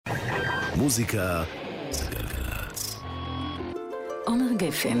מוזיקה זה גלגלצ. עומר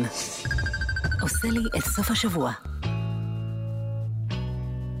גפן עושה לי את סוף השבוע.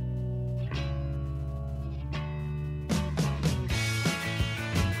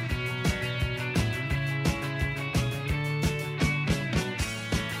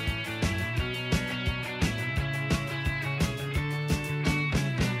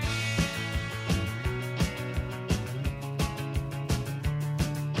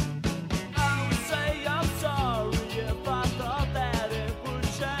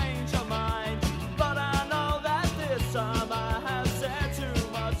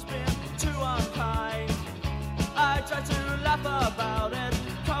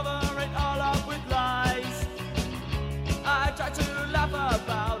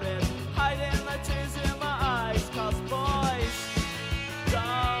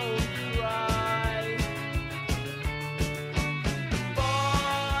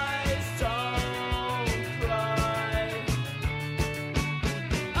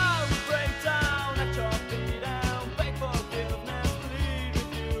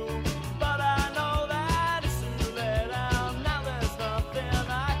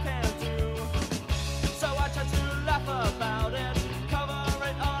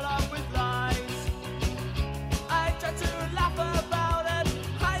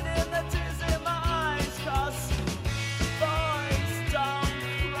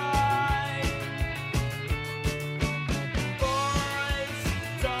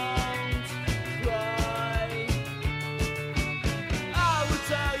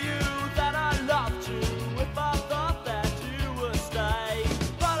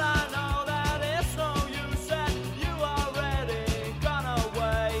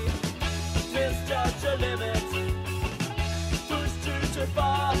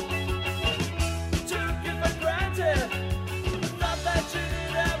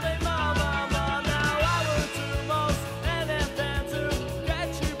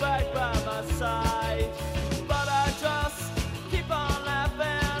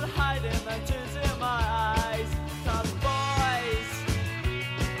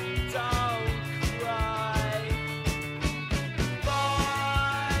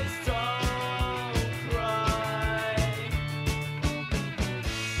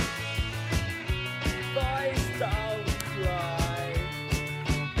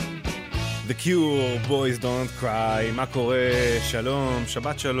 Cure, Boys Don't Cry, מה קורה? שלום,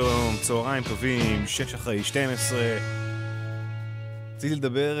 שבת שלום, צהריים טובים, 6:12. רציתי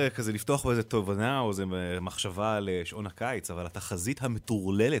לדבר כזה, לפתוח באיזה תובנה או איזה מחשבה לשעון הקיץ, אבל התחזית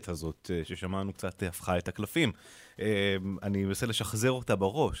המטורללת הזאת ששמענו קצת הפכה את הקלפים. אני מנסה לשחזר אותה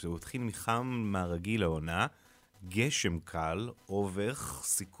בראש, זה התחיל מחם מהרגיל לעונה, גשם קל, אובך,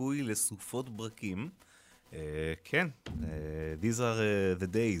 סיכוי לסופות ברקים. כן, these are the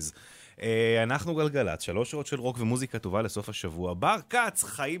days. אנחנו גלגלצ, 3 שעות של רוק ומוזיקה טובה לסוף השבוע. בר קץ,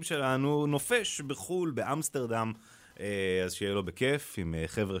 חיים שלנו, נופש בחול, באמסטרדם, אז שיהיה לו בכיף עם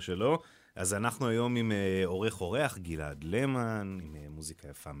חבר'ה שלו. אז אנחנו היום עם אורח גלעד למן, עם מוזיקה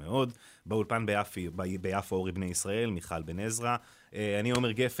יפה מאוד. באולפן ביפו אורי בני ישראל, מיכל בן עזרא. אני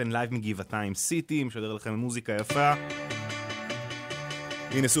עומר גפן, לייב מגבעתיים סיטי, משדר לכם מוזיקה יפה.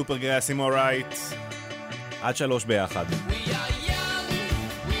 הנה סופר גראס עם אורייט. עד 3 ביחד. I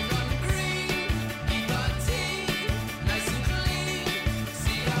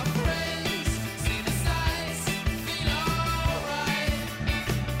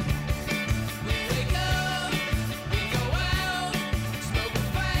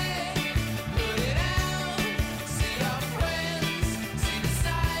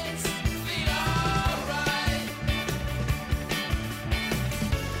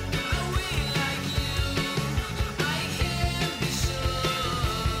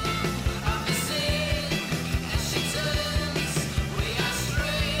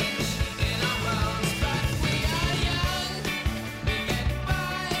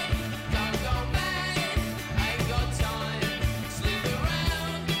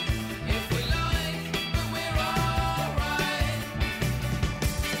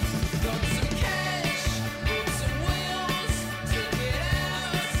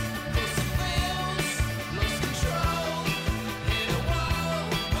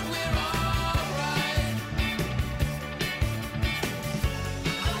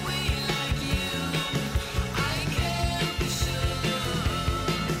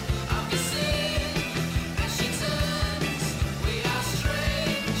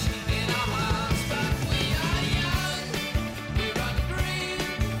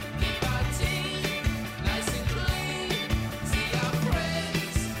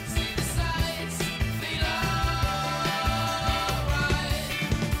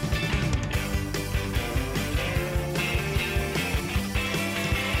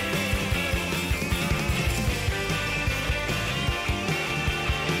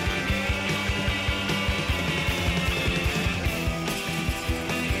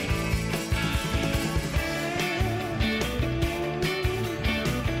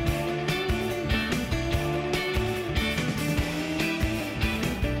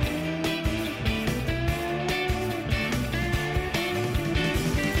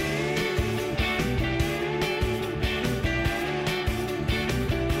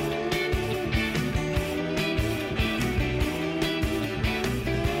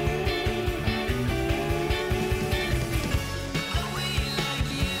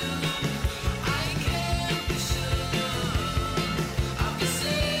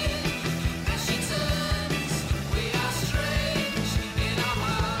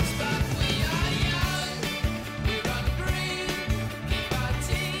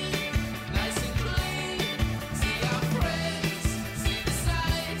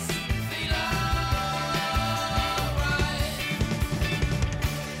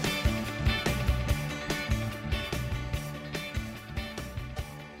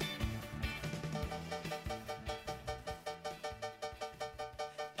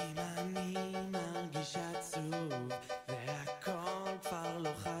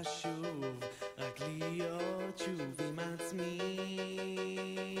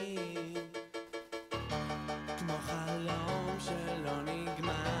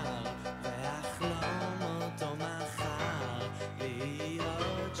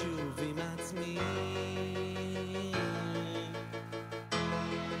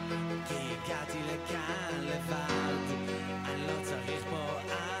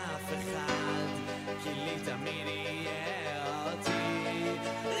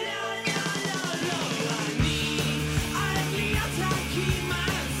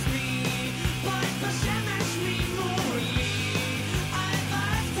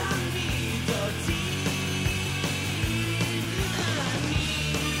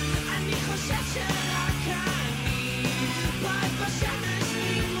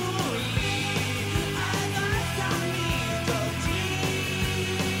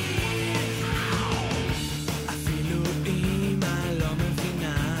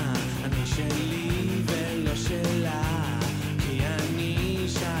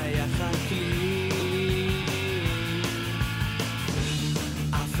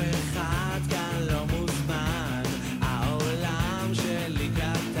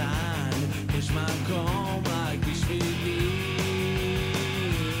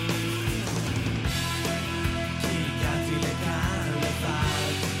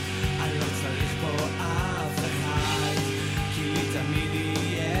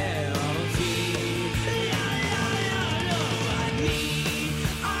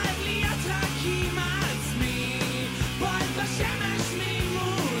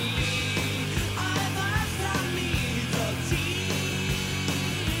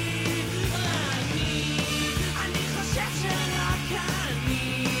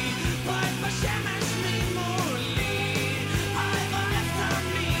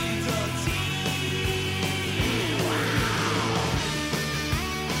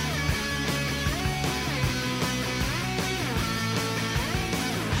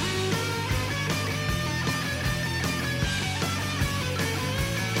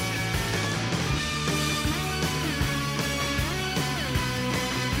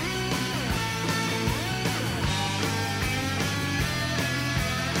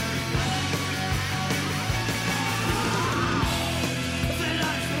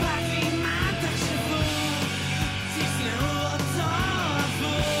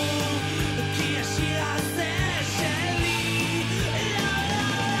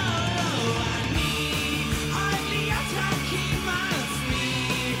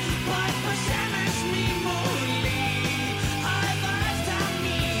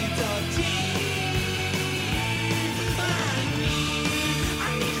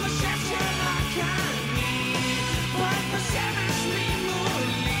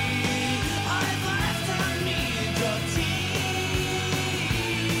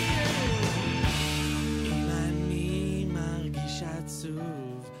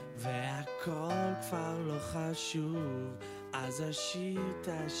שוב, אז אשיר את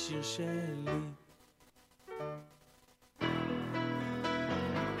השיר שלי.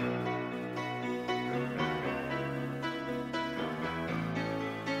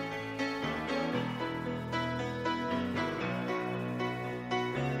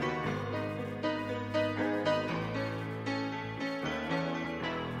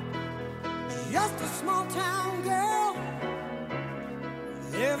 Just a small town girl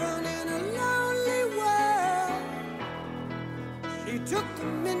living in a lonely world. She took the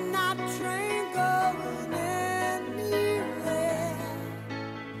midnight train going anywhere.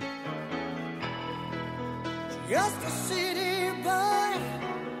 Just a city boy,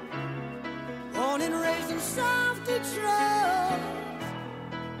 born and raised in South Detroit.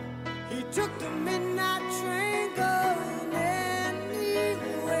 He took the midnight train going anywhere.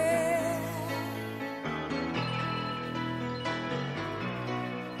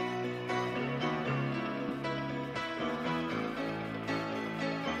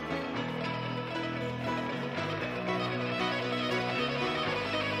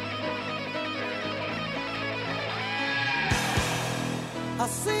 A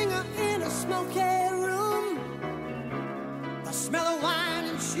singer in a smoky room, the smell of wine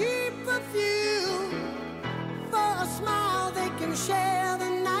and cheap perfume. For a smile they can share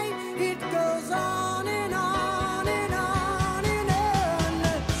the night. It goes on and on and on and on.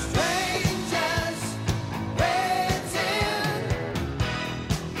 Strangers waiting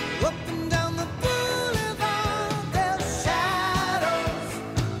up and down the boulevard. Their shadows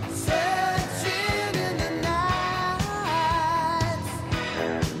searching in the night.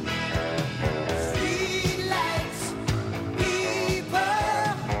 Street lights, people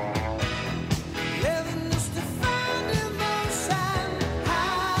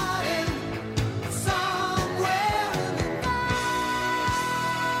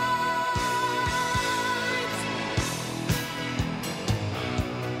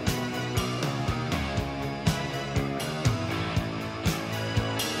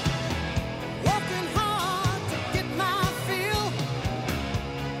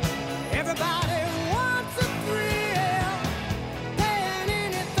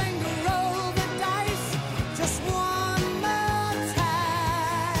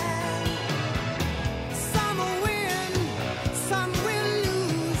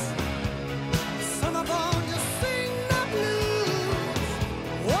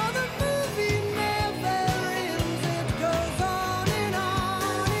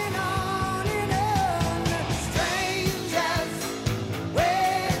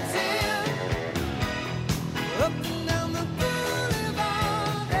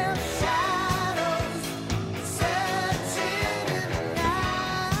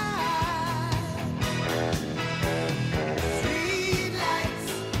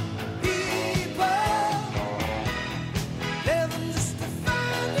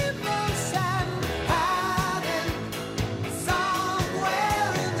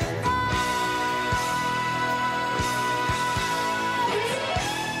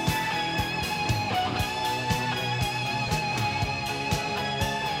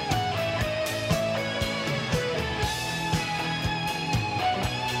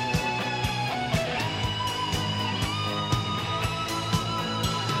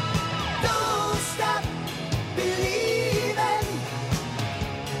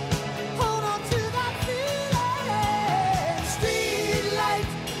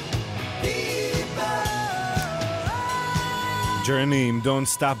Journey עם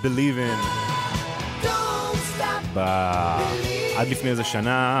Don't Stop Believing. עד לפני איזה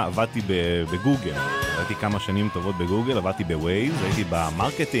שנה עבדתי בגוגל, עבדתי כמה שנים טובות בגוגל, עבדתי בווייז, הייתי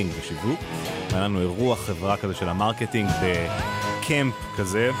במרקטינג ושיווק, היה לנו אירוע חברה כזה של המרקטינג בקמפ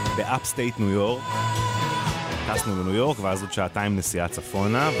כזה, באפסטייט ניו יורק, טסנו לניו יורק ואז עוד שעתיים נסיעה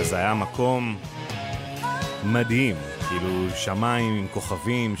צפונה, וזה היה מקום מדהים, כאילו שמיים עם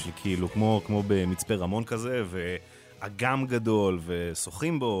כוכבים, כאילו כמו במצפה רמון כזה, אגם גדול,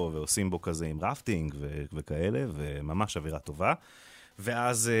 ושוחים בו, ועושים בו כזה עם רפטינג וכאלה, וממש אווירה טובה.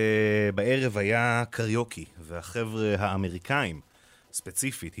 ואז בערב היה קריוקי, והחבר'ה האמריקאים,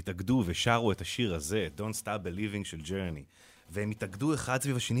 ספציפית, התאגדו ושרו את השיר הזה, Don't Stop Believing של Journey. והם התאגדו אחד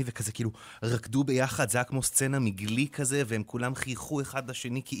סביב השני, וכזה כאילו רקדו ביחד, זה היה כמו סצנה מגלי כזה, והם כולם חייכו אחד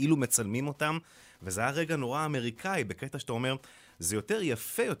לשני, כאילו מצלמים אותם, וזה היה רגע נורא אמריקאי, בקטע שאתה אומר, זה יותר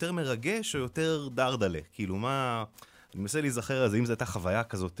יפה, יותר מרגש, או יותר דרדלה. כאילו מה... אני מנסה להיזכר על זה, אם זו הייתה חוויה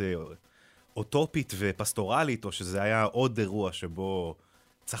כזאת אוטופית ופסטורלית, או שזה היה עוד אירוע שבו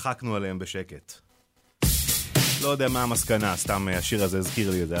צחקנו עליהם בשקט. לא יודע מה המסקנה, סתם השיר הזה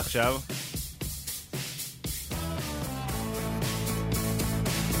הזכיר לי את זה עכשיו.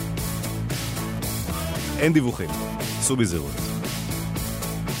 אין דיווחים, סעו בזהירות.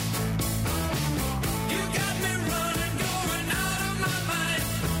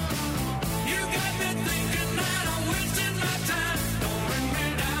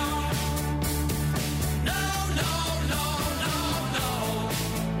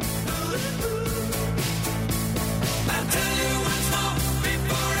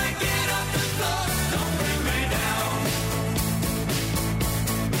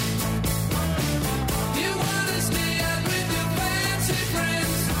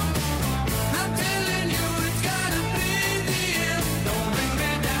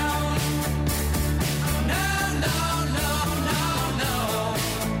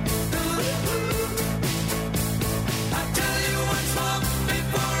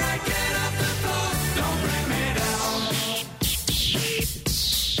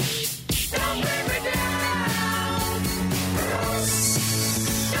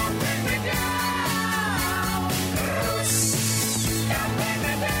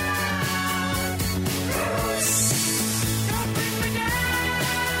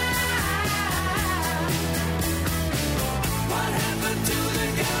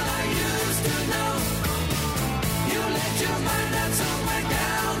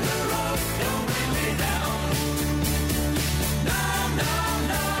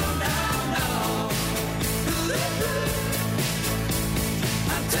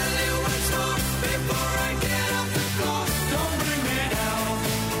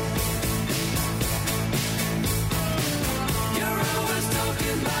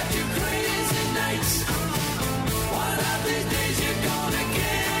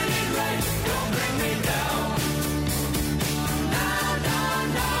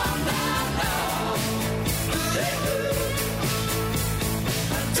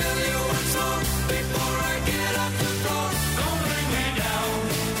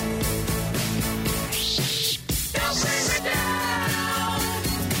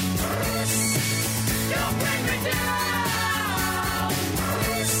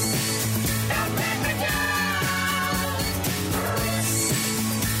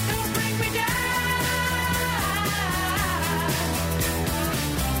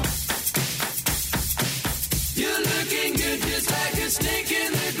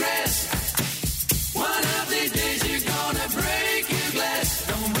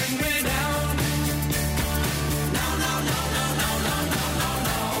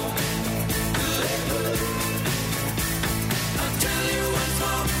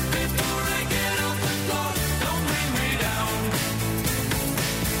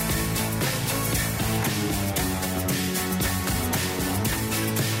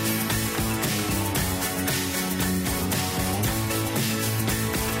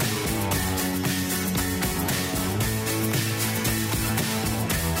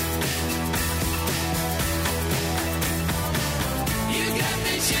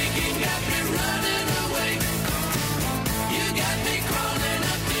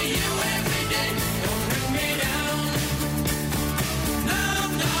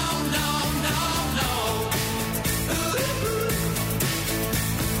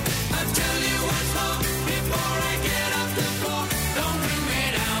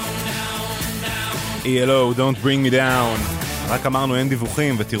 ELO, Don't Bring Me Down. רק אמרנו אין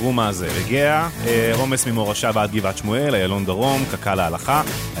דיווחים ותראו מה זה. הגיע רומס ממורשה ועד גבעת שמואל, איילון דרום, קקה להלכה,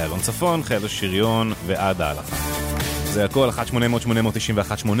 איילון צפון, חיל השריון ועד ההלכה. זה הכל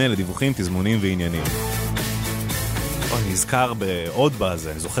 1-800-891-8 לדיווחים, תזמונים ועניינים. אוי, נזכר בעוד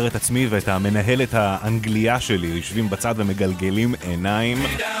בזה, אני זוכר את עצמי ואת המנהלת האנגליה שלי, יושבים בצד ומגלגלים עיניים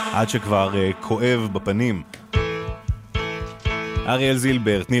עד שכבר כואב בפנים. אריאל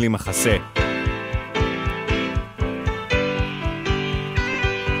זילבר, תני לי מחסה.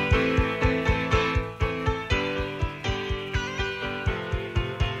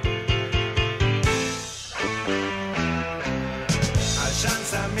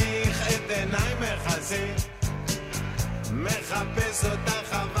 מחפש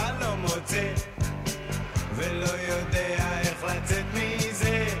אותך אבל לא מוצא ולא יודע איך לצאת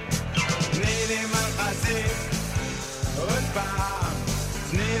מזה. תני לי מחסה עוד פעם,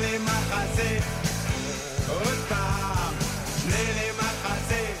 תני לי מחסה עוד פעם, תני לי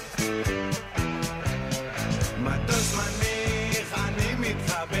מחסה. מטוס מנמיך אני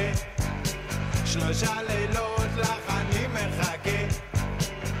מתחבא, 3 לילות לך אני מחכה,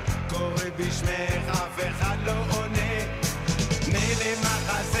 קורא בשמך אף אחד לא עונה. תני לי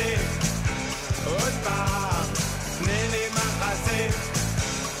מחסה עוד פעם, תני לי מחסה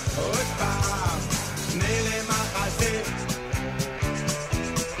עוד פעם, תני לי מחסה.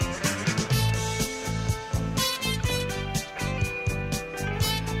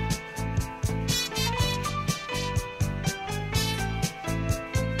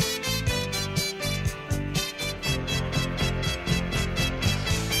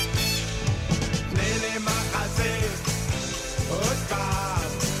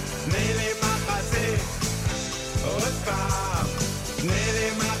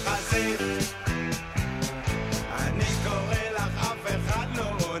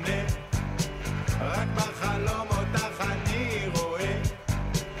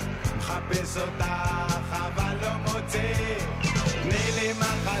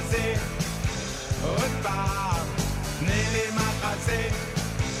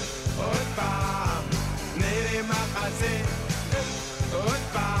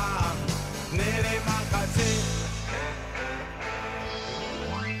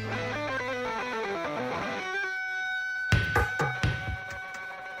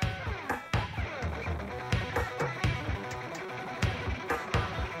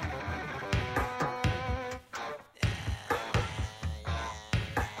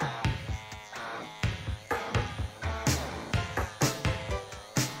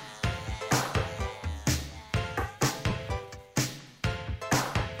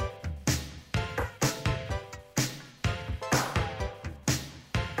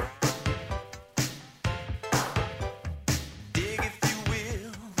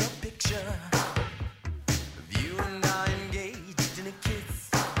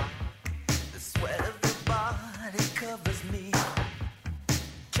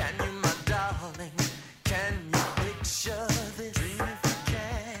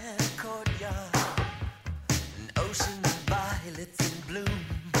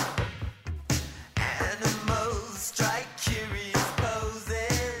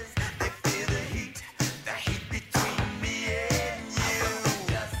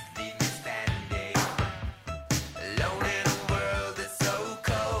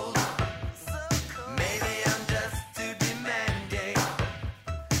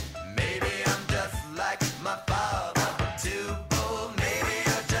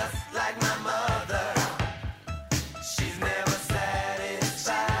 She's never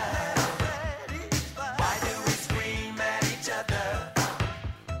satisfied.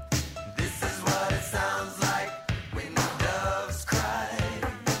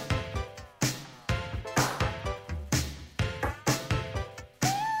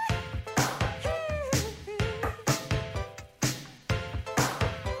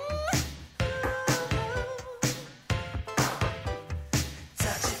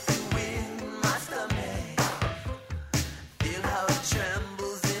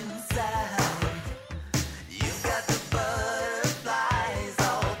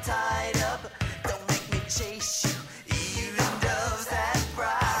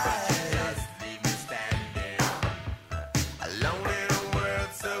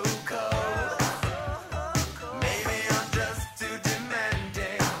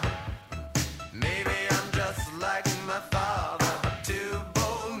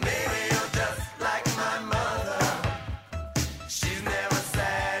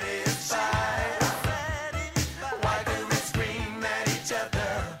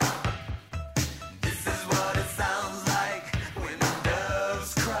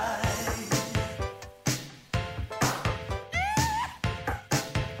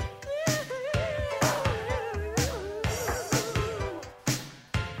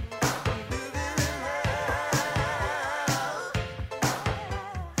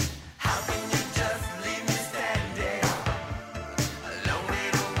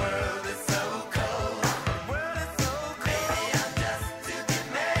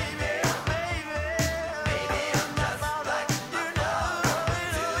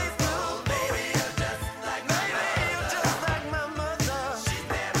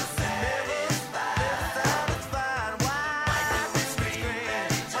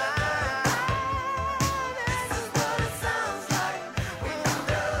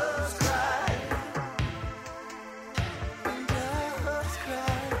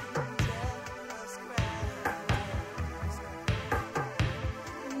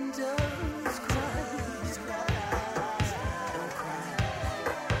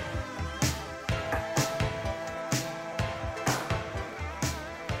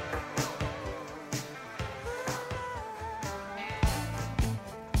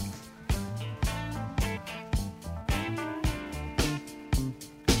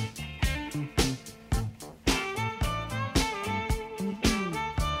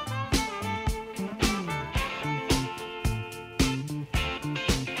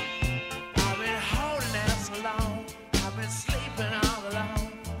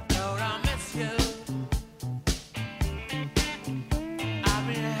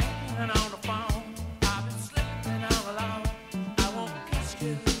 talking on the phone. I've been sleeping all alone. I won't kiss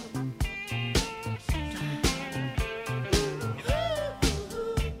you.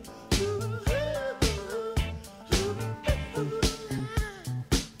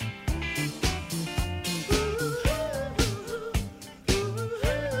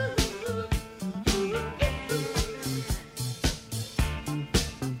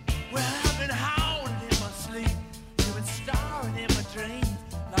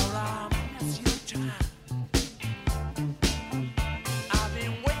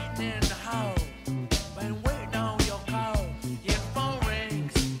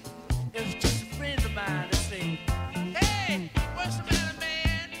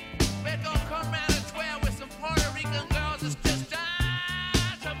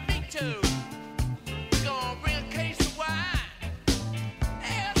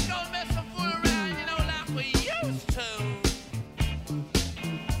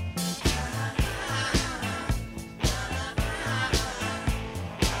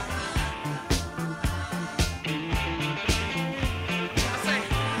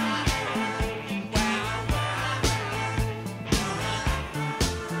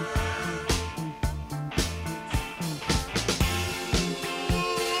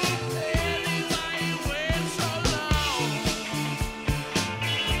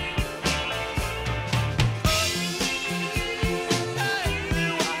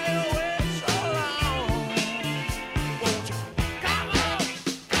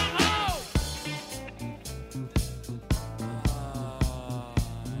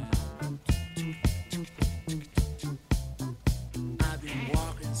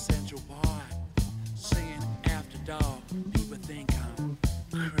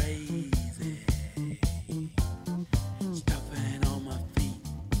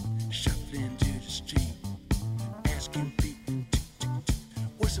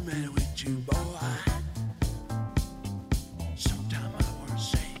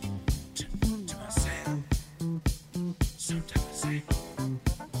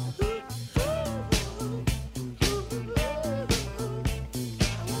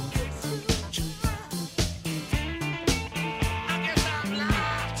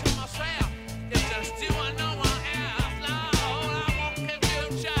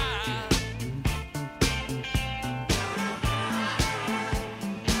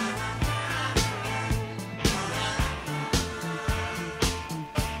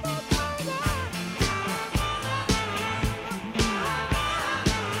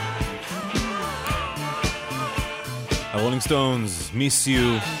 הרולינג סטונס, מיס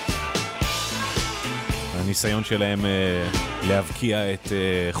יו. הניסיון שלהם להבקיע את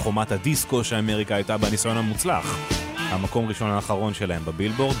חומת הדיסקו שאמריקה הייתה בניסיון המוצלח. המקום ראשון האחרון שלהם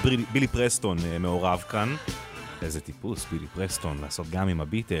בבילבורד. בילי פרסטון מעורב כאן. איזה טיפוס בילי פרסטון, לעשות גם עם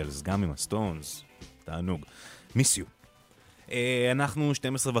הביטלס, גם עם הסטונס. תענוג. מיס יו. אנחנו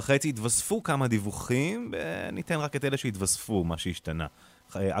 12:30, התווספו כמה דיווחים, וניתן רק את אלה שהתווספו, מה שהשתנה.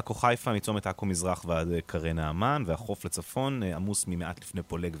 עכו חיפה, מצומת עכו מזרח ועד קרן האמן, והחוף לצפון עמוס ממעט לפני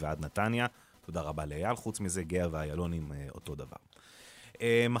פולג ועד נתניה. תודה רבה לאייל, חוץ מזה גאה ואיילונים אותו דבר.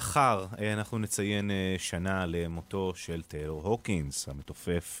 מחר אנחנו נציין שנה למותו של טיילור הוקינס,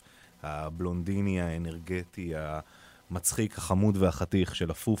 המתופף הבלונדיני האנרגטי המצחיק, החמוד והחתיך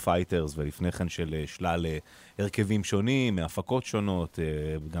של הפו פייטרס, ולפני כן של שלל הרכבים שונים, מהפקות שונות,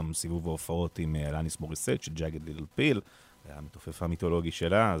 גם סיבוב ההופעות עם אלניס מוריסט של ג'אגד ליטל פיל, המתופף המיתולוגי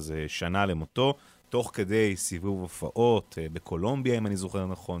שלה. אז שנה למותו, תוך כדי סיבוב הופעות בקולומביה, אם אני זוכר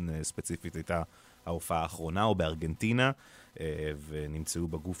נכון, ספציפית הייתה ההופעה האחרונה, או בארגנטינה, ונמצאו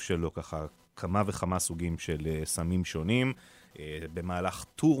בגוף שלו ככה כמה וכמה סוגים של סמים שונים. במהלך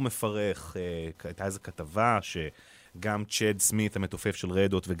טור מפרך, הייתה איזו כתבה שגם צ'ד סמית המתופף של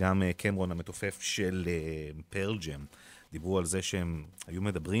רדות וגם קמרון המתופף של פרל ג'ם דיברו על זה שהם היו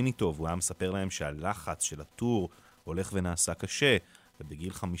מדברים איתו, והוא היה מספר להם שהלחץ של הטור הולך ונעשה קשה,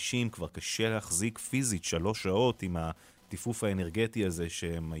 ובגיל 50 כבר קשה להחזיק פיזית 3 שעות עם הטיפוף האנרגטי הזה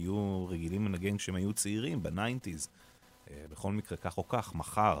שהם היו רגילים לנגן כשהם היו צעירים בניינטיז. בכל מקרה, כך או כך,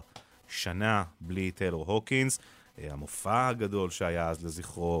 מחר שנה בלי טיילור הוקינס. המופע הגדול שהיה אז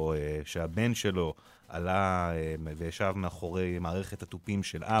לזכרו, שהבן שלו עלה וישב מאחורי מערכת הטופים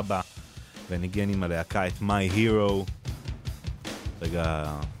של אבא וניגן עם הלהקה את My Hero.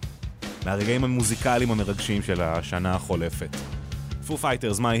 רגע, מהרגעים המוזיקליים המרגשים של השנה החולפת. פו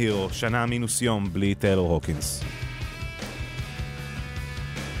פייטרס, My Hero, שנה מינוס יום בלי טיילור הוקינס.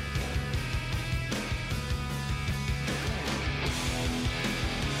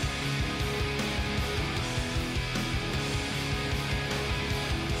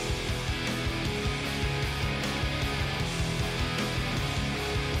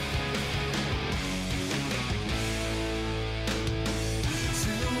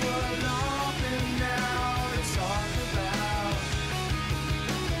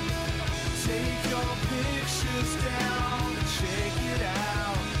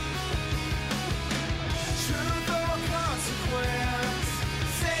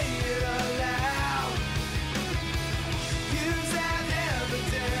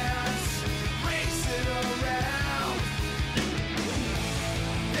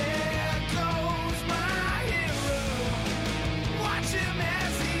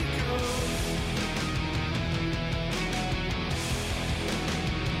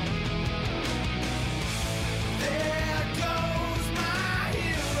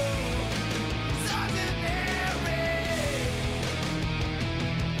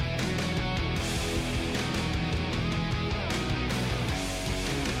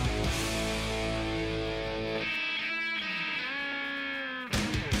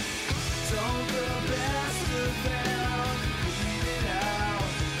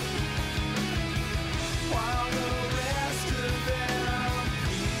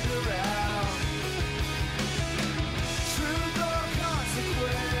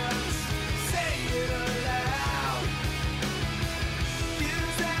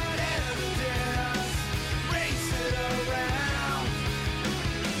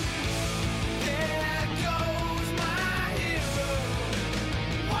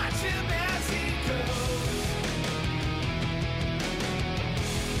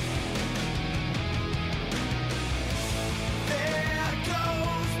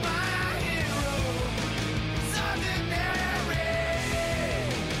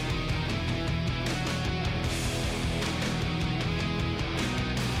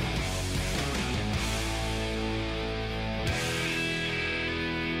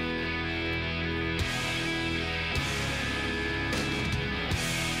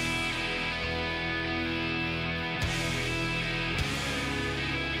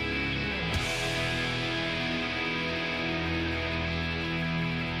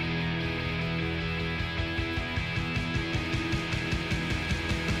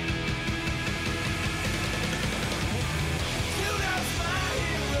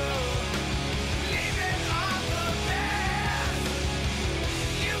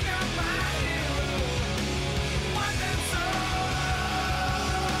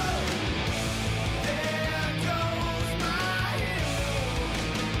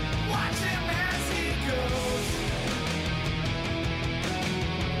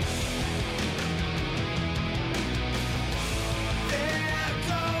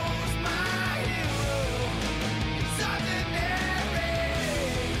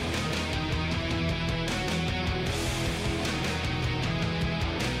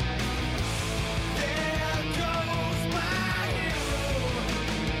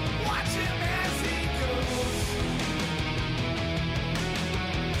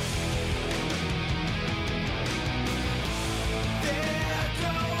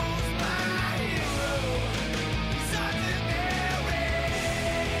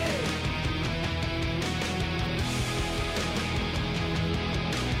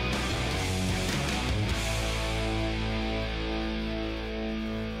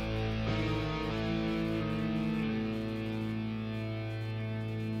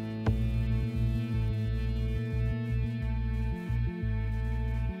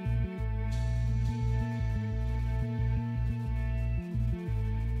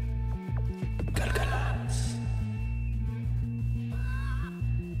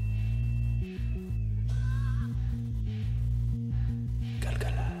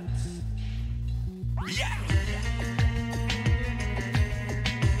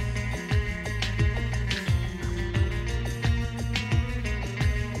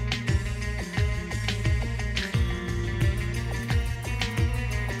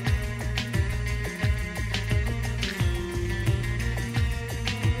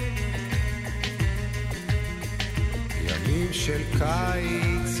 של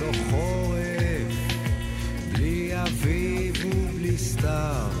קיץ או חורף, בלי אביב ובלי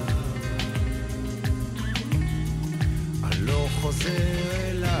סתיו, אני לא חוזר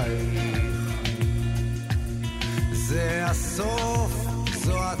אלייך. זה הסוף,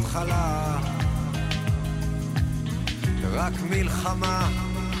 זו התחלה, רק מלחמה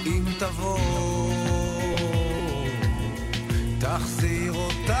אם תבוא, תחזיר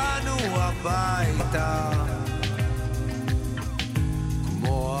אותנו הביתה,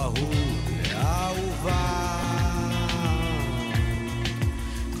 כמו ההוא לאהובה,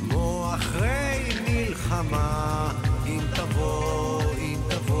 כמו אחרי מלחמה אם תבוא, אם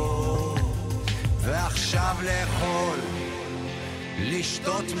תבוא. ועכשיו לאכול,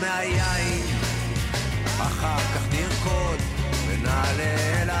 לשתות מהיין, אחר כך נרקוד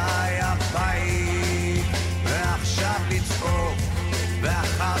ונעלה אליי הבית, ועכשיו לצעוק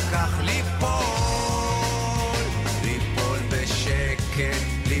ואחר כך ליפול, ליפול בשקט,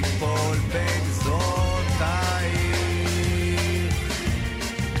 ליפול בגזרות העיר.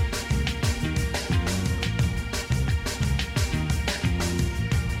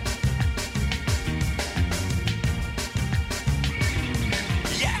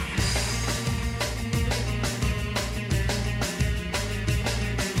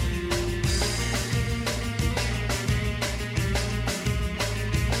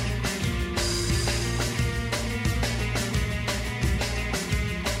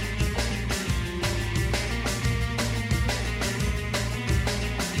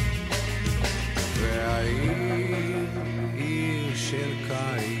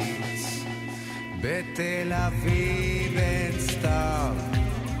 בתל אביב אין סתיו,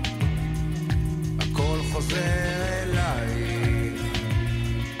 הכל חוזר אליי,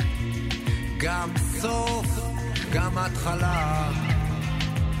 גם סוף, גם התחלה,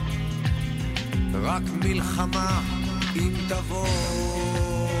 רק מלחמה אם תבוא,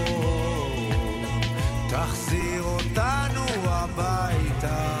 תחזיר אותנו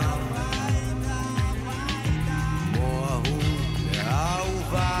הביתה, כמו ההוא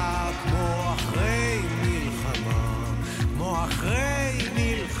לאהובה, כמו אחרי מלחמה, כמו אחרי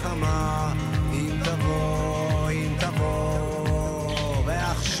מלחמה, אם תבוא, אם תבוא.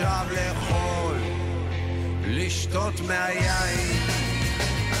 ועכשיו לאכול, לשתות מהיין,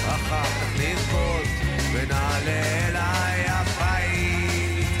 אחר כך לרקוד ונעלה אליי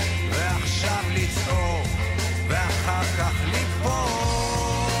הבית, ועכשיו לצעוק ואחר כך ליפול,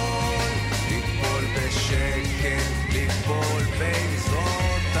 ליפול בשקט, ליפול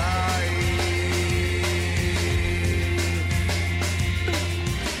בגזרות העיר.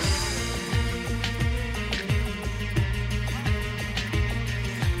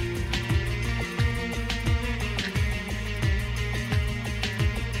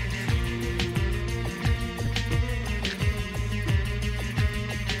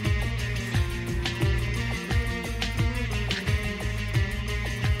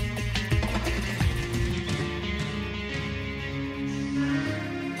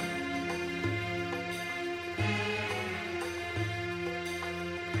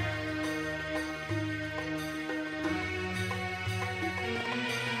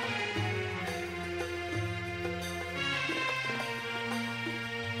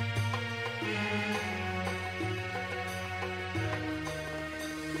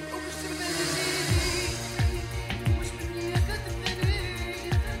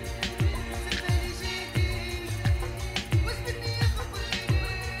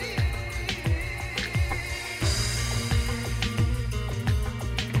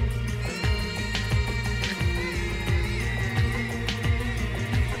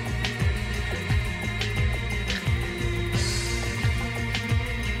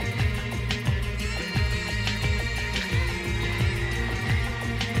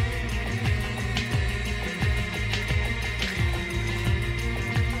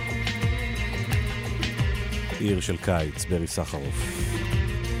 עיר של קיץ, ברי סחרוף.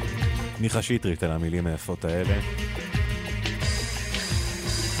 מיכה שטרית על המילים היפות האלה.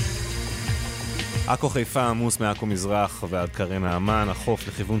 עכו חיפה עמוס מעכו מזרח ועד קרן האמן, החוף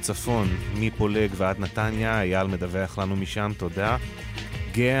לכיוון צפון, מפולג ועד נתניה, אייל מדווח לנו משם, תודה.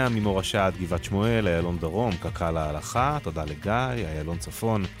 גאה ממורשה עד גבעת שמואל, איילון דרום, קקה להלכה, תודה לגיא, איילון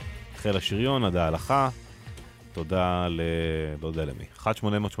צפון, חיל השריון עד ההלכה, תודה לא יודע למי. 1-800-891-80,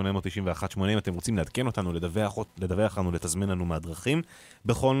 אתם רוצים לעדכן אותנו, לדווח לנו, לתזמן לנו מהדרכים.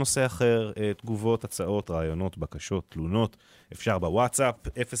 בכל נושא אחר, תגובות, הצעות, רעיונות, בקשות, תלונות, אפשר בוואטסאפ,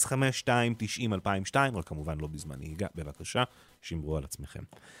 052-90-2002, רק כמובן לא בזמן נהיגה, בבקשה, שימרו על עצמכם.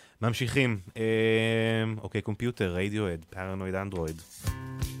 ממשיכים, אוקיי, קומפיוטר, רדיואד, פרנויד אנדרואיד.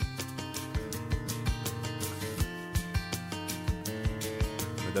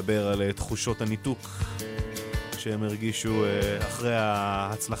 מדבר על תחושות הניתוק שהם הרגישו אחרי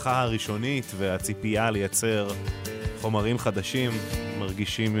ההצלחה הראשונית והציפייה לייצר חומרים חדשים,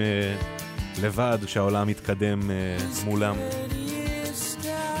 מרגישים לבד שהעולם מתקדם מולם.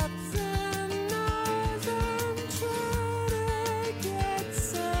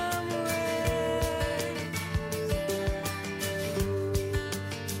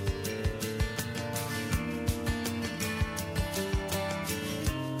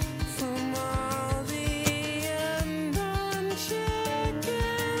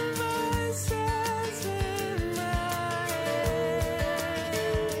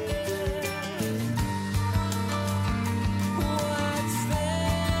 What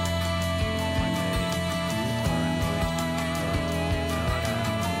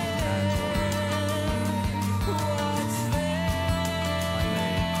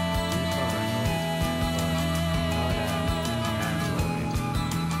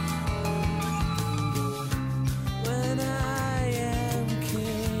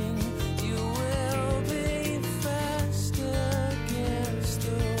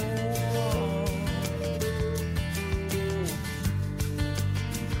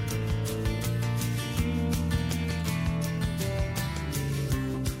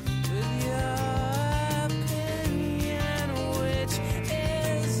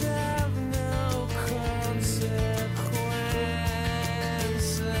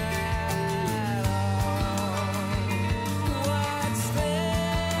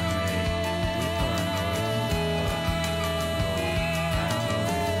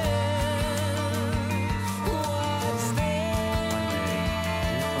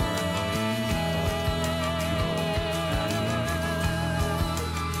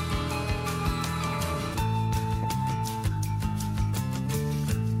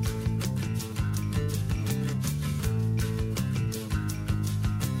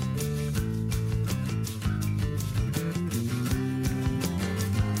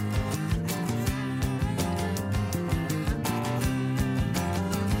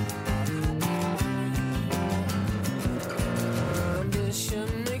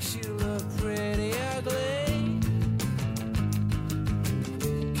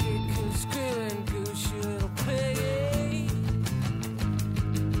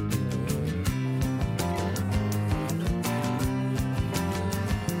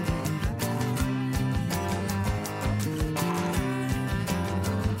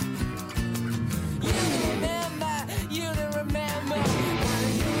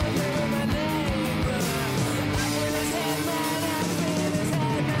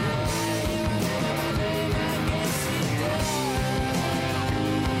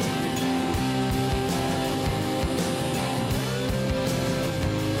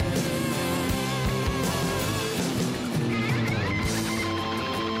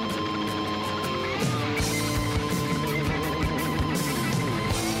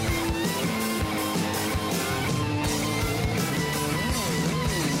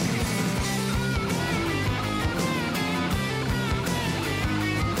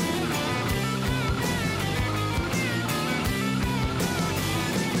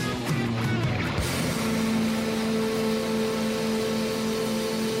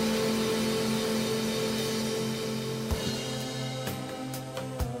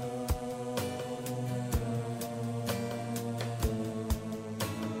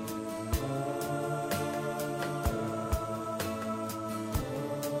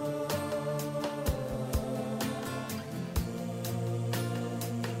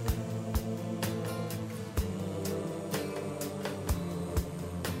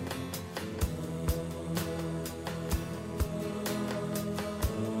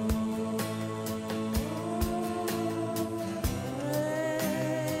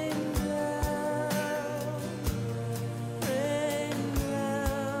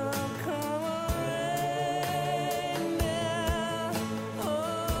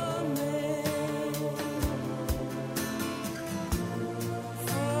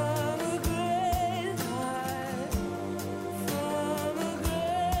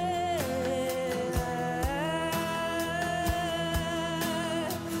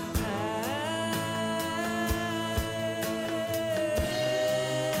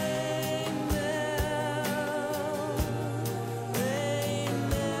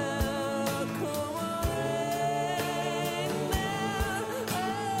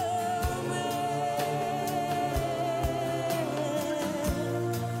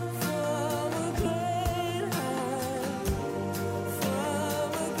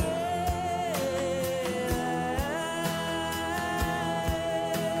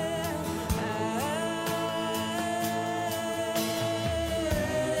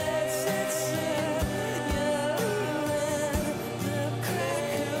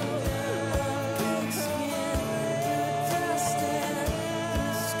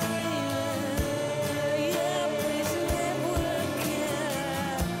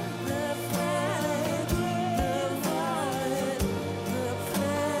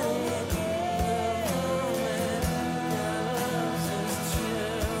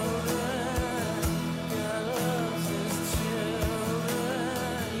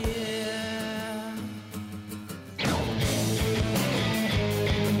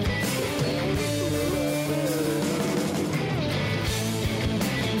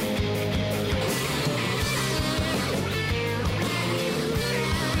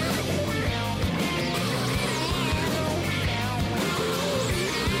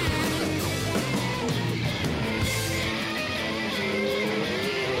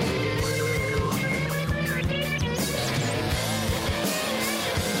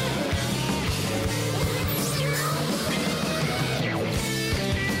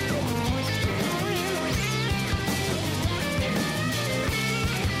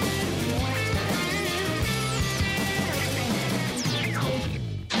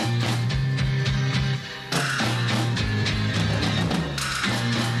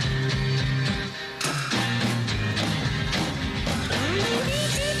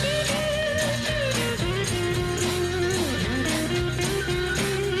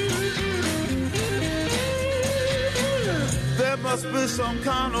must be some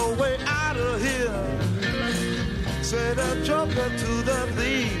kind of way out of here, said a joker to the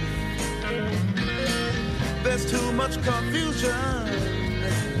thief. There's too much confusion,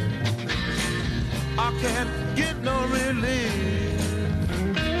 I can't get no relief.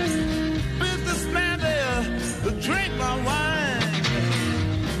 Businessman there, drink my wine,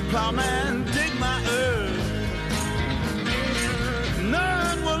 plowman dig my earth.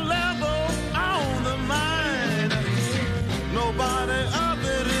 None will level on the mine, nobody of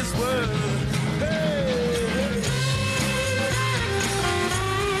it is worth. Hey, hey.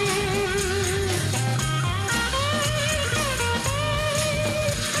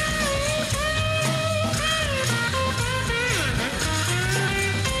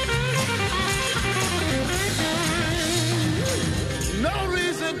 No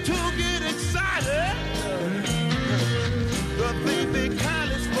reason to get excited, the baby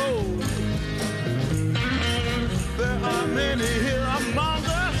kindly spoke. There are many here among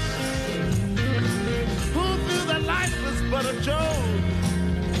us who feel that life is but a joke.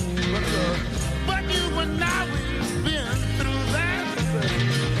 But you and I, we've been through that,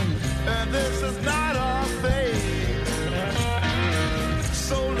 and this is not our fate.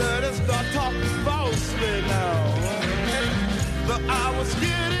 So let us start talking falsely now. The hour's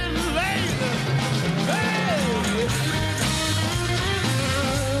getting late. Hey!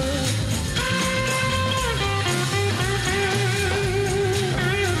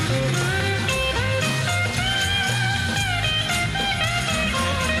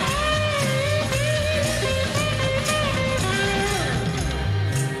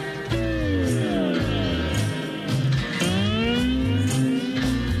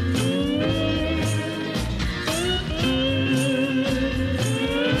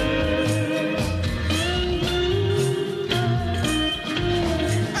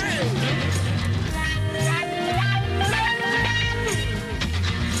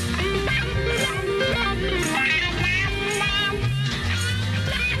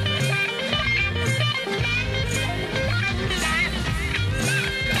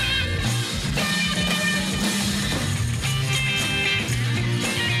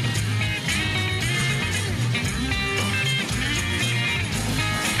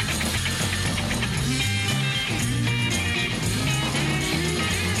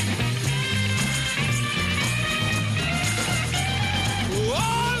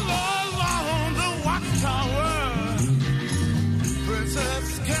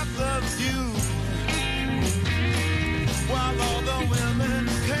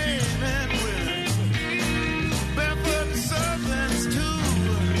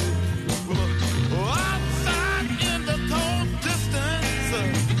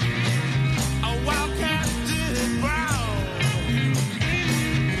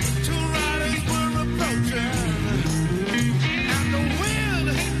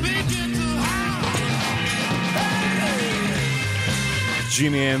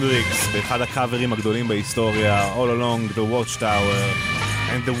 ג'ימי הנדריקס באחד הקאברים הגדולים בהיסטוריה, All Along the Watchtower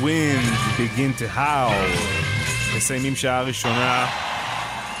and the Wind Begin to Howl. מסיימים שעה ראשונה,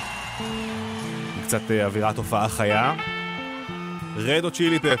 קצת אווירת הופעה חיה. רד או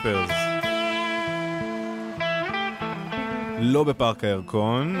צ'ילי פפרס, לא בפארק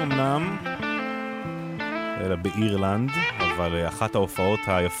הירקון אמנם, אלא באירלנד, אבל אחת ההופעות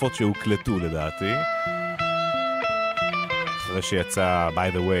היפות שהוקלטו לדעתי, אחרי שיצא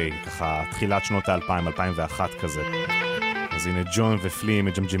by the way, ככה תחילת שנות ה-2000, 2001 כזה. אז הנה ג'ון ופלי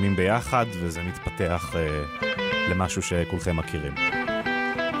מג'מג'מים ביחד, וזה מתפתח למשהו שכולכם מכירים.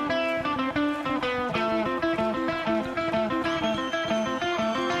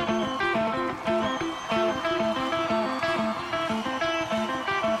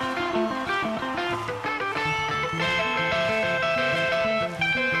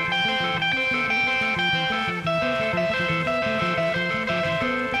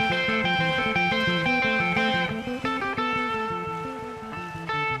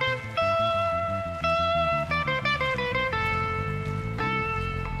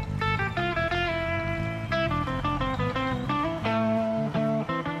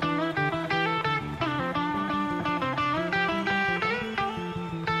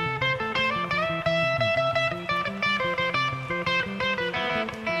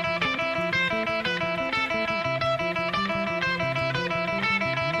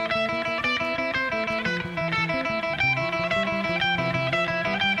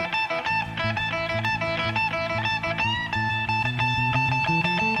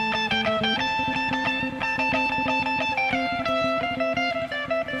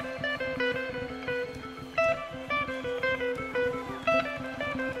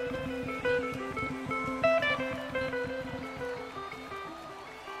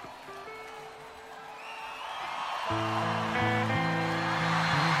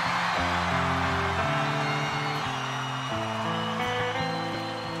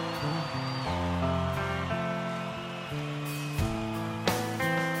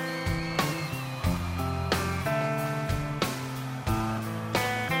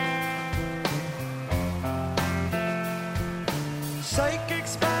 Psychic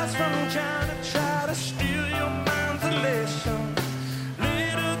spies from China try to steal your mind's elation.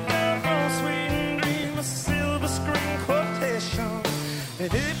 Little girl from Sweden dream a silver screen quotation.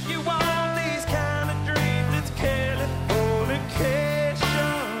 And if you want these kind of dreams, it's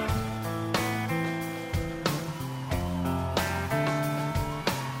Californication.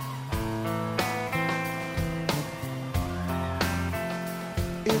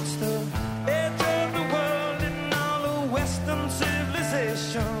 It's the edge of the world in all the Western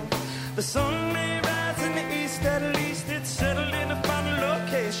civilization. The sun may rise in the east, at least it's settled in a final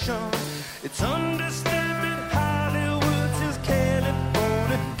location. It's understood that Hollywood's is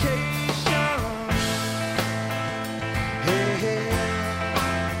Californication. Hey, hey,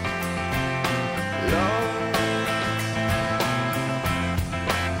 Lord.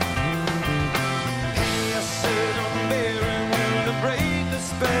 Hey, I said I'm bearing will to break the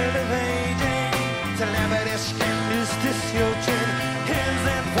spell of aging. Telepathy skin, is this your chin? Is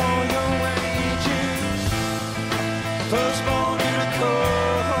that for your aging? Firstborn in a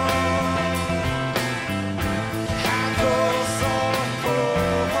cold, high cold, soft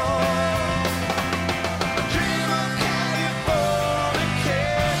cold. Dream of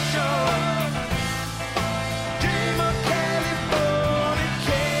Californication. Dream of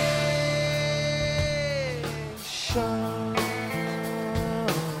Californication.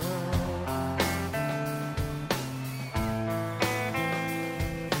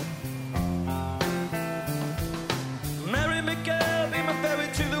 Marry me, girl, be my ferry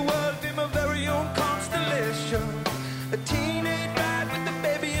to the world, be my very own constellation. A teenage ride with the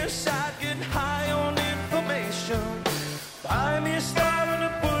baby inside, getting high on information. Buy me a star on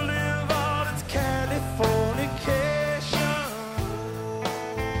the boulevard, it's Californication.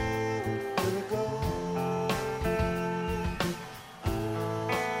 Here we go.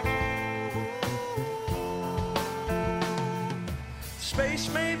 Space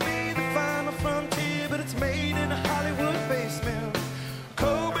may be the final frontier, but it's made in a Hollywood basement.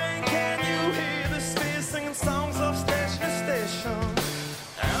 Cobain, can you hear the space singing songs of station to station?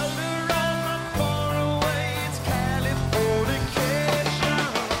 Alderaan, not far away, it's Californication.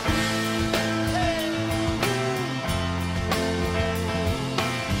 Hey.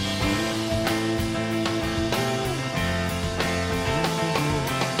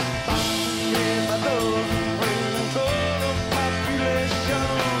 Bonded by those who control the population.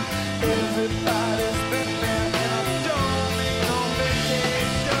 Everybody's been there and I don't mean on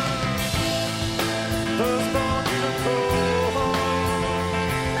vacation. Firstborn in a cold,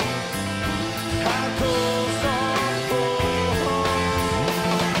 high cold, soft cold.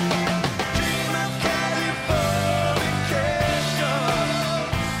 Dream of Californication.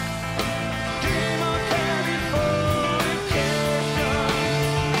 Dream of Californication.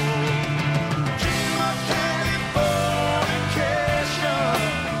 Dream of Californication.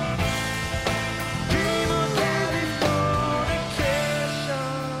 Dream of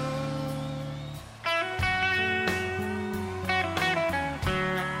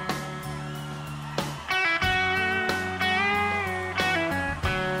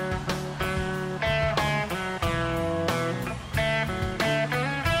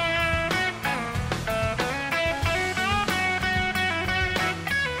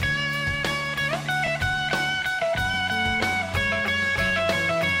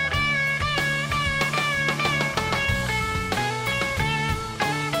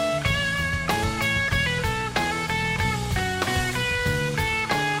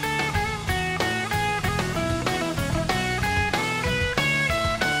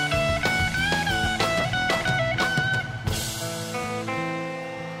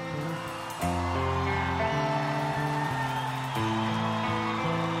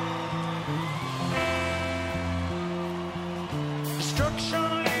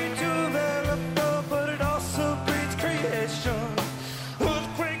destruction leads to development, but it also breeds creation.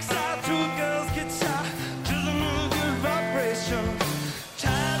 Earthquakes out, two girls get shot, just a new vibration.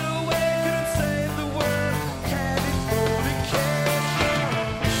 Tidal wave couldn't save the world, Californication.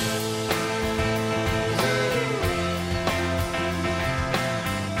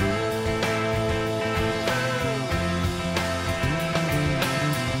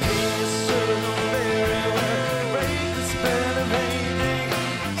 Yes, sir, I'm very well. Break the spell of aging.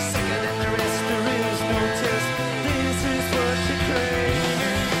 Sicker than the rest, there is no test. This is what you're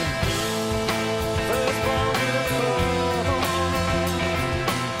craving. Firstborn in a cold,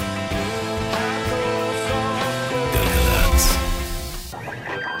 high cold, soft cold. גלגלצ.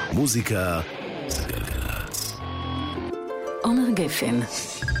 מוזיקה זה גלגלצ. עומר גפן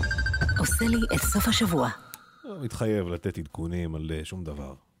עושה לי את סוף השבוע. לא מתחייב לתת עדכונים על שום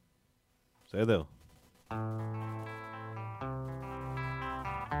דבר. בסדר?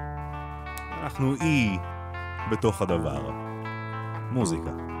 אנחנו אי בתוך הדבר.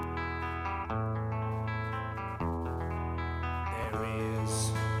 מוזיקה. There is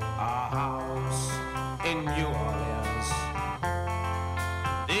a house in New Orleans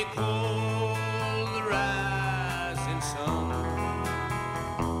they call the rising sun,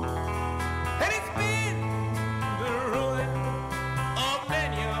 and it's been the ruin of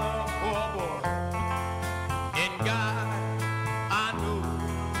many a poor boy. In God I know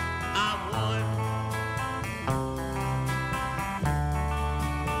I'm one.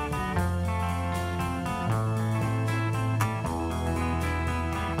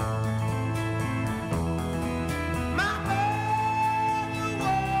 My mother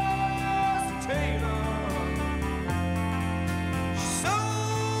was a tailor. She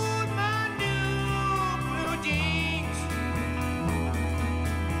sewed my new blue jeans.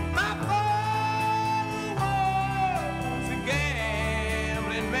 My father was a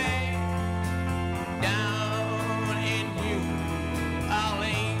gambling man down in New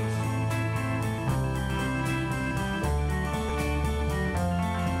Orleans.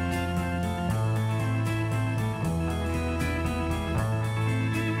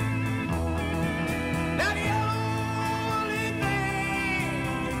 Now the only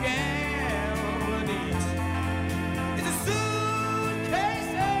thing a gambler needs is a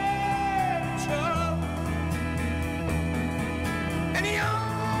suitcase and a truck, and the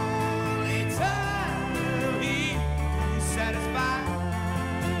only time he's satisfied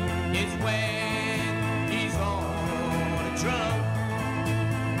is when he's on a drunk.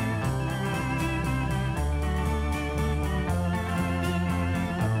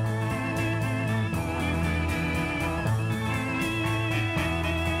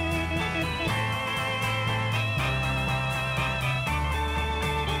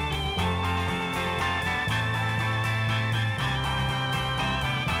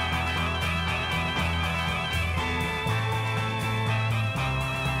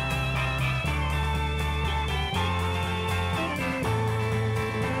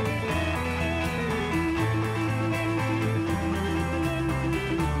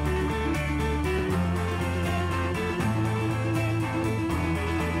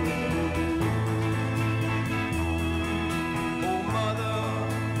 Oh, mother,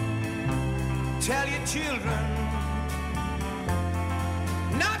 tell your children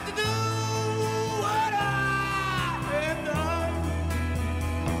not to do what I have done.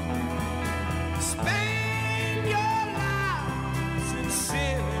 Spend your lives in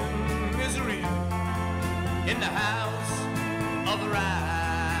sin and misery in the house of the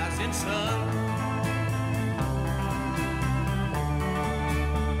rising sun.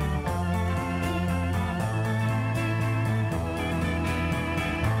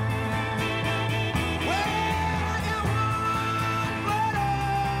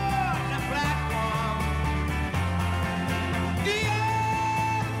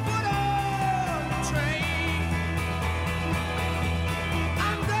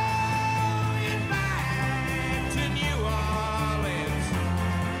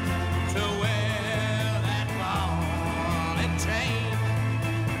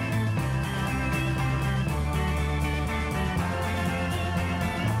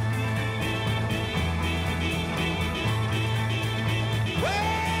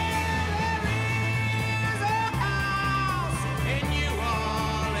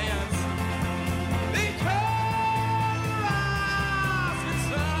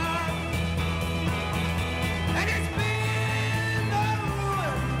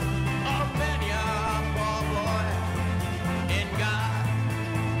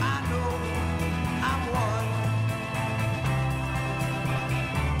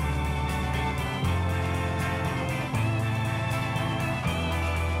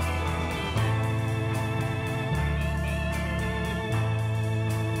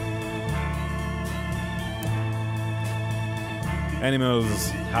 Animals,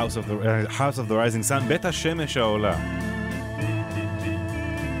 House of the Rising Sun, בית השמש העולה.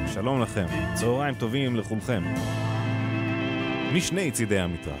 שלום לכם, צהריים טובים לכולכם. משני צידי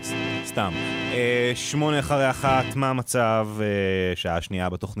המתרס, סתם. 8:01, מה המצב? שעה שנייה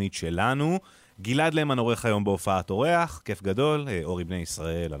בתוכנית שלנו. גלעד למן עורך היום בהופעת אורח, כיף גדול. אורי בני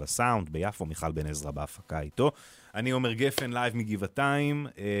ישראל על הסאונד ביפו, מיכל בן עזרא בהפקה איתו. אני עומר גפן, לייב מגבעתיים.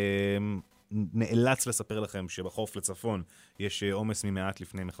 נאלץ לספר לכם שבחוף לצפון יש עומס ממעט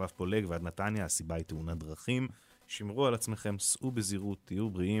לפני מחלף פולג ועד נתניה, הסיבה היא תאונת דרכים. שמרו על עצמכם, סעו בזהירות, תהיו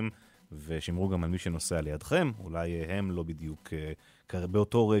בריאים, ושמרו גם על מי שנוסע לידכם, אולי הם לא בדיוק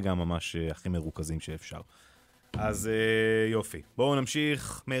באותו רגע ממש הכי מרוכזים שאפשר. אז יופי, בואו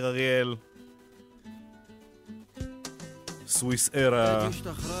נמשיך. מאיר אריאל, סוויס ארה.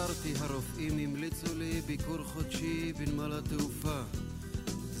 השתחררתי, הרופאים המליצו לי ביקור חודשי בנמל התעופה.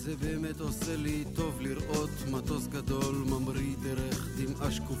 זה באמת עושה לי טוב לראות מטוס גדול ממריא דרך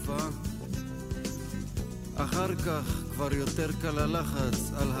דמעה שקופה. אחר כך כבר יותר קל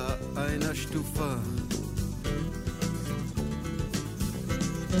הלחץ על העין השטופה.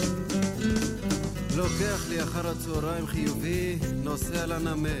 לוקח לי אחר הצהריים חיובי, נוסע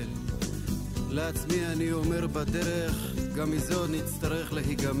לנמל. לעצמי אני אומר בדרך, גם מזה עוד נצטרך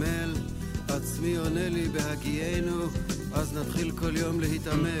להיגמל. עצמי עונה לי בהגיינו, אז נתחיל כל יום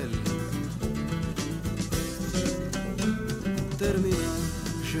להתעמל. טרמינל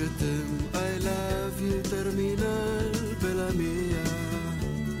שתם, I love you, טרמינל בלמיה.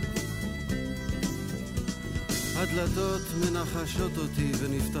 הדלתות מנחשות אותי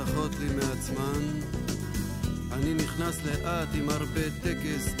ונפתחות לי מעצמן. אני נכנס לאט עם הרבה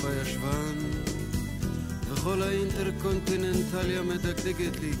טקס בישבן, וכל האינטרקונטיננטליה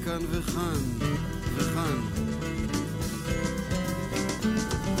מדגדגת לי כאן וכאן וכאן.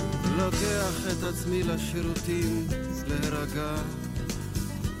 לוקח את עצמי לשירותים להירגע,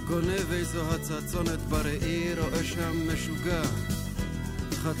 גונב איזו הצצונת בראי, רואה שם משוגע.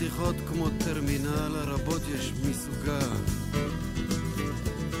 חתיכות כמו טרמינל, רבות יש מסוגה.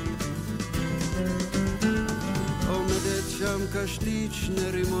 עומדת שם קשתית, שני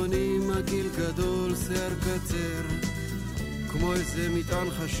רימונים, הגיל גדול, שיער קצר, כמו איזה מטען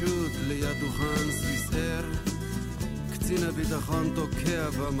חשוד ליד דוכן סוויסר. קצין הביטחון תוקע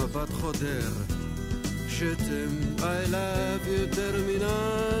במבט חודר. שתם, I love you,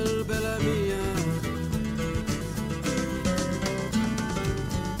 טרמינל בלמיה.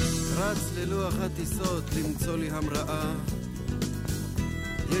 רץ ללוח הטיסות למצוא לי המראה.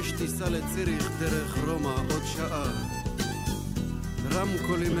 יש טיסה לציריך דרך רומא עוד שעה.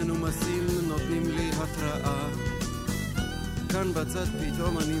 רמקולים מנומסים נותנים לי התראה. כאן בצד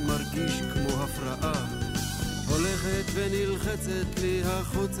פתאום אני מרגיש כמו הפרעה. הולכת ונלחצת לי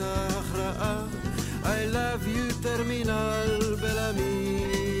החוצה הכרעה. I love you, טרמינל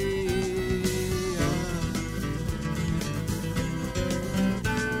בלמיה.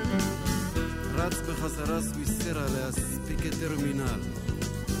 רץ בחזרה סוויסרה להספיק את טרמינל.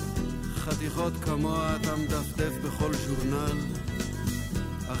 חתיכות כמוה אתה מדפדף בכל ז'ורנל.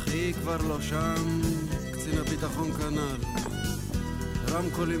 אחי כבר לא שם, קצין הביטחון כנל.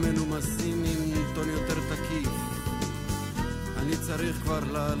 רמקולים מנומסים עם טון יותר תקיף. אני צריך כבר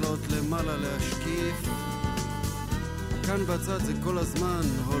לעלות למעלה להשקיף. כאן בצד זה כל הזמן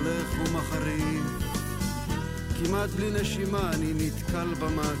הולך ומחריף. כמעט בלי נשימה אני נתקל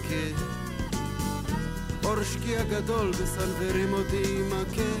במעקה. אור שקיע גדול בסנוורים אותי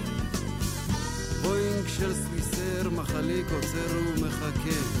מכה. בוינג של סוויסר מחליק עוצר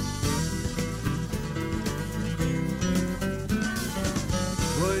ומחכה.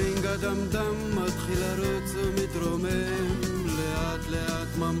 בוינג הדמדם מתחיל לרוץ ומתרומם. לאט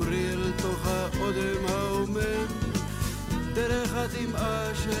לאט ממריא אל תוך האודם העומם. דרך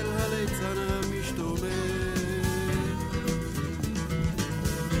הדמעה של הליצן המשתומם.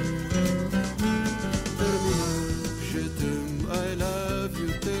 טרמינל שתם, I love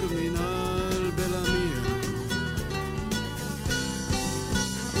you, טרמינל בלמיה.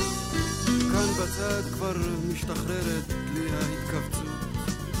 כאן בצד כבר משתחררת לי ההתכווצות.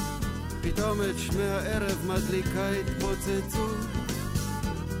 פתאום את שמי הערב מדליקה התפוצצות.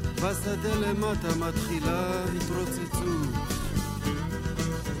 בשדה למטה מתחילה התרוצצות.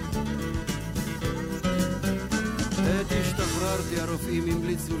 עת השתחררתי הרופאים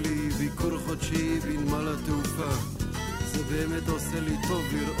המליצו לי ביקור חודשי בנמל התעופה. זה באמת עושה לי טוב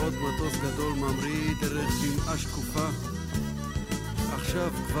לראות מטוס גדול ממריא דרך דמעה שקופה.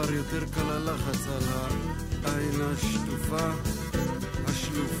 עכשיו כבר יותר קל הלחץ על העין השטופה.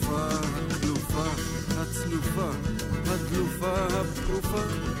 השלופה, הכלופה, הצלופה, הדלופה, הפרופה,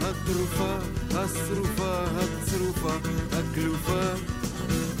 התרופה, השרופה, הצרופה, הכלופה.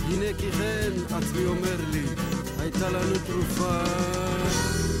 הנה כי כן, עצמי אומר לי, הייתה לנו תרופה.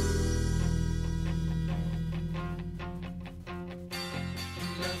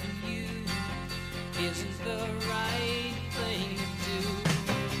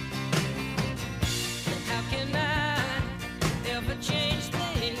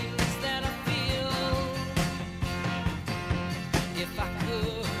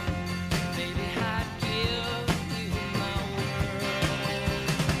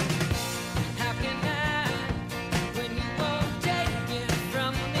 From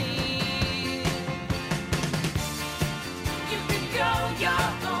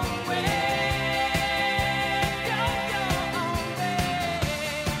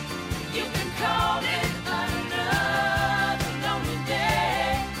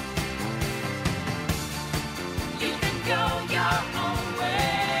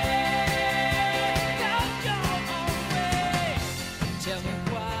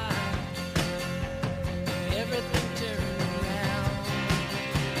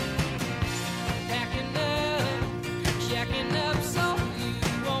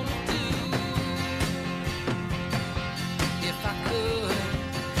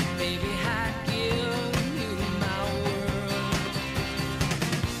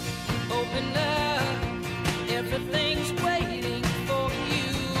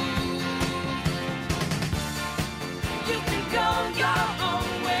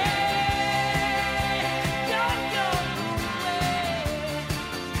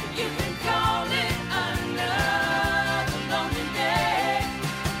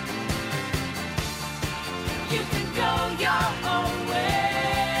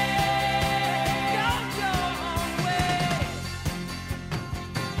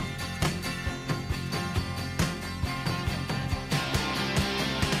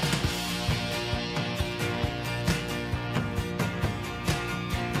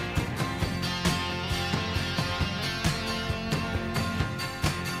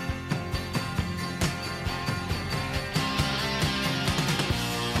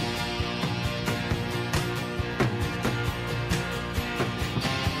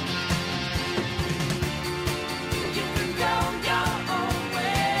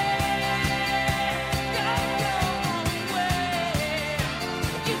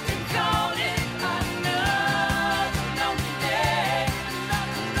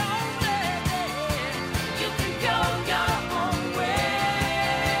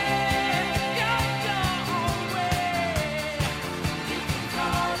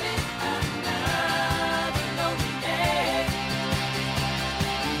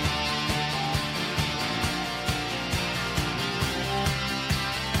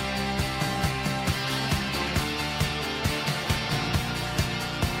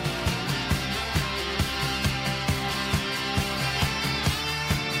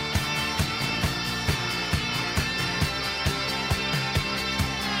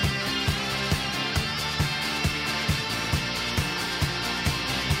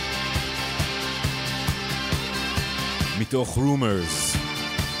מתוך Rumors,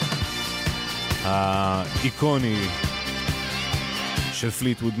 האיקוני של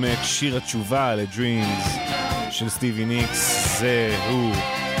פליטווד מק, שיר התשובה ל-Dreams של סטיבי ניקס. זה הוא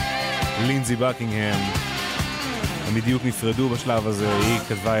לינזי בקינגהם. הם בדיוק נפרדו בשלב הזה, היא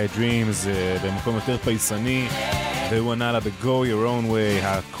כתבה את Dreams במקום יותר פייסני, והוא ענה לה ב-Go Your Own Way,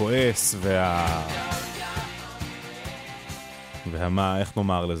 הכועס והמה, איך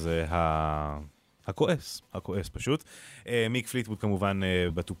נאמר לזה, הכועס פשוט. מיק פליטווד כמובן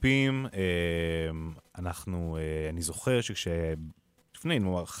בטופים. אני זוכר לפני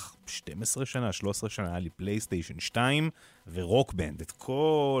 12 שנה, 13 שנה, היה לי פלייסטיישן 2 ורוק בנד, את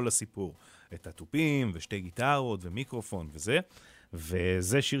כל הסיפור. את הטופים ושתי גיטרות ומיקרופון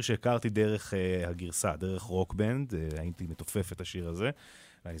וזה שיר שהכרתי דרך הגרסה, דרך רוק בנד, הייתי מתופף את השיר הזה.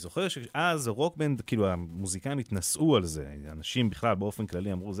 ואני זוכר שאז רוק בנד, כאילו המוזיקאים התנסו על זה, אנשים בכלל באופן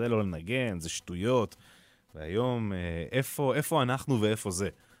כללי אמרו זה לא לנגן, זה שטויות, והיום איפה אנחנו ואיפה זה?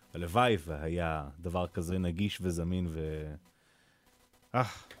 הלוואי והיה דבר כזה נגיש וזמין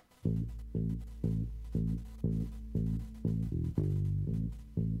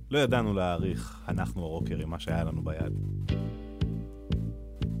לא ידענו להעריך, אנחנו הרוקרים, מה שהיה לנו ביד.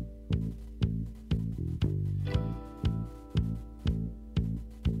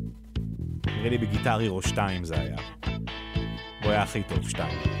 נראה לי בגיטר הירו 2 זה היה. הוא היה הכי טוב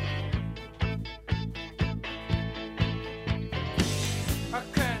 2.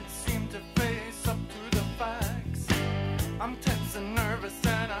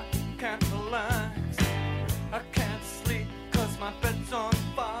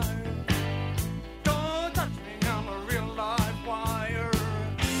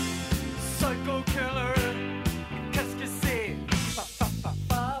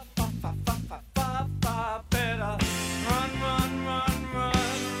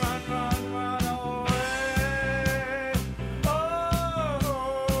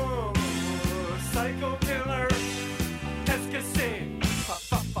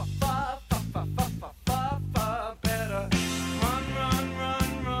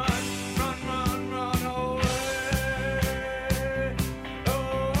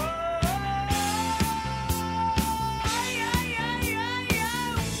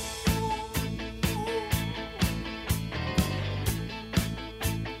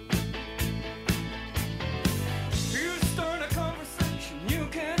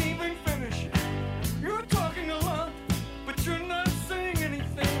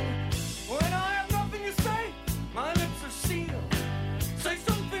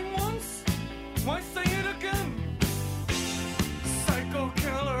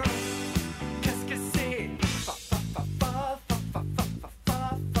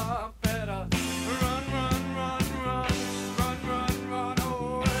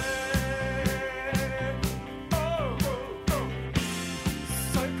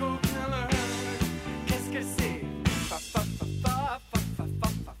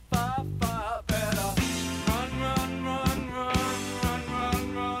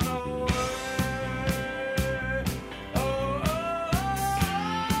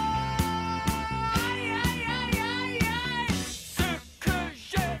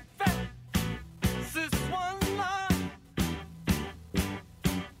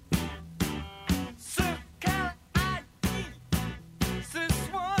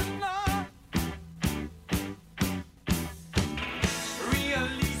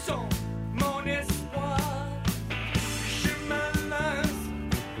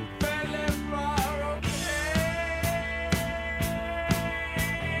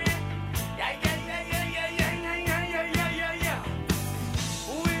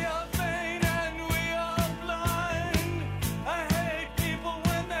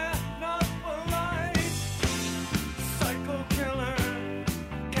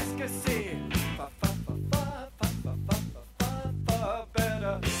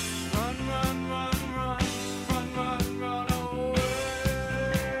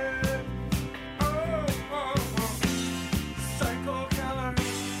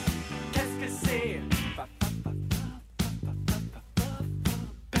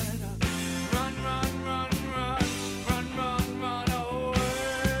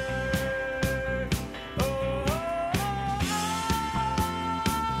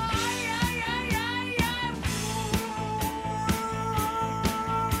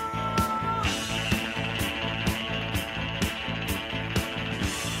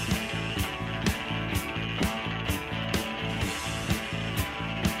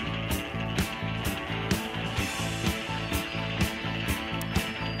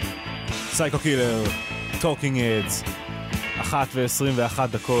 סייקו קילר, טוקינג אדס, 1:21.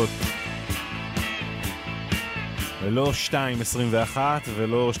 ולא 2.21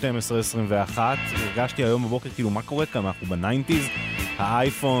 ולא 12.21. הרגשתי היום בבוקר כאילו מה קורה כאן, אנחנו בניינטיז,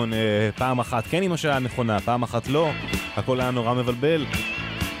 האייפון פעם אחת כן עם השעה הנכונה, פעם אחת לא, הכל היה נורא מבלבל.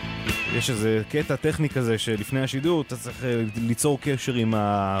 יש איזה קטע טכני כזה שלפני השידור אתה צריך ליצור קשר עם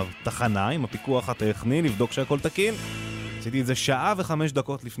התחנה, עם הפיקוח הטכני, לבדוק שהכל תקין. עשיתי את זה 1.05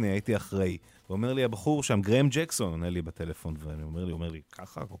 שעות לפני, הייתי אחראי. ואומר לי הבחור שם, גרם ג'קסון, עונה לי בטלפון, ואומר לי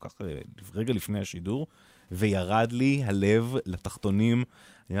ככה, כל כך רגע לפני השידור, וירד לי הלב לתחתונים.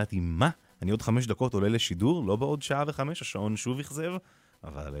 אני אמרתי, מה? אני עוד 5 דקות עולה לשידור? לא בעוד 1.05 שעות, השעון שוב יחזב?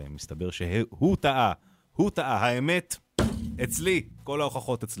 אבל מסתבר שהוא טעה. הוא טעה, האמת אצלי, כל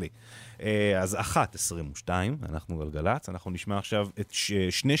ההוכחות אצלי. אז 1:22, אנחנו גלגלץ, אנחנו נשמע עכשיו את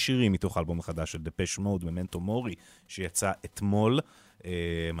 2 שירים מתוך האלבום החדש של דפש מוד, ממנטו מורי, שיצא אתמול,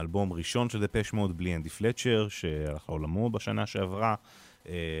 אלבום ראשון של דפש מוד, בלי אנדי פלצ'ר, שהלך לעולמו בשנה שעברה.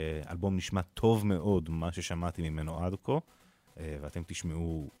 אלבום נשמע טוב מאוד, מה ששמעתי ממנו עד כה, ואתם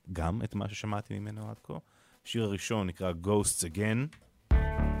תשמעו גם את מה ששמעתי ממנו עד כה. השיר הראשון נקרא Ghosts Again.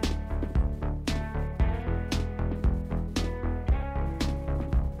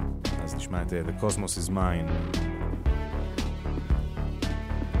 אז נשמע את The Cosmos is Mine.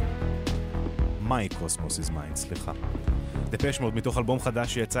 My Cosmos is Mine, סליחה. דפש מוד מתוך אלבום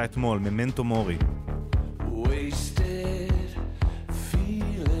חדש שיצא אתמול, ממנטו מורי.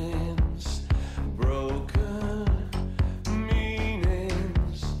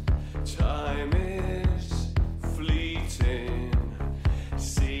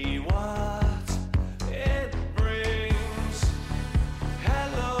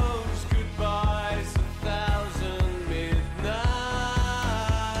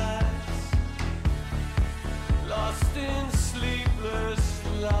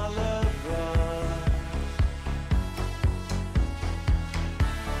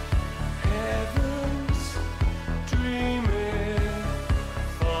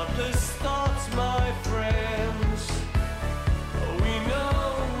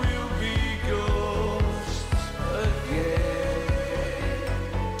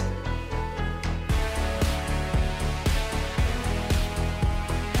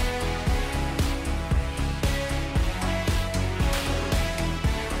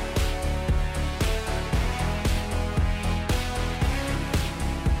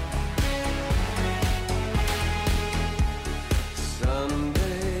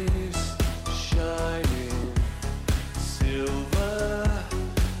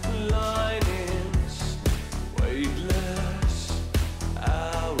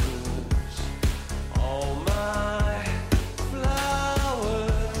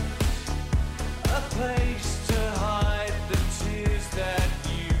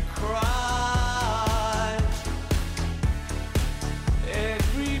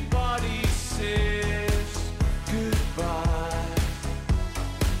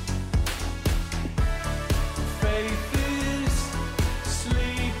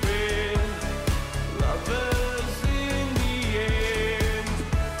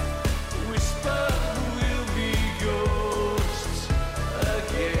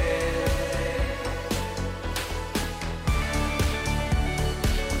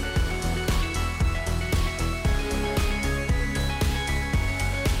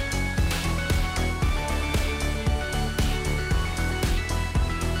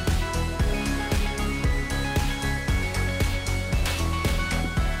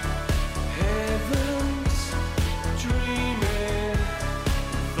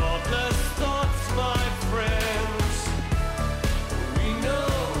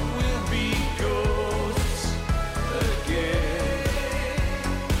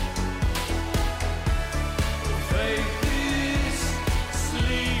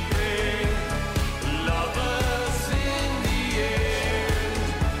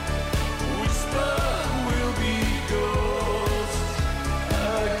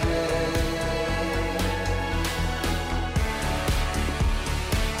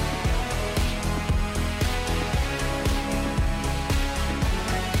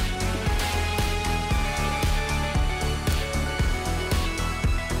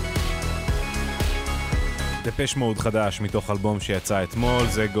 דפש מוד חדש מתוך אלבום שיצא אתמול,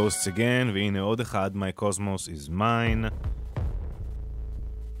 זה Ghosts Again, והנה עוד אחד, My Cosmos is Mine.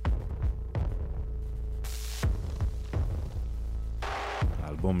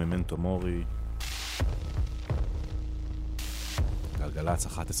 האלבום ממנטו מורי. גלגלץ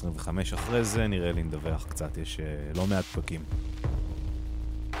 1:25 אחרי זה, נראה לי נדווח קצת, יש לא מעט פקקים.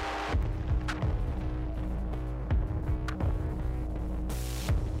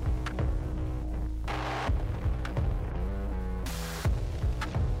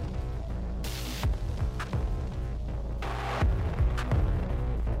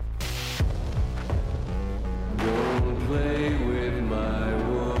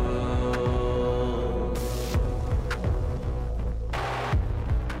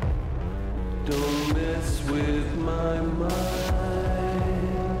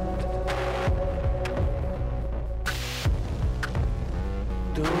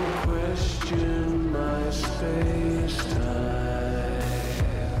 Don't question my space-time.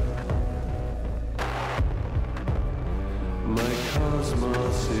 My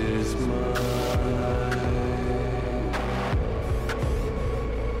cosmos is mine.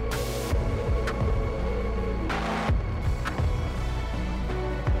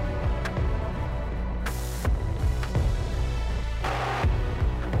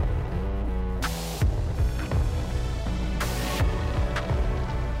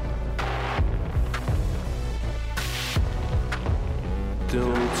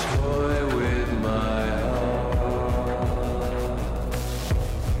 Don't toy with my heart.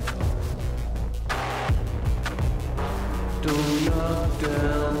 Don't knock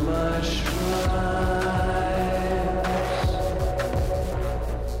down my shrines.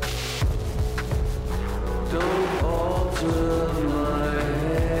 Don't alter my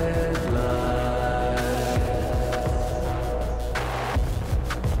headlines.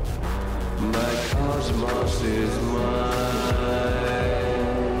 My cosmos is mine.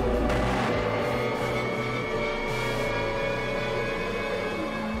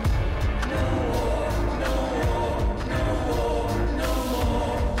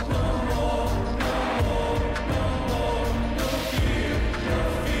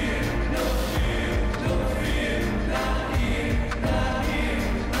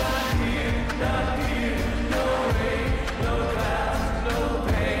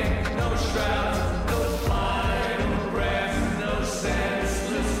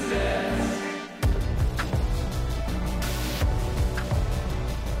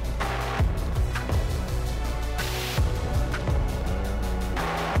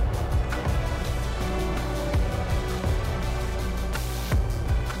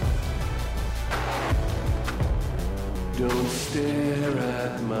 Don't stare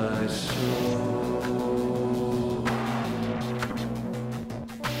at my soul.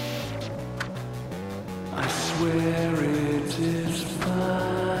 I swear it is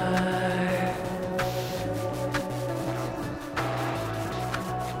fine.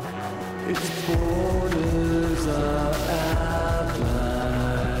 Its borders are outlined.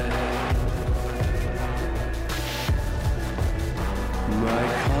 My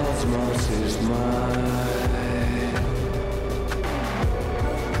cosmos is mine.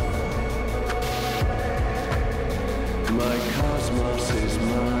 My cosmos is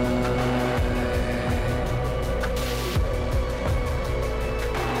mine.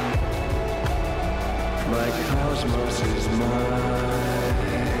 My cosmos is mine.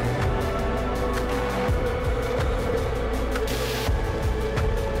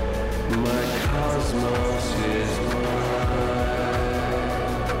 My cosmos is mine.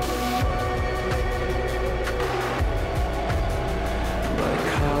 My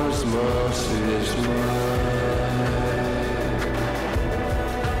cosmos is mine.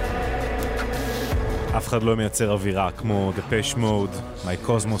 אף אחד לא מייצר אווירה כמו דפש מוד, My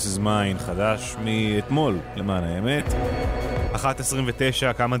Cosmos is Mine, חדש מאתמול, למען האמת.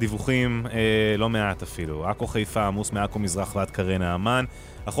 1:29, כמה דיווחים, לא מעט אפילו. עכו חיפה, עמוס מעכו מזרח ועד קרן האמן.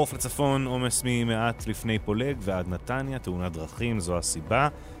 החוף לצפון, עומס ממעט לפני פולג ועד נתניה, תאונת דרכים, זו הסיבה.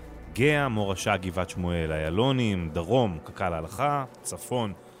 גאה, מורשה, גבעת שמואל, איילונים, דרום, קק"ל ההלכה,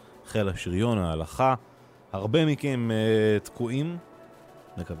 צפון, חיל השריון ההלכה. הרבה מכם תקועים.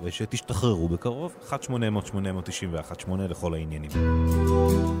 נקווה שתשתחררו בקרוב. 1-800-891-8 לכל העניינים.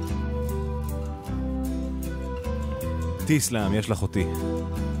 תיסלאם, יש לך אותי.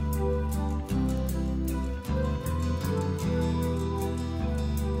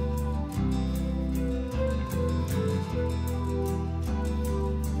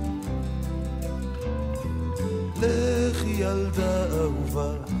 לכי ילדה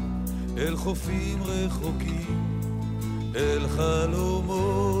אהובה אל חופים רחוקים, אל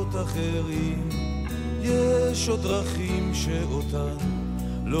חלומות אחרים. יש עוד דרכים שאותן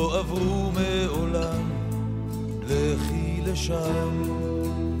לא עברו מעולם, לכי לשם.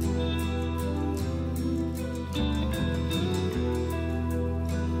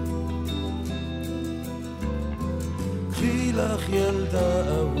 קחי לך ילדה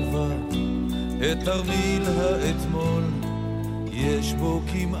אהובה את תרמיל האתמול, יש בו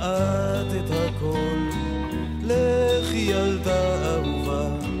כמעט את הכל. לכי ילדה אהובה,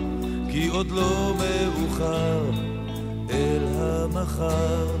 כי עוד לא מאוחר, אל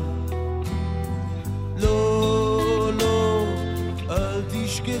המחר. לא, לא, אל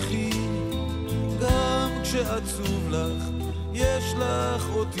תשכחי, גם כשעצוב לך, יש לך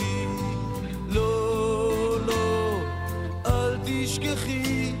אותי. לא, לא, אל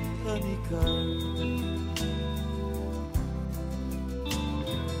תשכחי, אני כאן.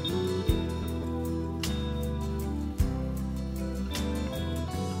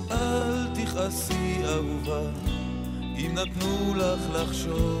 תכעסי אהובה, אם נתנו לך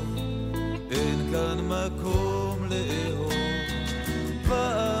לחשוב, אין כאן מקום לאהוב.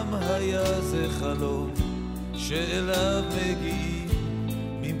 פעם היה זה חלום שאליו מגיעים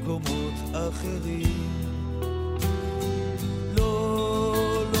ממקומות אחרים. לא,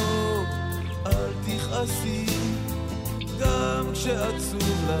 לא, אל תכעסי, גם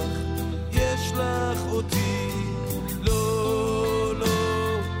כשעצוב לך יש לך אותי. לא, לא,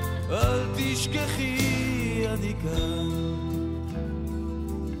 אל תשכחי, אני כאן.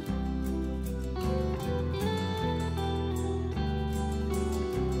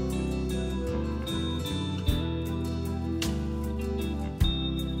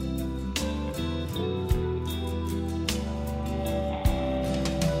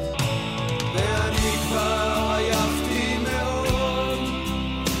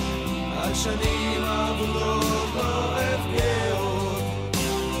 שנים עבודות לא הפקרות,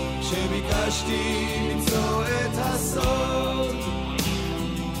 שביקשתי למצוא את הסוד,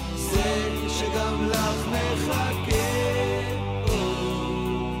 זה שגם לך מחכה.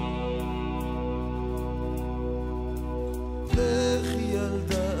 לכי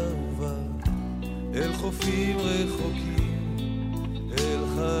ילדה אהובה אל חופים רחוקים, אל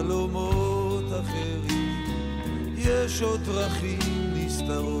חלומות אחרים. יש עוד דרכים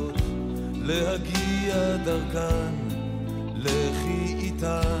נסתרות להגיע דרכן, לכי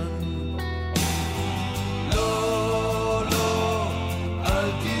איתן. לא, לא, אל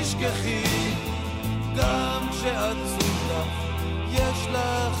תשכחי, גם כשעצוב לך יש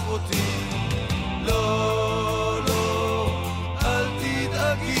לך אותי. לא, לא, אל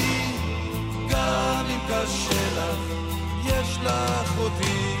תדאגי, גם אם קשה לך יש לך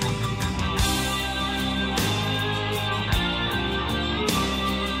אותי.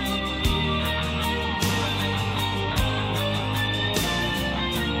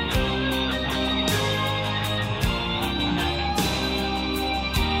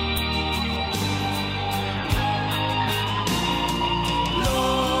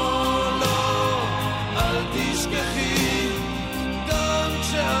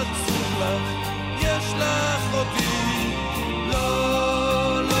 יש לך אותי.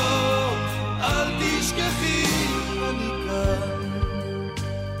 לא, לא, אל תשכחי, אני כאן.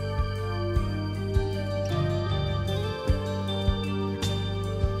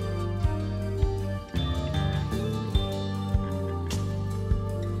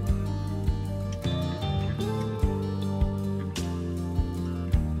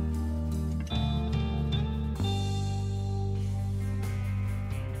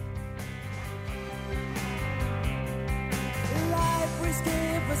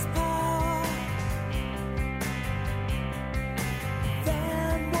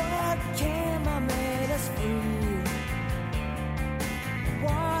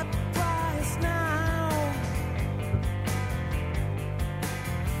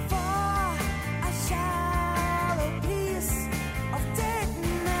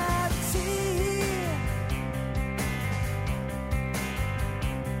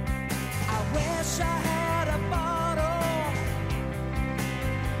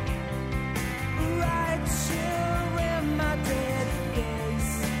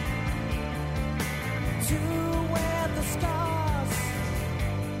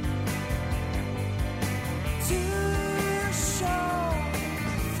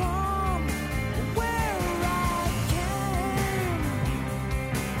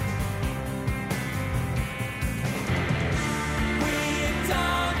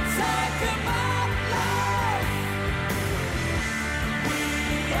 Don't take 'em out loud.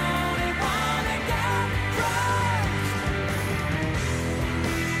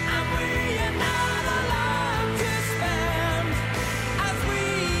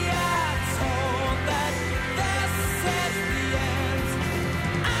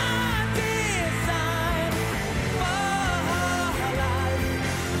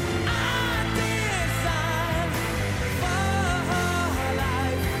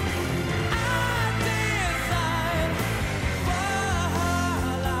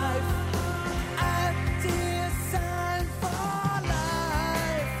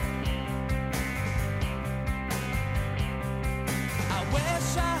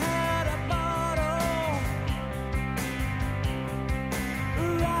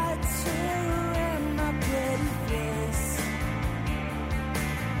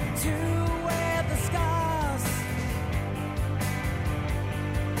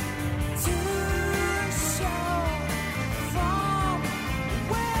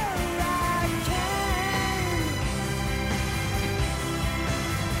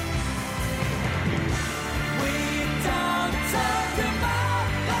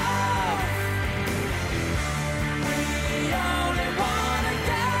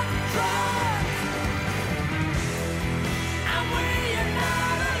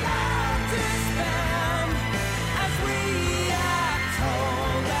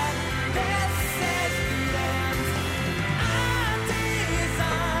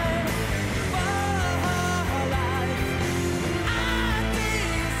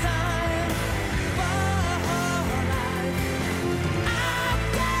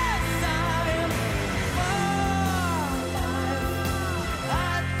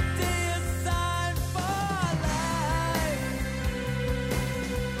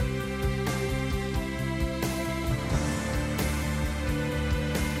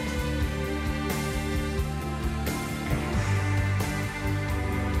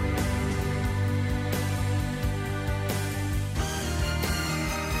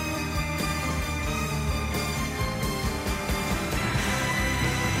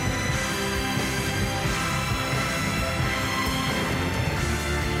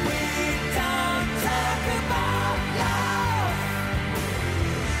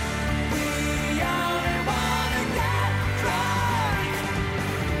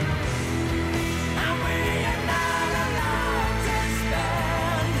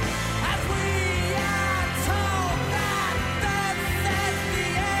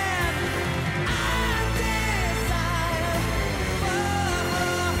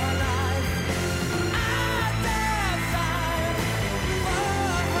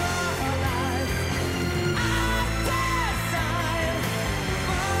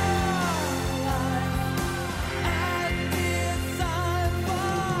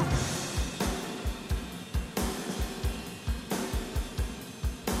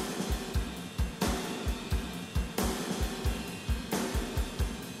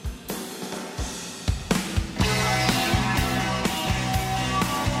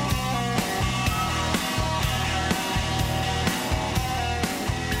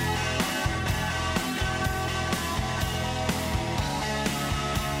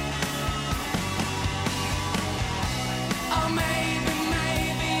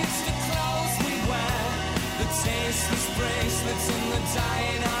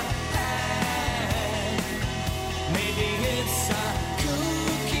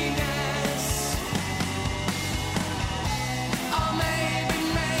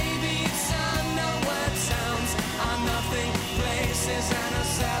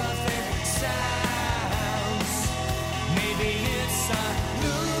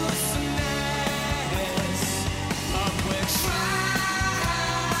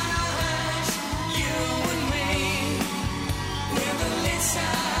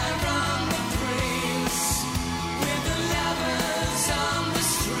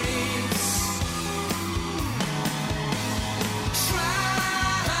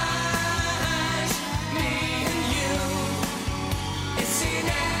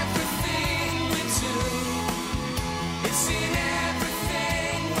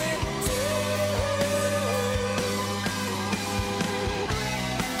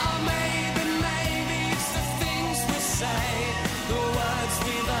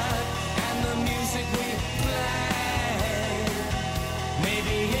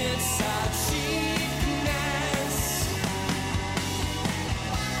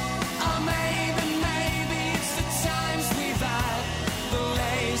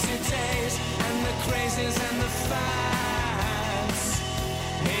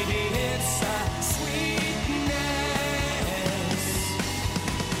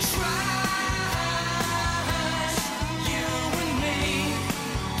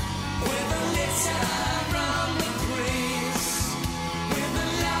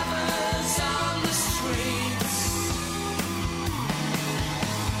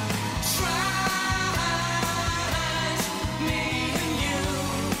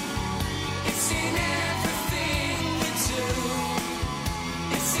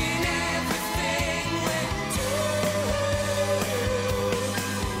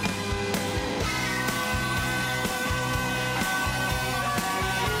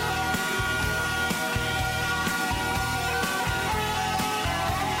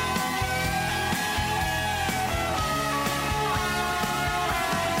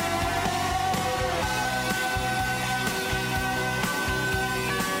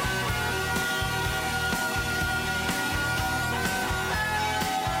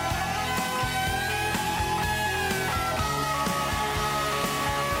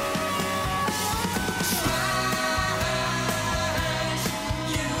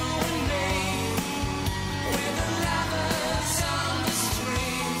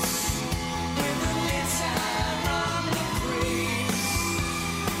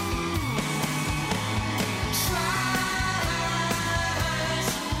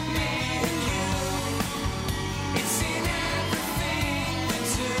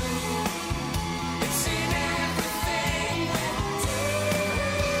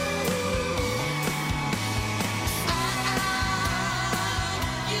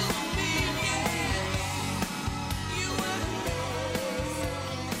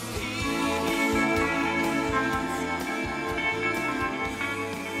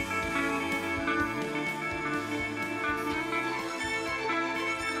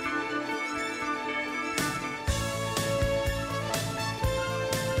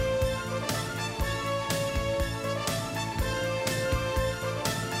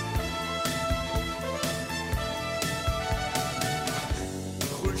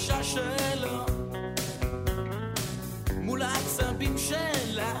 שלו מול העצבים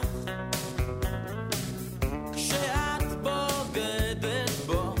שלך כשאת בוגדת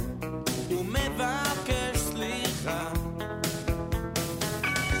בו ומבקש סליחה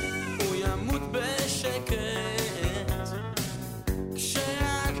הוא ימות בשקט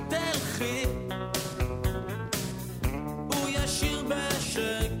כשאת תלכי הוא ישיר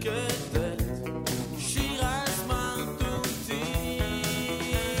בשקט שיר הסמרטוטי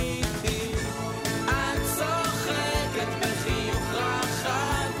את צוחקת בחיוך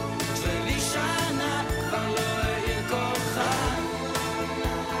רחב שלי שנה כבר לא העיר כוכב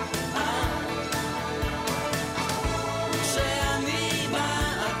כשאני בא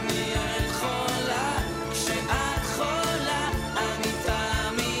את נהיית חולה כשאת חולה אני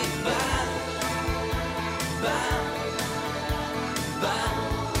תמיד בא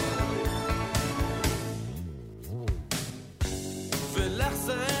ולך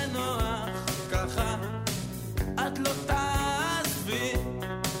זה נוח ככה את לא תעזבי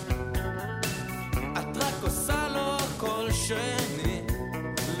את רק עושה לו כל שני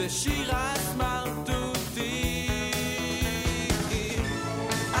לשיר הסמרטוטי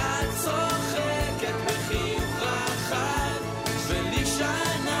את צוחקת בחיוך רחב ולי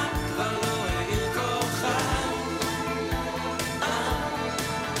שנה כבר לא העיר כוכב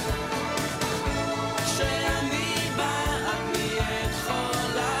כשאני בא את נהיית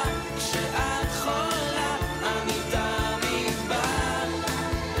חולה כשאת חולה אני תמיד בא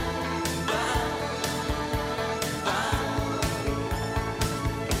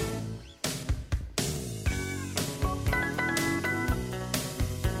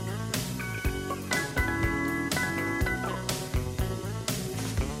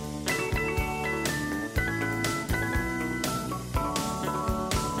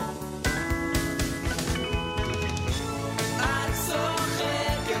את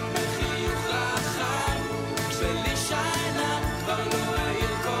צוחקת בחיוך רחב כשלי שנה כבר לא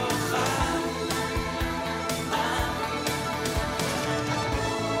העיר כוכב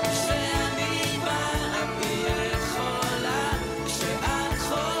כשאני בא את נהיית חולה כשאת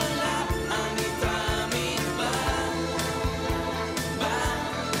חולה אני תמיד בא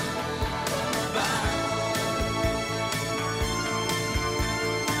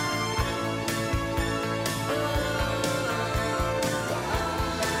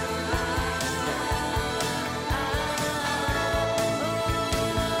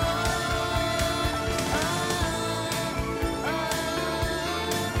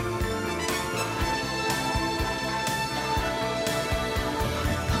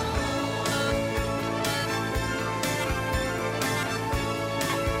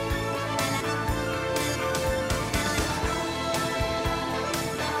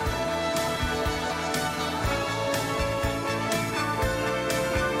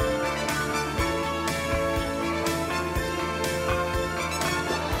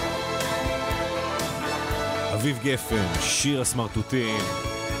אביב גפן, שיר הסמרטוטים,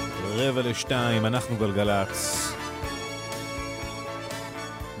 1:45, אנחנו גלגלץ.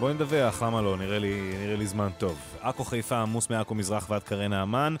 בואי נדווח, למה לא? נראה לי זמן טוב. עכו חיפה עמוס מעכו מזרח ועד קרן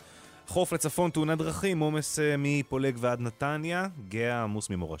האמן, חוף לצפון תאונת דרכים, עומס מפולג ועד נתניה, גאה עמוס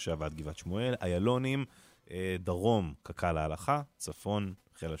ממורשה ועד גבעת שמואל, איילונים, דרום קקה להלכה, צפון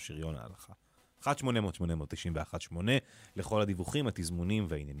חיל השריון להלכה. 1-800-891-8 לכל הדיווחים, התזמונים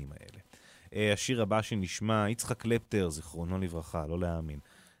והעניינים האלה. השיר הבא שנשמע, יצחק קלפטר, זיכרונו לברכה, לא להאמין.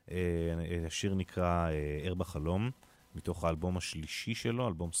 השיר נקרא ער בחלום, מתוך האלבום השלישי שלו,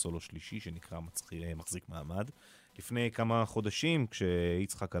 אלבום סולו שלישי שנקרא מחזיק מעמד. לפני כמה חודשים,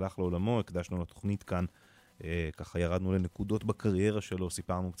 כשיצחק הלך לעולמו, הקדשנו לתוכנית כאן, ככה ירדנו לנקודות בקריירה שלו,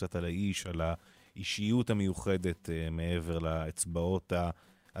 סיפרנו קצת על האיש, על האישיות המיוחדת מעבר לאצבעות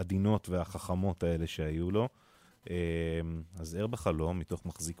העדינות והחכמות האלה שהיו לו. אז ער בחלום, מתוך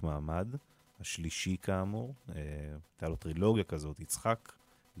מחזיק מעמד, השלישי כאמור, הייתה לו טרילוגיה כזאת, יצחק,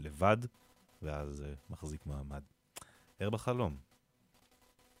 לבד, ואז מחזיק מעמד. ער בחלום.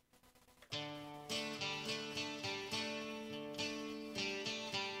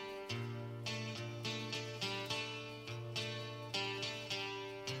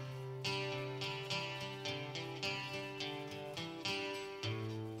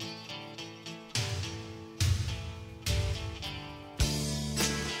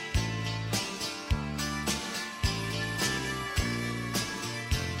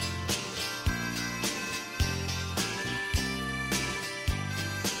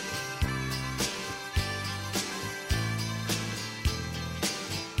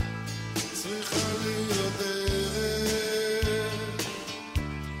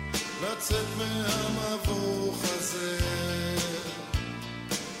 לצאת מהמבוך הזה,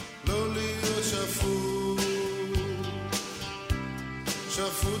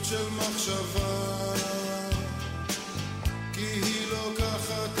 שפוט של מחשבה, כי היא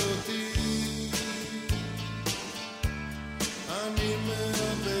לוקחת אותי, אני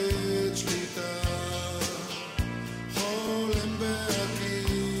מאבד שליטה, חולם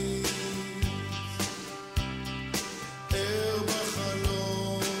בהכיס, ער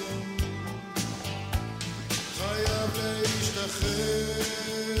בחלום, חייב להשתחרר,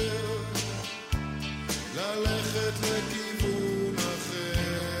 ללכת לכיוון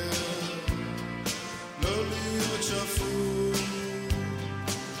אחר, לא להיות שפוט,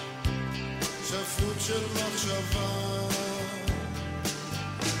 שפוט של מחשבה,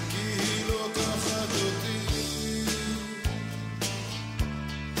 כי היא לוקחת אותי,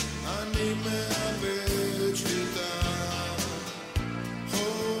 אני מאבד שליטה,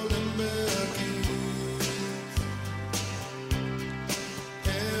 חולם בהכיס,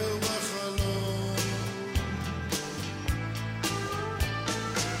 ער בחלום,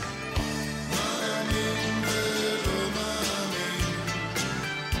 מאמין ולא מאמין,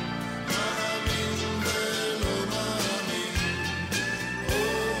 מאמין ולא מאמין,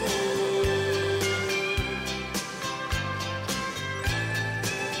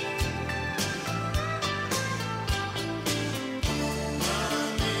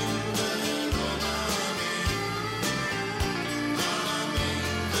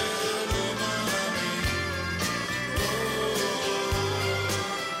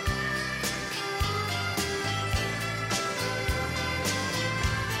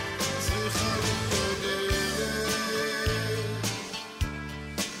 צריכה להיות דרך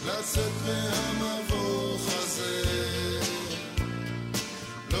לצאת מהמבוך הזה,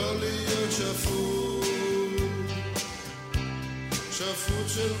 לא להיות שפוט, שפוט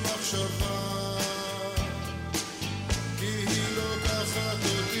של מחשבה, כי היא לוקחת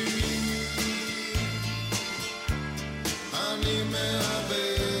אותי, אני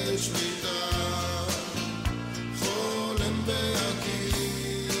מאבד שליטה, חולם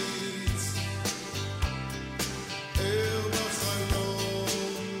בהכיס, ער בחלום,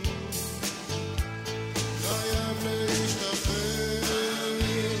 חייב להשתחרר,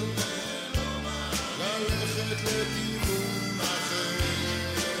 ללכת לכיוון אחר,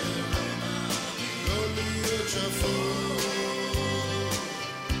 לא להיות שפוט,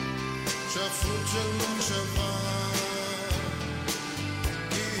 שפוט של מחשבה,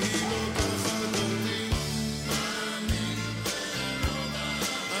 כי היא לוקחת אותי,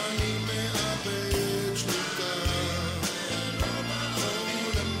 אני מאבד שליטה,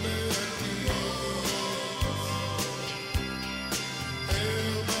 חולם בהכיס,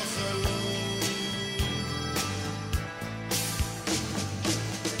 ער בחלום.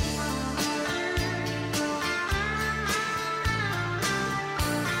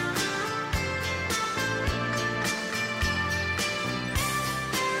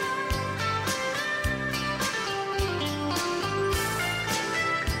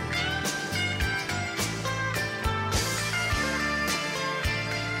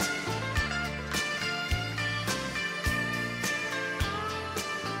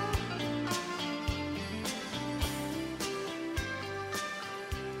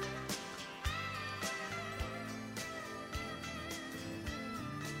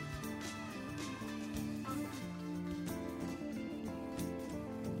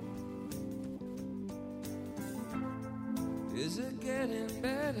 Is it getting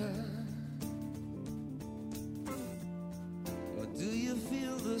better? Or do you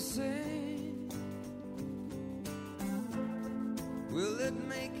feel the same? Will it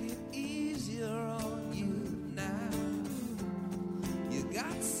make it easier on you now? You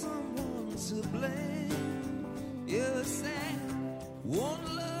got someone to blame. You say, one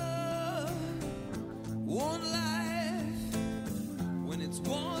love, one life, when it's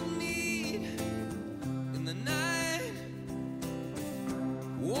one need in the night.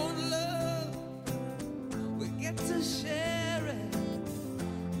 One love, we get to share it.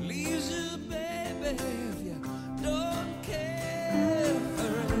 Leaves you, baby, if you don't care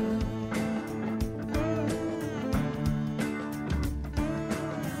for it.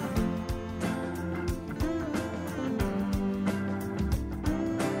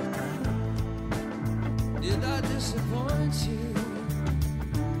 Did I disappoint you?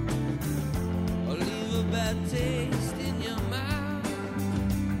 Or leave a bad taste in your mouth?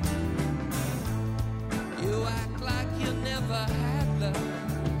 You act like you never had love,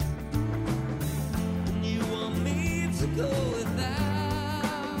 and you want me to go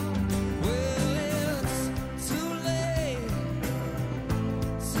without. Well, it's too late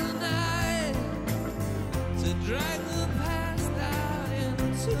tonight to drag the past out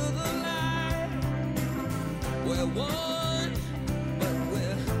into the light. We're one, but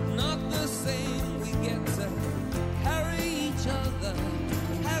we're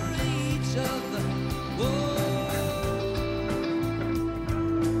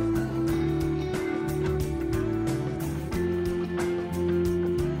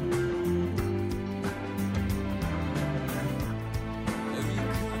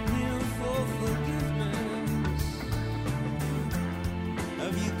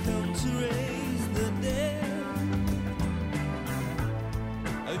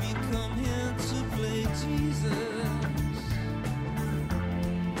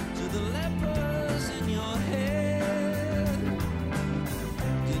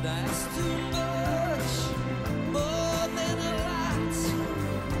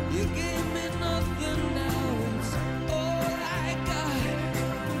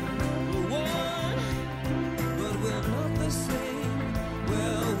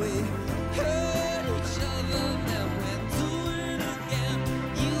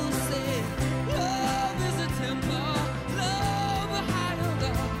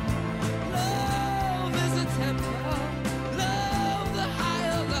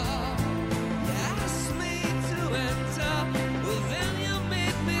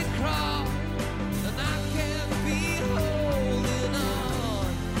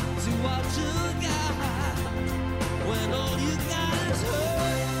to what you got when all you got is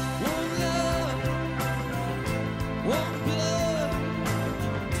hurt. One love, one blood,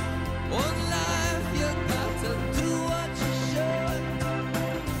 one life. You got to do what you should.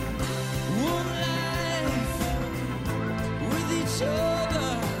 One life with each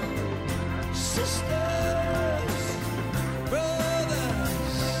other, sisters, brothers.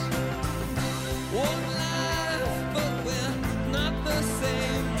 One life, but we're not the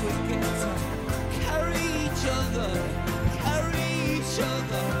same. We get to carry each other, carry each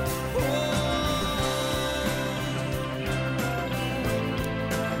other.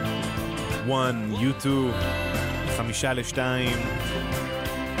 One, U2, 1:55.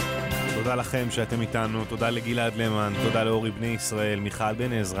 תודה לכם שאתם איתנו, תודה לגלעד למן, תודה לאורי בני ישראל, מיכל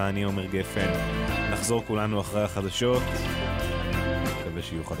בן עזרא, אני עומר גפן. נחזור כולנו אחרי החדשות, מקווה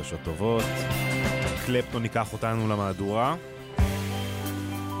שיהיו חדשות טובות. קלפטון ייקח אותנו למהדורה.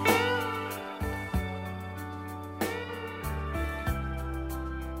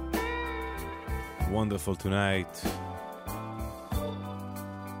 Wonderful Tonight.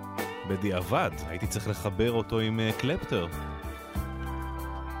 בדיעבד, הייתי צריך לחבר אותו עם קלפטר.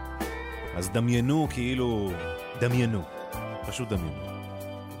 אז דמיינו כאילו, דמיינו, פשוט דמיינו.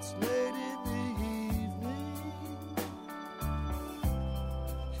 It's late in the evening.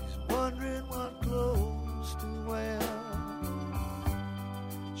 She's wondering what clothes to wear.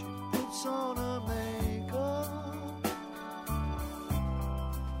 She puts on her makeup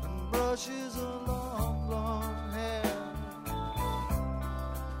and brushes her long blonde hair.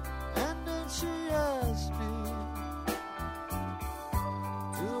 And then she asks me,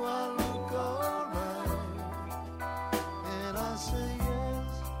 do I look alright? And I say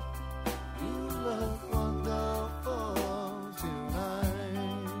yes, you look wonderful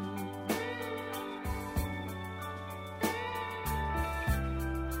tonight.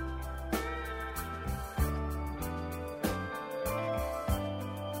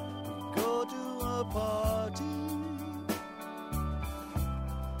 We go to a party,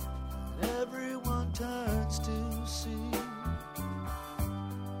 and everyone turns to see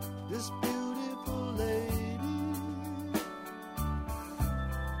this beautiful lady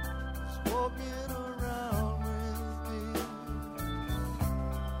is walking around with me.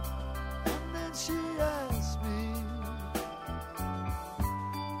 And then she asks me,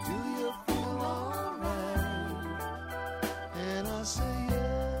 do you feel alright? And I say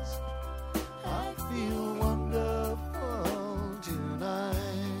yes, I feel wonderful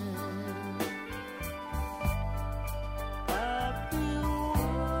tonight. I feel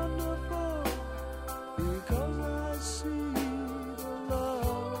wonderful because I see the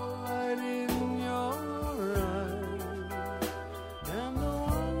love light in your eyes, and the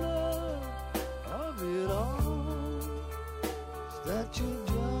wonder of it all is that you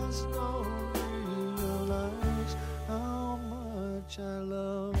just don't realize how much I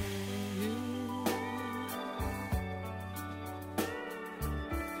love you.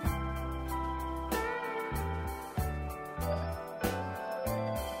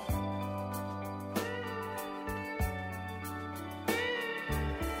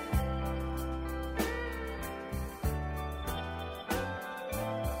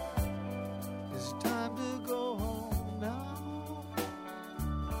 It's time to go home now,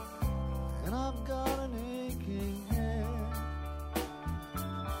 and I've got an aching head.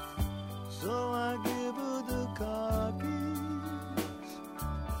 So I give her the car keys,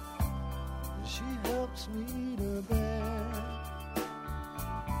 and she helps me to bed.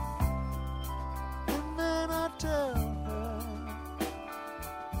 And then I tell her,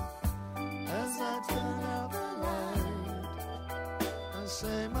 as I turn out the light, I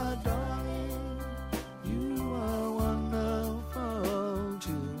say, my darling, you are wonderful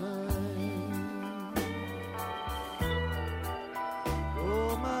tonight.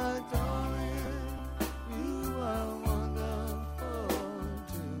 Oh, my darling, you are wonderful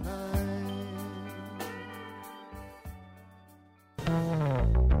tonight.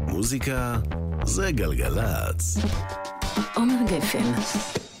 מוזיקה זה גלגלצ. עומר גפן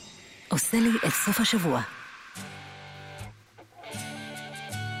עושה לי את סוף השבוע.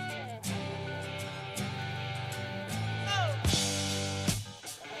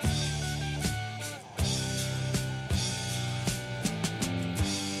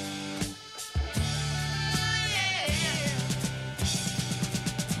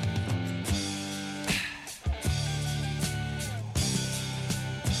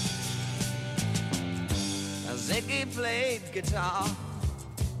 Ziggy played guitar,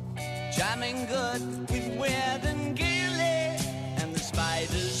 jamming good with Weird and Gilly and the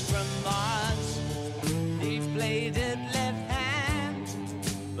Spiders from Mars. He played it left hand,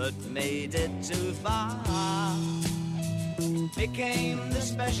 but made it too far. Became the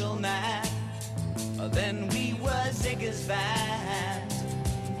special man, then we were Ziggy's band.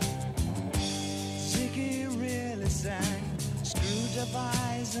 Ziggy really sang, screwed up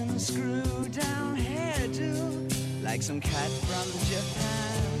eyes and screwed down hairdo, like some cat from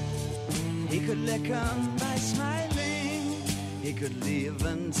Japan. He could lick 'em by smiling, he could leave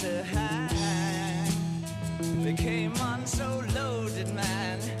 'em to hang. They came on so loaded,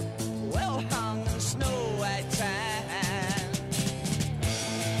 man, well hung in snow white tan.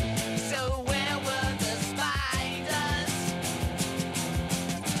 So where were the spiders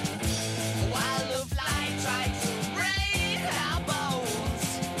while the fly tried to break our bones?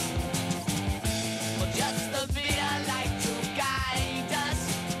 Or just the fear like to guide us?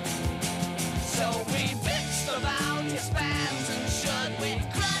 So we bitched about his fans and should we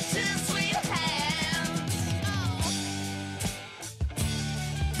crush his sweet hands? Oh.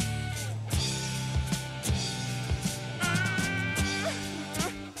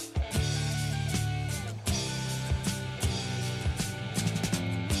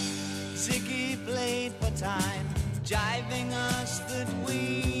 Ziggy played for time, jiving us that we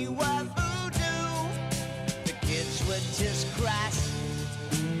were voodoo. The kids were just crass.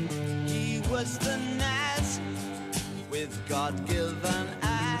 He was the Nas with God-given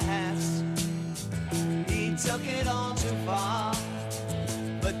ass. He took it all too far,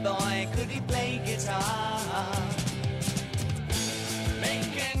 but boy, could he play guitar.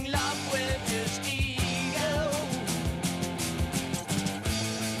 Making love with his ego,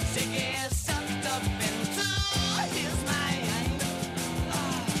 Ziggy sucked up into his mind,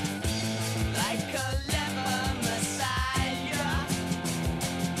 like a leper messiah.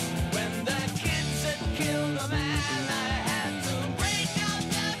 When the kids had killed the man, I had to break up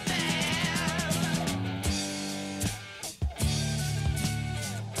the band.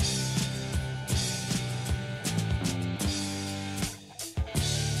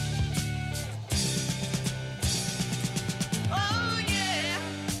 Oh yeah.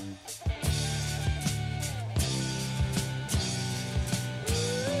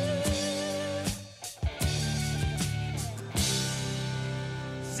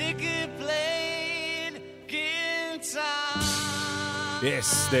 Ziggy played guitar.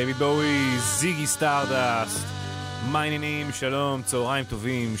 יס, דיוויד בואי, זיגי סטארדסט. מה העניינים? שלום, צהריים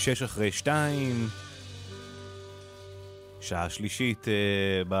טובים, 6:02. שעה שלישית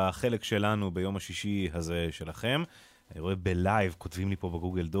בחלק שלנו ביום השישי הזה שלכם. אני רואה בלייב, כותבים לי פה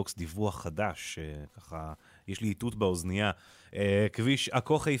בגוגל דוקס דיווח חדש, ככה יש לי איתות באוזנייה. כביש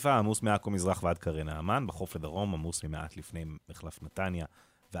עכו חיפה עמוס מעכו מזרח ועד קרן האמן, בחוף לדרום עמוס ממעט לפני מחלף נתניה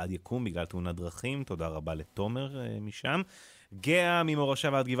ועד יקום בגלל תאונת דרכים. תודה רבה לתומר משם. גאה ממורשה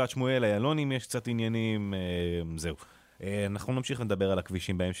ועד גבעת שמואל, איילונים יש קצת עניינים, זהו. אנחנו נמשיך לדבר על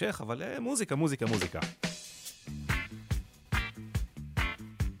הכבישים בהמשך, אבל מוזיקה.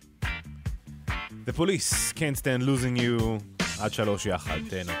 The Police, Can't Stand Losing You, עד 3 יחד,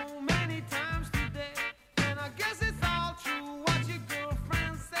 תהנו.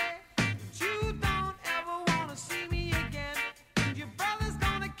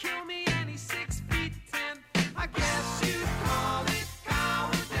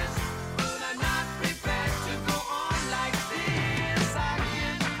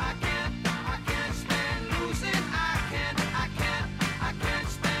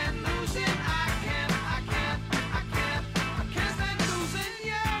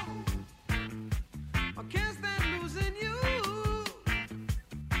 Yeah.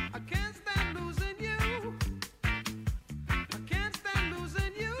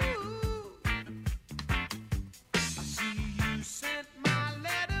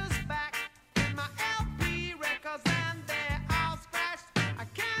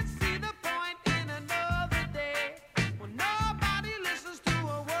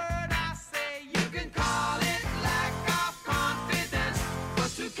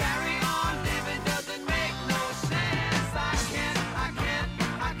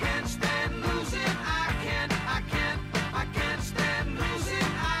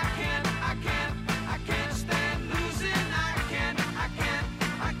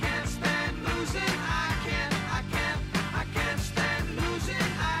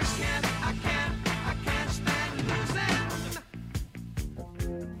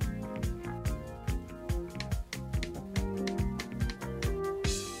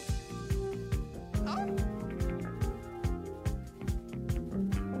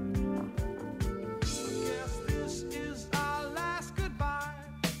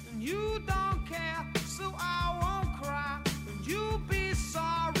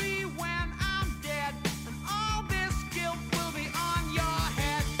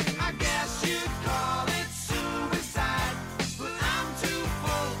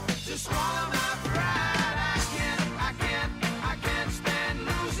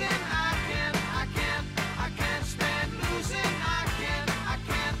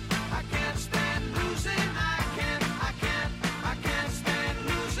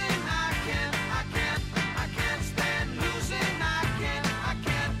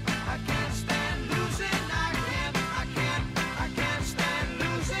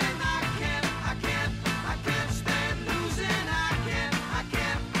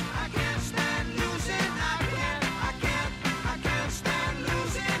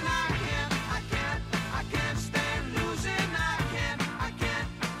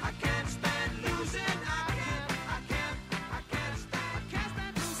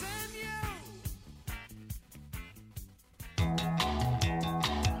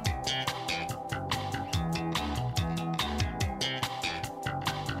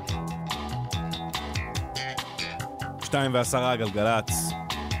 2:10 גלגלץ.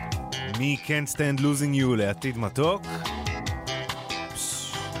 מי Can't Stand Losing You לעתיד מתוק.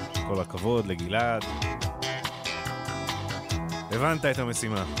 כל הכבוד לגלעד. הבנת את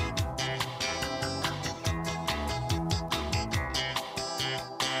המשימה.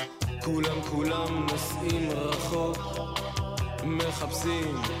 כולם נוסעים רחוק,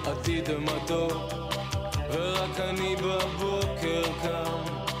 מחפשים עתיד מתוק, ורק אני בבוקר קם,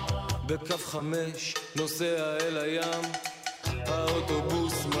 בקו 5 נוסע אל הים,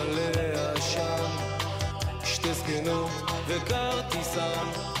 האוטובוס מלא עשן, שתי זקנות וכרטיסן,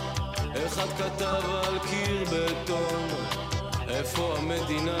 אחד כתב על קיר בטון, איפה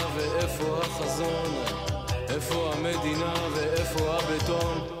המדינה ואיפה החזון, איפה המדינה ואיפה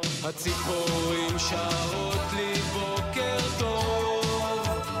הבטון. הציפורים שרות לי בוקר טוב,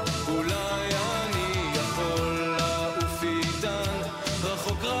 אולי אני יכול לעוף איתן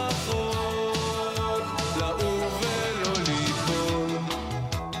רחוק רחוק, לעוף ולא ליפול.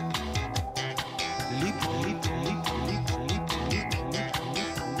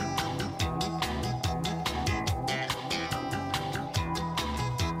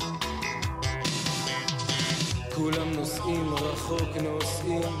 כולם נוסעים רחוק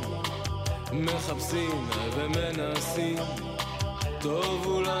נוסעים, מחפשים ומנסים, טוב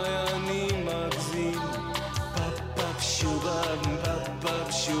אולי אני מגזים. פאפ שובב,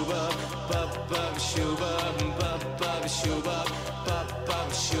 פאפ שובב, פאפ שובב, פאפ שובב,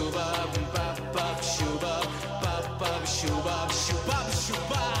 פאפ שובב, פאפ שובב, פאפ שובב, שובב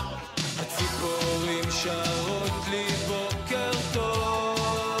שובב. הציפורים שרות לי בוקר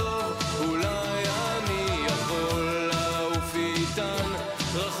טוב, אולי אני יכול לעוף איתן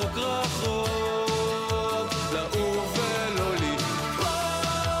רחוק רחוק, לעוף ולא ליפול.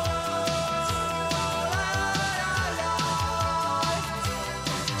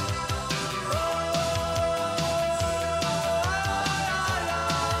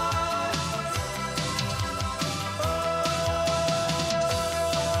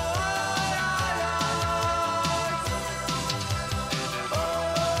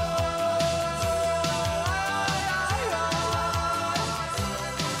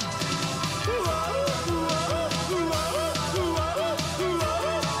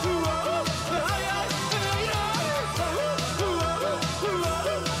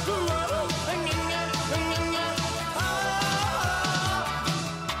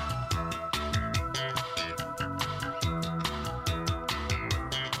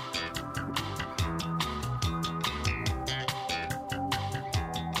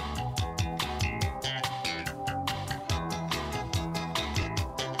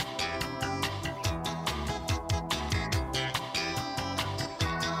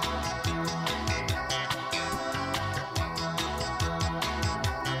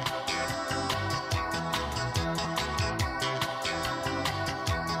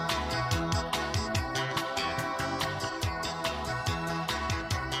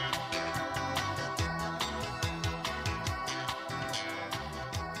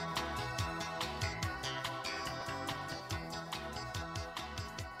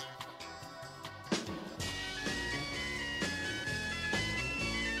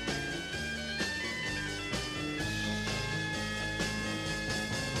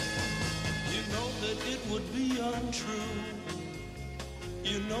 Untrue.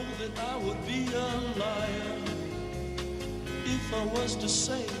 You know that I would be a liar if I was to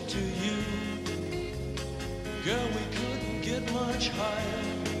say to you, girl, we couldn't get much higher.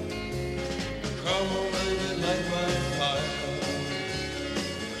 Come on, baby, light my fire.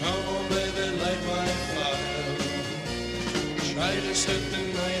 Come on, baby, light my fire. Try to set the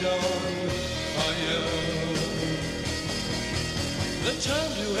night on fire. The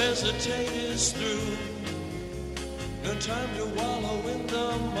time to hesitate is through. No time to wallow in the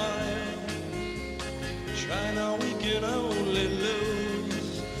mire. Try now, we can only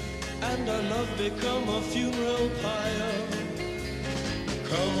lose, and our love become a funeral pyre.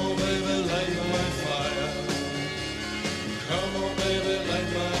 Come on, baby, light my fire. Come on, baby, light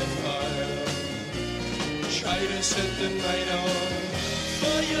my fire. Try to set the night on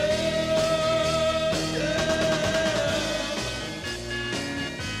fire.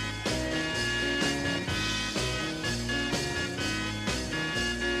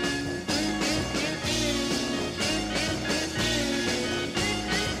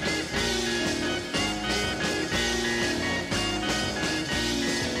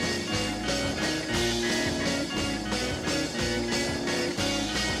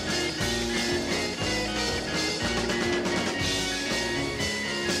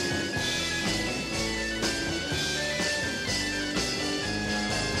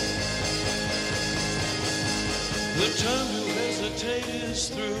 The time to hesitate is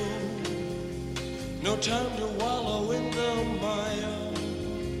through. No time to wallow in the mire.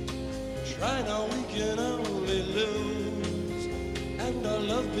 Try now, we can only lose, and our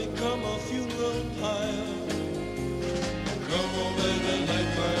love become a funeral pyre. Come on, baby,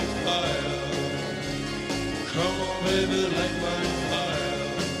 light my fire. Come on, baby, light my fire.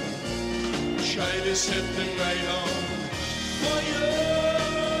 Try to set the night on fire.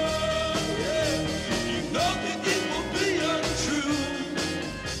 Yeah. You know that it will be untrue.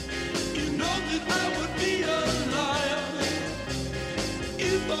 You know that I would be a liar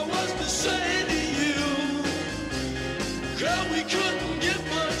if I was to say to you, girl, we couldn't get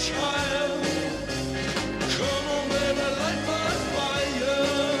much higher. Come on, baby, light my fire.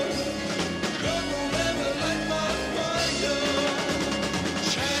 Come on, baby, light my fire.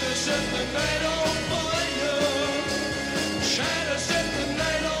 Try to set the night on fire. Try to set the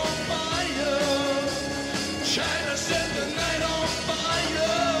night on fire. Try to set the night on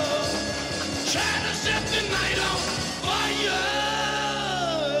fire. Try to set the night on fire.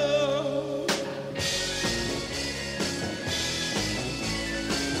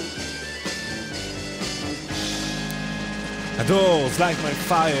 הדורס, Light My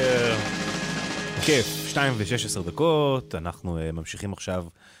Fire. כיף, 2:16. אנחנו ממשיכים עכשיו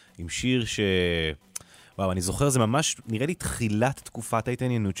עם שיר וואו, אני זוכר, זה ממש נראה לי תחילת תקופת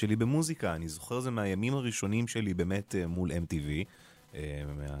ההתעניינות שלי במוזיקה. אני זוכר זה מהימים הראשונים שלי באמת מול MTV,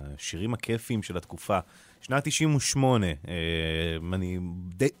 מהשירים הכיפים של התקופה. שנת 98, אני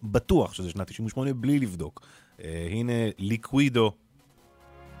די בטוח שזה שנת 98 בלי לבדוק. הנה ליקווידו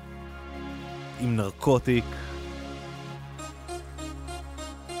עם נרקוטיק.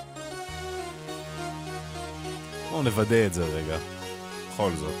 בואו נוודא את זה רגע,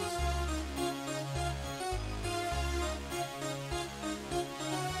 בכל זאת.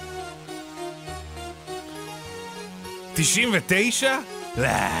 '99? לא.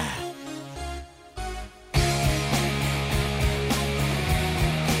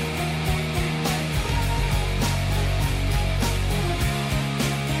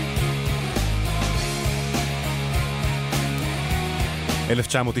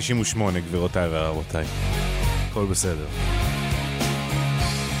 1998, גבירותיי ורבותיי. הכל בסדר.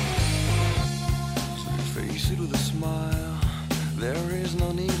 Face it with a smile. There is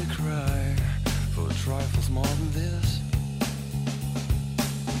no need to cry for trifles more than this.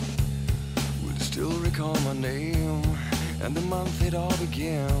 Would still recall my name and the month it all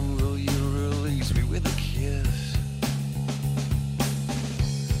began. Will you release me with a kiss?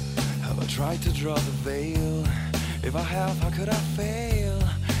 Have I tried to draw the veil? If I have, how could I fail?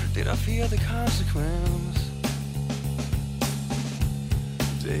 Did I fear the consequence?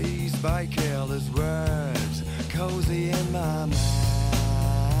 Dazed by careless words, cozy in my mind.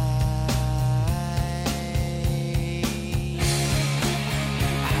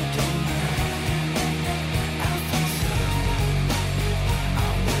 I don't mind, I feel so. I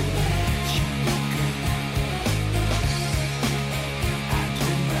will let you go. I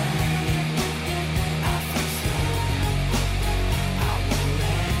don't mind, I feel so. I will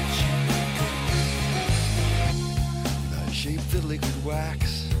let you go. I shaped the liquid wax,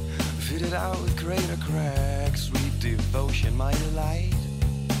 fitted out with greater cracks, sweet devotion, my delight.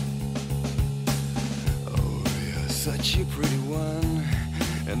 Oh, you're such a pretty one,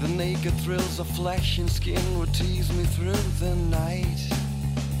 and the naked thrills of flesh and skin would tease me through the night.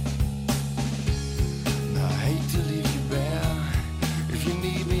 I hate to leave you bare. If you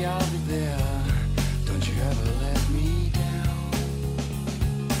need me, I'll be there. Don't you ever let me down.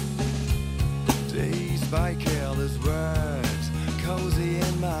 Dazed by careless words, cozy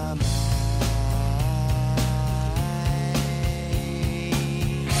in my mind.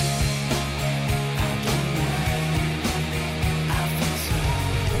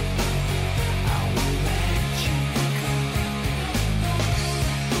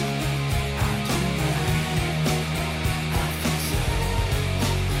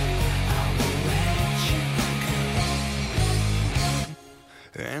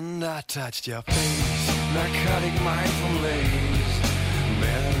 And I touched your face, narcotic mindful lace,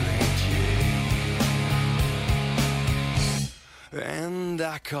 Mary Jane. And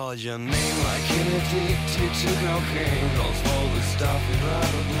I called your name like an addicted to cocaine, calls all the stuff you'd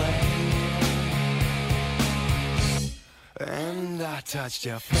rather blame. And I touched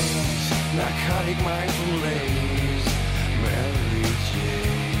your face, narcotic mindful lace, Mary Jane.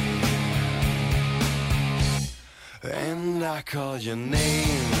 And I called your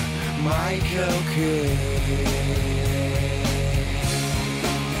name, my cocaine.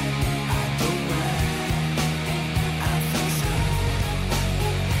 I don't mind, I feel so.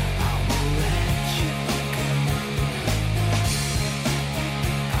 I will let you go.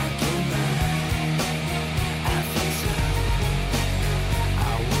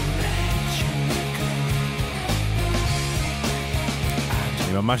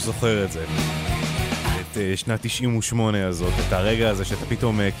 ממש זוכר את זה. את שנת 98 הזאת, את הרגע הזה שאתה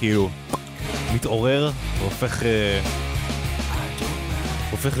פתאום כאילו מתעורר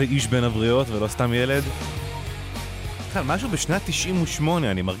והופך לאיש בין הבריות ולא סתם ילד. משהו בשנת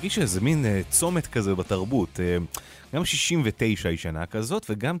 98, אני מרגיש שזה מין צומת כזה בתרבות. גם 69 היא שנה כזאת,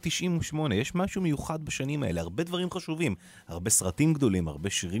 וגם 98. יש משהו מיוחד בשנים האלה, הרבה דברים חשובים, הרבה סרטים גדולים, הרבה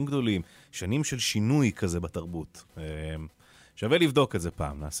שירים גדולים, שנים של שינוי כזה בתרבות. שווה לבדוק את זה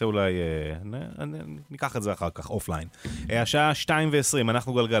פעם, נעשה אולי, ניקח את זה אחר כך, אופליין. השעה 2:20,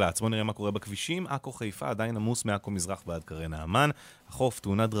 אנחנו גלגלץ, בואו נראה מה קורה בכבישים. עכו חיפה עדיין עמוס מעכו מזרח ועד קרן האמן. החוף,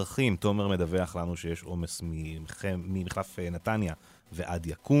 תאונת דרכים, תומר מדווח לנו שיש עומס ממחלף נתניה ועד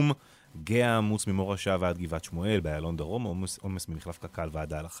יקום. גאה עמוס ממורשה ועד גבעת שמואל, באיילון דרום, עומס ממחלף קקל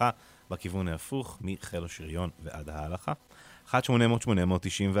ועד ההלכה, בכיוון ההפוך, מחיל השריון ועד ההלכה. 1-800-891-8.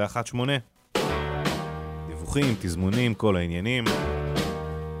 דיווחים, תזמונים, כל העניינים.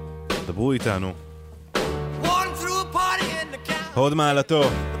 דברו איתנו. הוד מעלתו.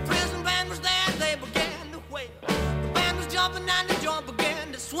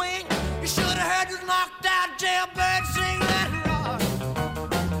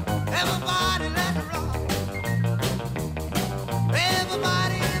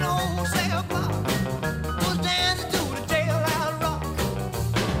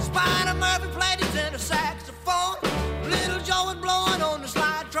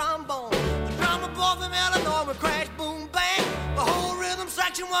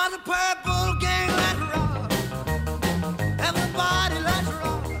 Was a purple gang, let's rock. Everybody, let's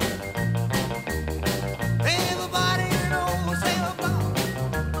rock. Everybody in old Sailor Block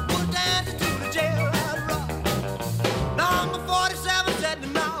was dancing to the jailhouse rock. Number 47 said to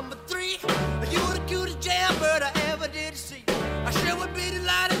number 3, you were the cutest jailbird I ever did see. I sure would be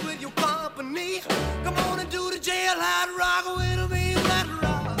delighted with your company. Come on and do the jailhouse rock with me, let's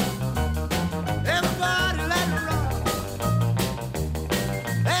rock. Everybody, let's rock.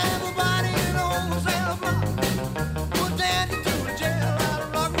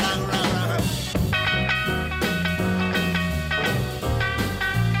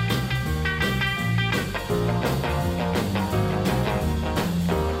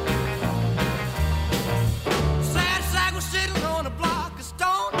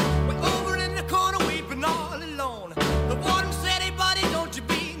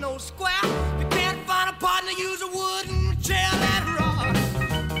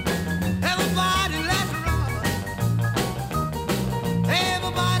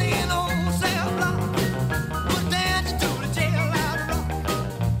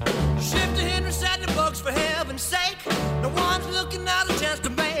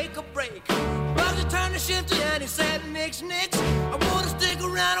 And he said, Nix, I want to stick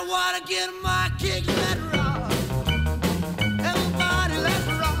around, I want to get my kick, let's rock. Everybody, let's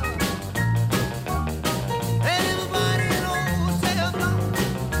rock. Everybody in old Sailor Block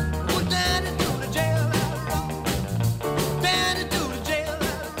was dancing to the jailhouse rock. Dancing to the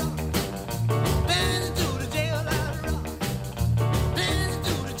jailhouse rock. Dancing to the jailhouse rock. Dancing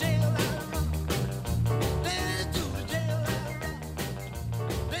to the jailhouse rock. Dancing to the jailhouse rock.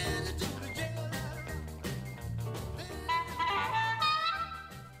 Dancing to the jailhouse rock.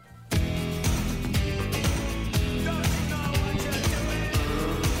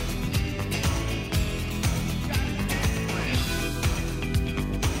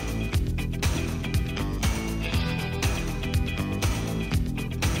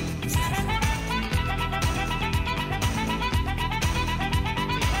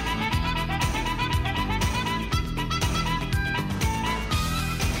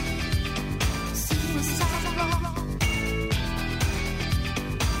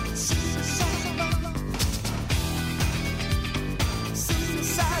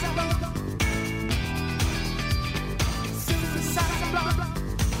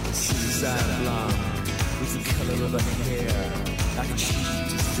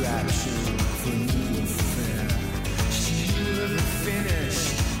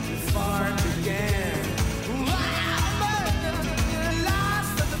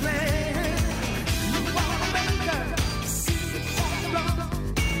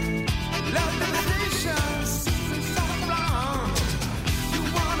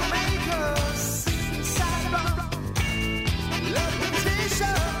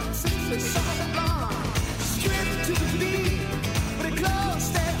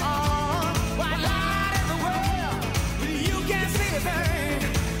 Baby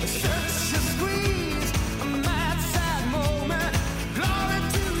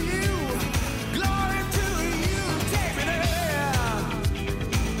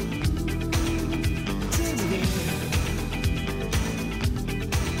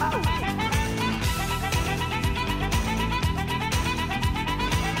Got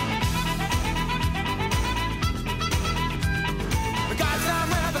some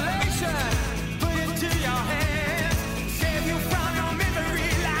revelation, put it to your hands, save you from your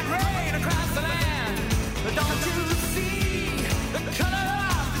misery like rain across the land. But don't you see the color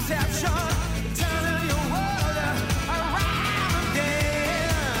of deception, turning your world around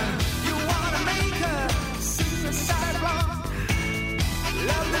again? You wanna make her suicide wrong,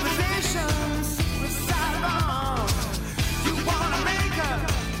 love never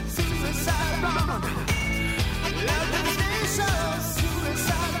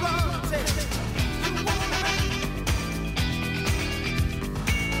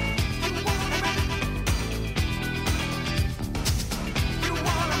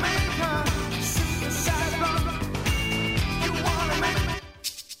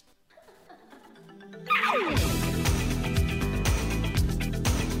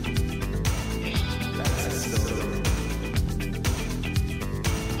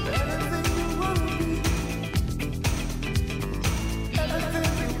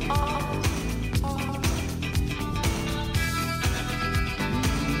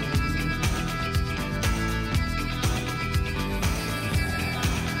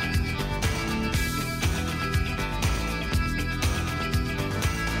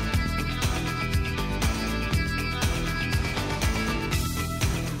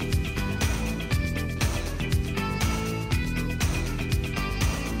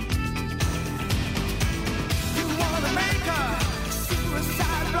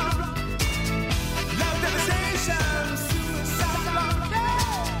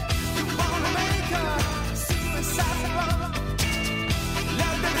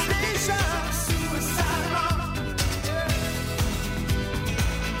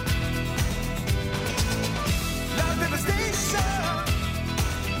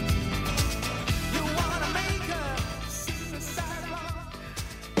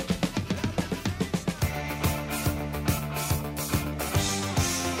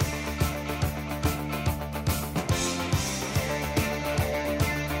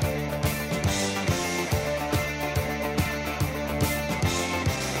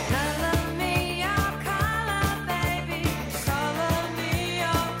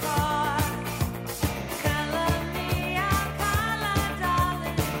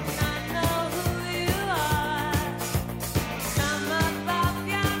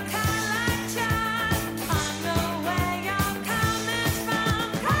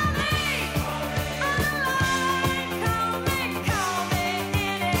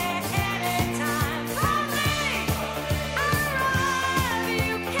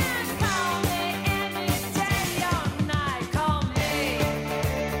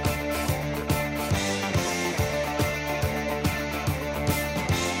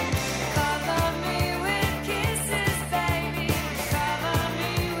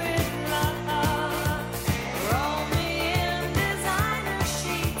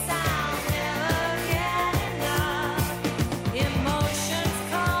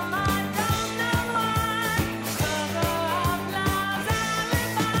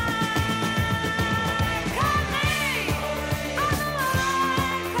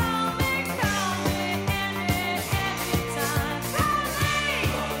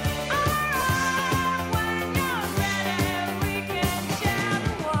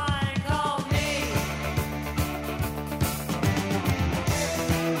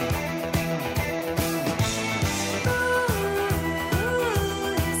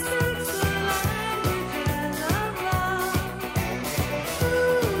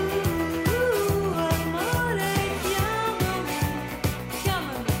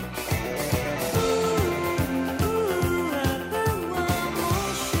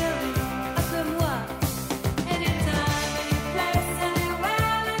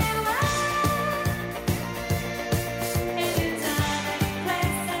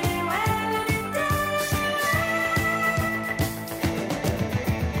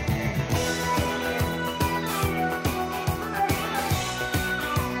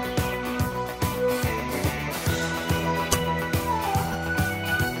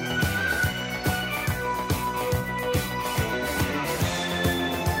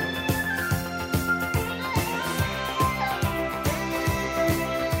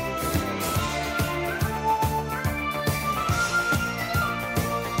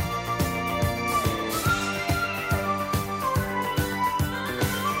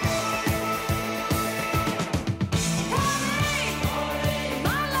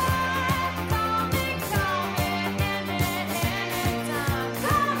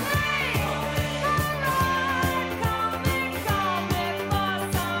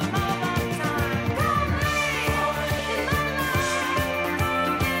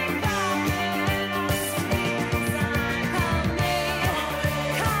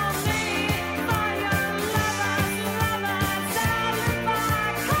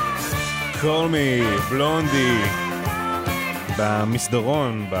Call me, בלונדי,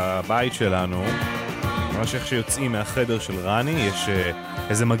 במסדרון, בבית שלנו, ממש איך שיוצאים מהחדר של רני, יש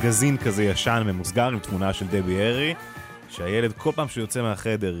איזה מגזין כזה ישן ממוסגר עם תמונה של דבי ארי, שהילד כל פעם שיוצא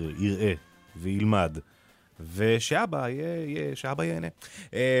מהחדר יראה וילמד, ושאבא ייהנה.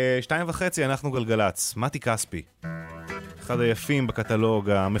 2:30 אנחנו גלגלץ, מתי כספי, אחד היפים בקטלוג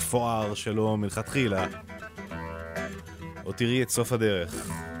המפואר שלו מלכתחילה, עוד תראי את סוף הדרך.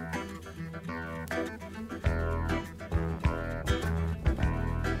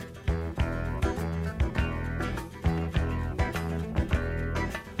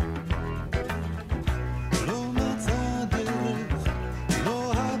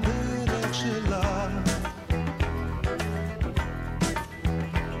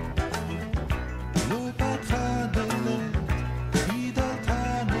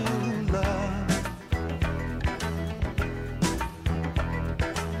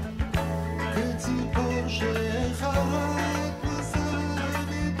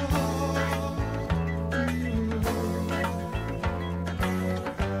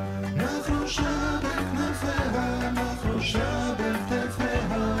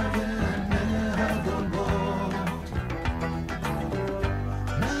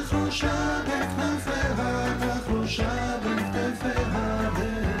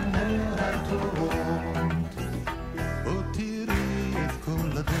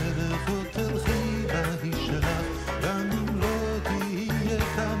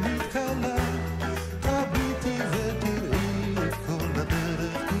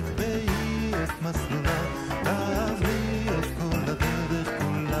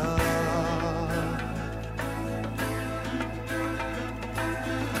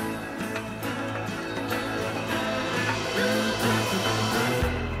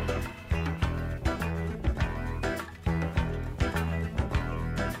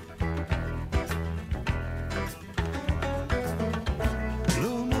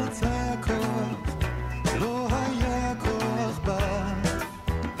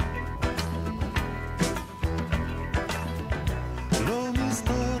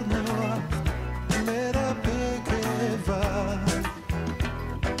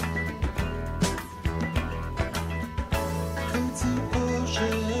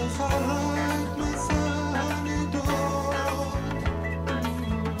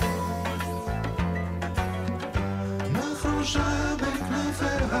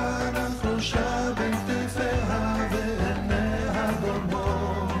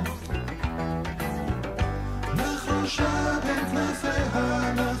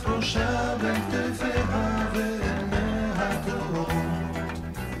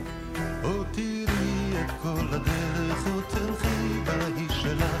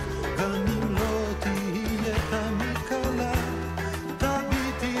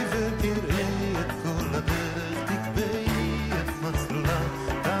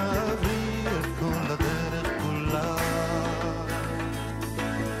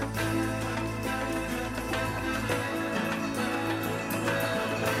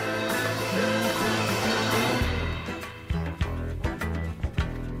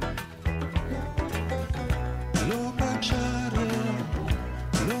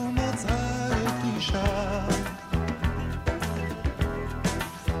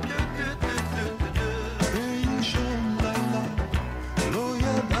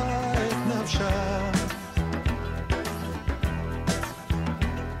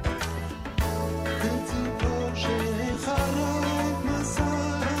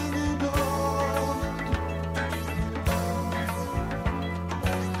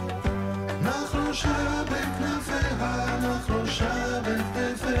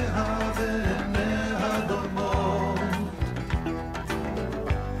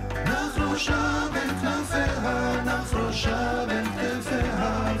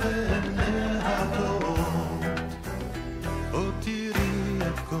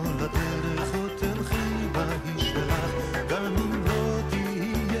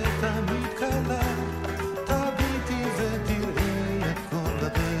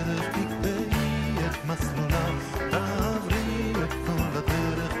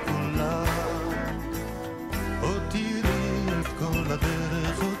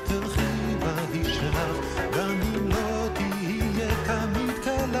 הדרך עוד תלכי בה היא שלך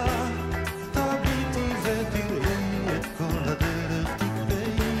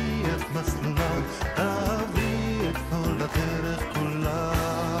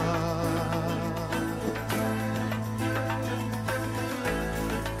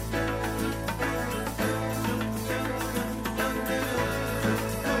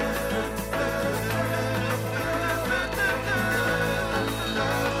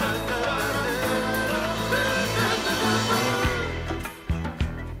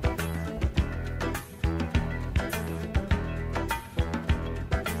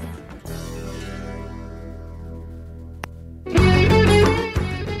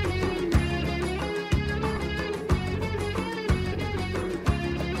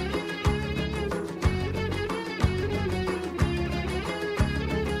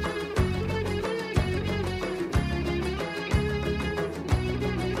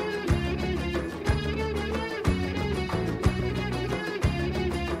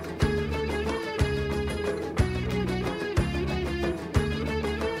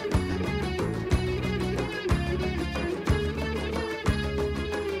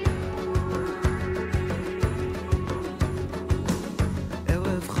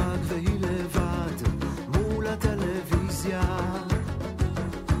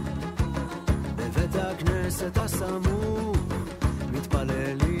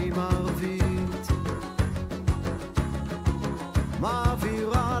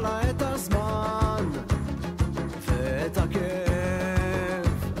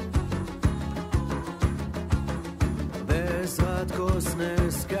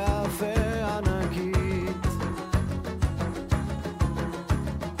נס קפה ענקית,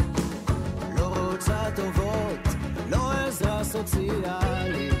 לא רוצה טובות, לא עזרה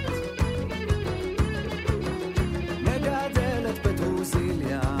סוציאלית, מגדלת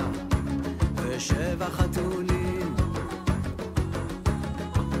פטרוזיליה ו7 חתולים,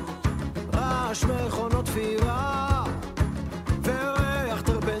 רעש מכונות תפירה וריח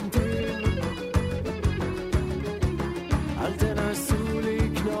טרפנטין, אל תנסו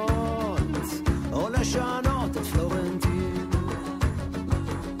לקנות או לשנות את פלורנטין,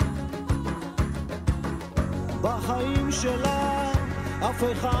 בחיים שלה אף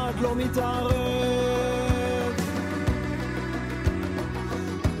אחד לא מתערב,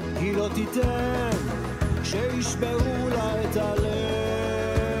 היא לא תיתן שישברו לה את הלב,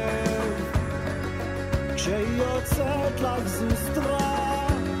 כשהיא יוצאת לגזוסטרה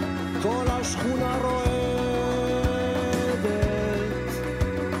כל השכונה רועדת,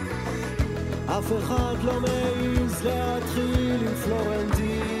 אף אחד לא מעז להתחיל עם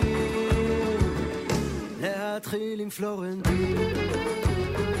פלורנטין, להתחיל עם פלורנטין.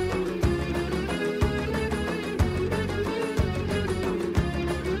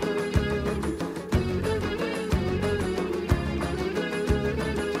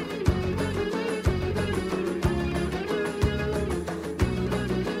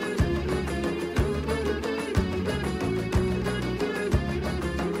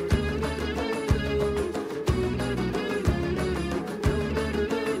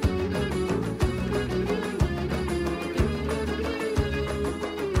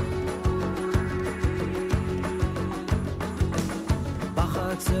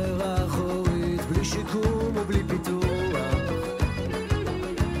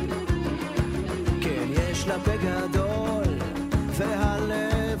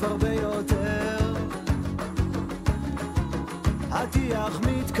 הטיח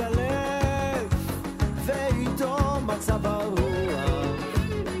מתקלף ואיתו מצב הרוח,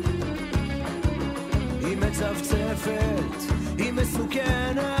 היא מצפצפת, היא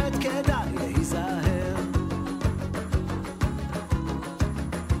מסוכנת, כדאי להיזהר,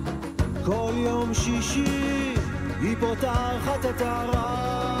 כל יום שישי היא פותחת את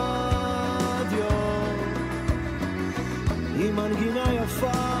הרדיו, היא מנגינה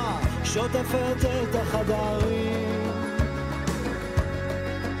יפה שוטפת את החדרים,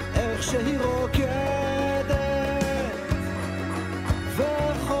 איך שהיא רוקדת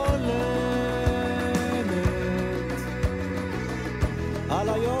וחולמת על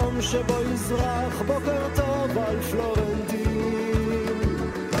היום שבו יזרח בוקר טוב על פלורנטין,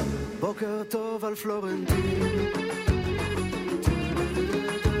 בוקר טוב על פלורנטין.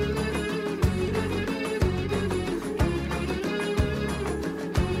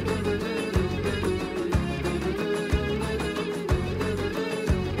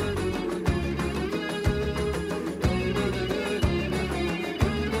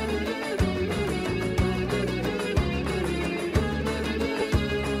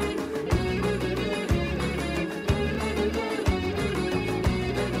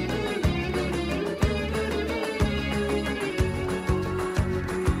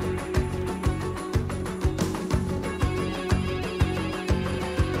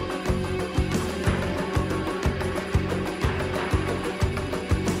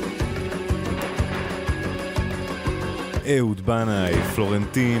 אהוד בנאי,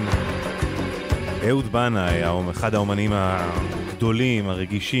 פלורנטין. אהוד בנאי, אחד האומנים הגדולים,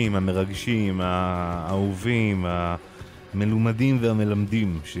 הרגישים, המרגשים, האהובים, המלומדים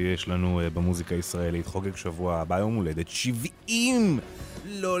והמלמדים שיש לנו במוזיקה הישראלית. חוגג שבוע הבא, יום הולדת 70!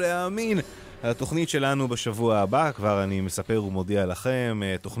 לא להאמין! התוכנית שלנו בשבוע הבא, כבר אני מספר ומודיע לכם,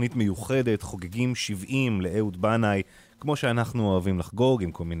 תוכנית מיוחדת, חוגגים 70 לאהוד בנאי, כמו שאנחנו אוהבים לחגוג,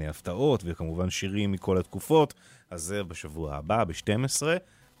 עם כל מיני הפתעות וכמובן שירים מכל התקופות. אז זה בשבוע הבא, ב-12,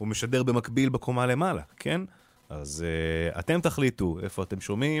 הוא משדר במקביל בקומה למעלה, כן? אז אתם תחליטו איפה אתם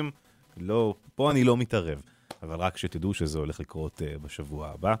שומעים, לא, פה אני לא מתערב, אבל רק שתדעו שזה הולך לקרות בשבוע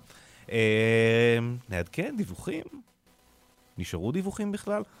הבא. נעדכן דיווחים? נשארו דיווחים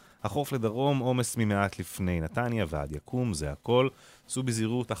בכלל? החוף לדרום, עומס ממעט לפני נתניה ועד יקום, זה הכל. סעו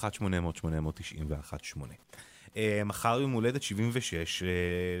בזהירות 1-800-891-8. מחר יום הולדת 76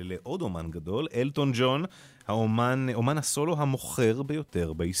 לעוד אומן גדול, אלטון ג'ון, אומן הסולו המוכר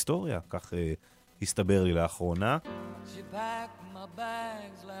ביותר בהיסטוריה, כך הסתבר לי לאחרונה.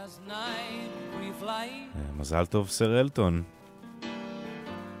 מזל טוב סר אלטון.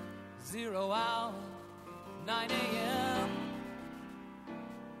 0 hour, 9 a.m.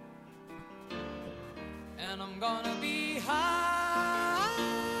 And I'm gonna be high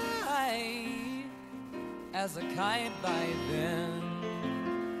as a kite by then.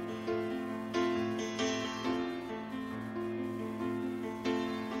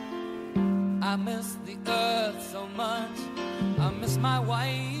 I miss the earth so much. I miss my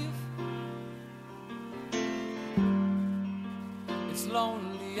wife. It's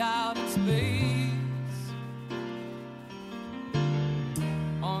lonely out in space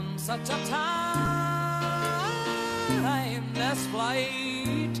on such a timeless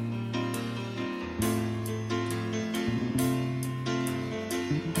flight.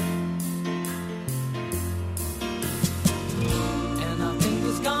 And I think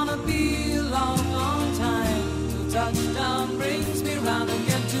it's gonna be a long, long time till touchdown brings me round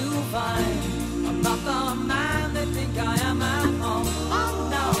again to find I'm not the man they think I am at home. Oh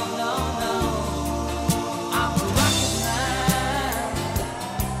no, no, no, I'm a rocket man,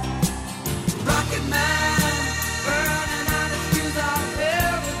 rocket man, burning out his fuse out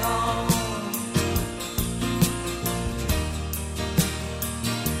there at home.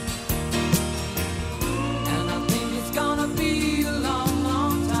 And I think it's gonna be a long,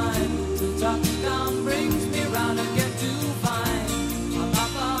 long time till touchdown brings me round again to find I'm not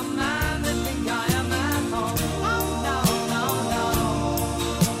the man they think I am at home. Oh no, no, no,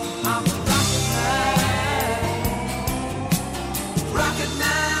 I'm a rocket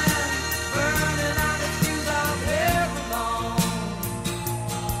man, burning out his fuse out there alone.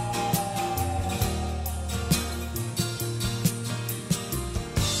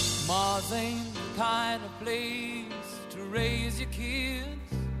 Mars ain't the kind of place to raise your kids.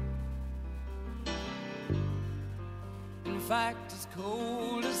 In fact, it's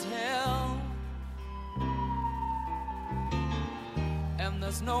cold as hell. And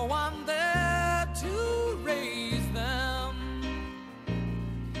there's no one there to raise them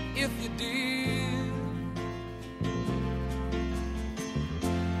if you did.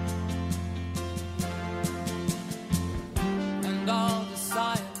 And all the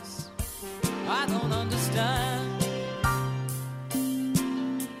science I don't understand.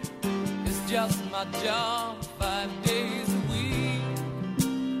 It's just my job 5 days a week.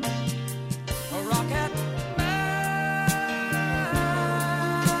 A rocket man,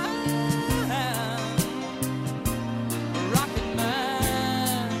 a rocket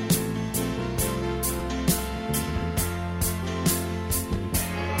man.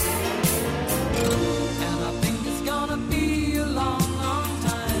 And I think it's gonna be a long, long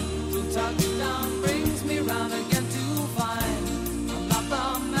time till touchdown brings me round again to find I'm not the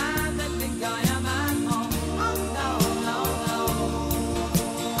man they think I am at home. Oh no, no, no,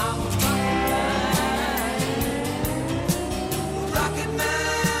 I'm a rocket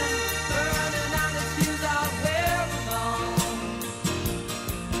man, burning out his fuse out there alone.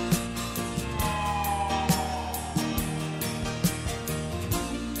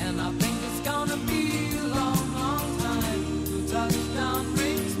 And I think it's gonna be a long, long time till touchdown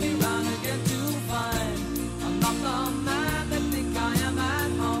brings me round again to find I'm not the man they think I am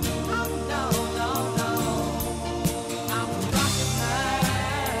at home. Oh no, no, no, I'm a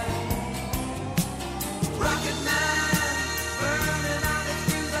rocket man, burning out his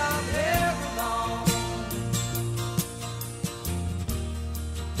fuse out there alone.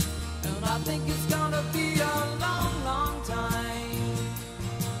 And I think it's gonna be a long, long time.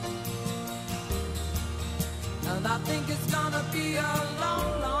 And I think it's gonna be a long,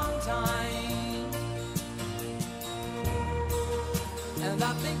 long time. And I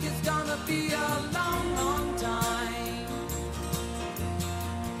think it's gonna be a long, long time.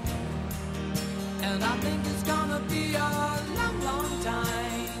 And I think it's gonna be a long, long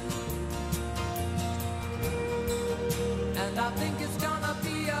time. And I think it's gonna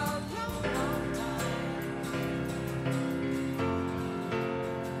be a long, long time.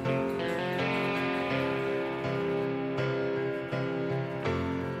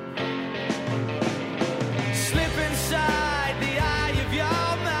 Slip inside the eye of your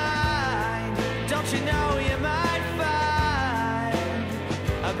mind. Don't you know you might find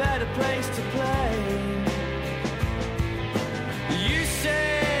a better place to play? You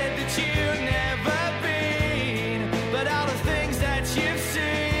said that you've never been, but all the things that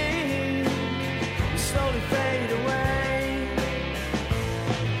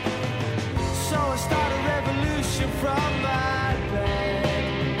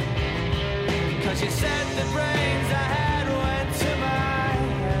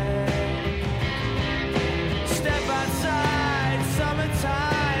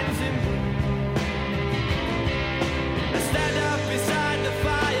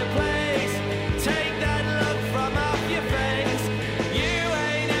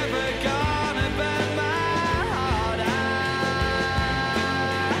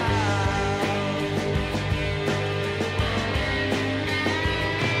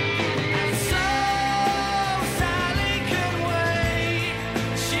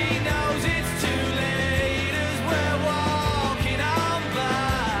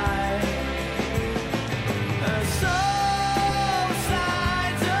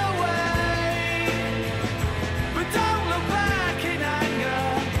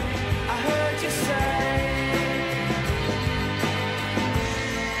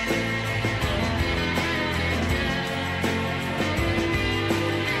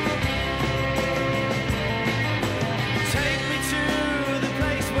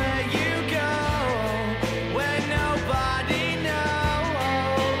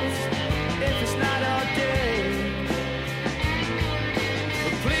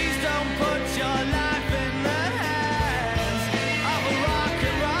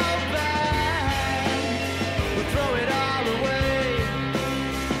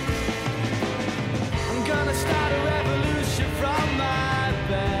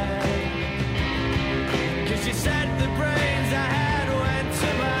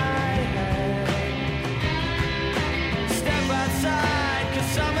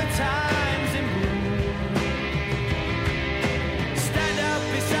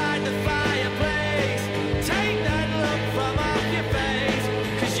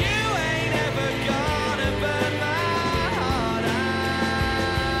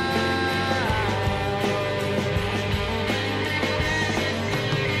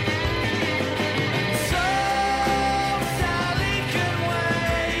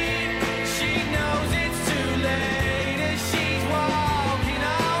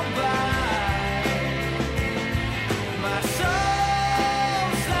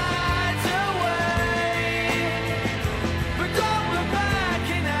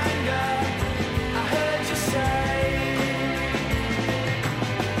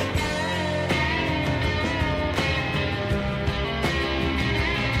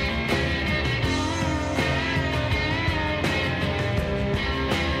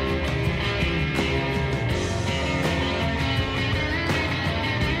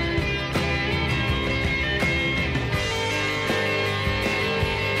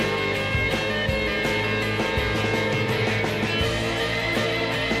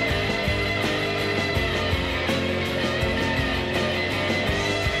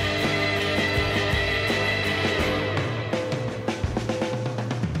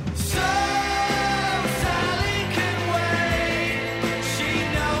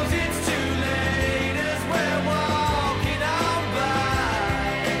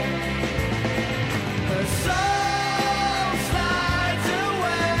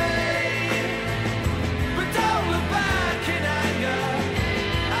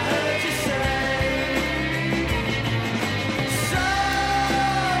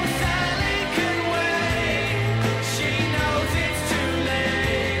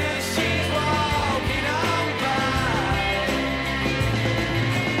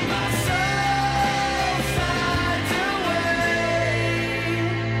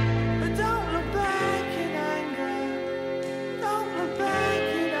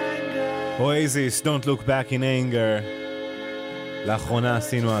Oasis, Don't Look Back in Anger. לאחרונה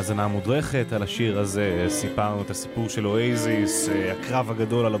עשינו האזנה מודרכת על השיר הזה, סיפרנו את הסיפור של אוייזיס, הקרב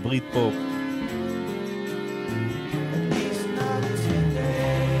הגדול על הברית פופ.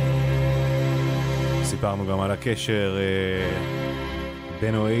 סיפרנו גם על הקשר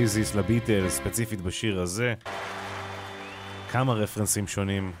בין אוייזיס לביטלס, ספציפית בשיר הזה. כמה רפרנסים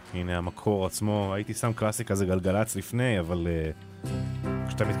שונים, הנה המקור עצמו, הייתי שם קלאסיקה זה גלגלץ לפני, אבל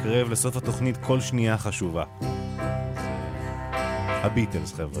כשאתה מתקרב לסוף התוכנית כל שנייה חשובה.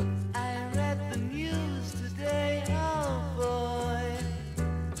 הביטלס חבר'ה.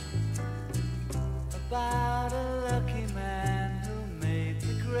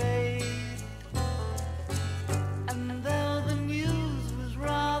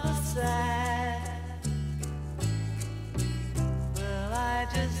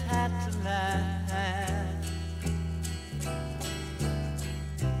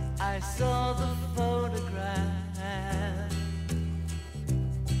 I saw the photograph.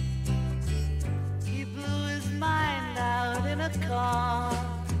 He blew his mind out in a car.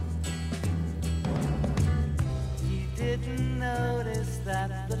 He didn't notice that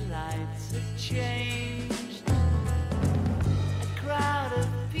the lights had changed. A crowd of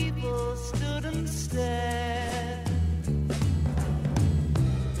people stood and stared.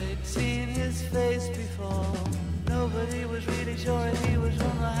 They'd seen his face before. Nobody was really sure if he was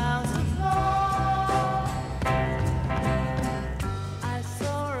from the House of Lords. I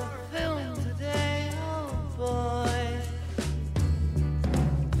saw a film today, oh boy.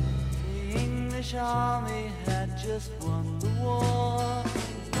 The English army had just won the war.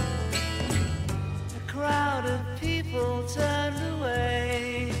 A crowd of people turned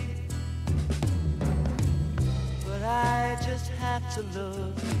away, but I just had to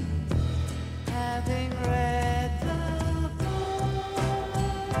look. Having read the book,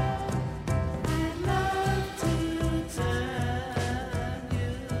 I'd love to turn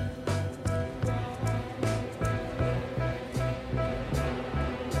you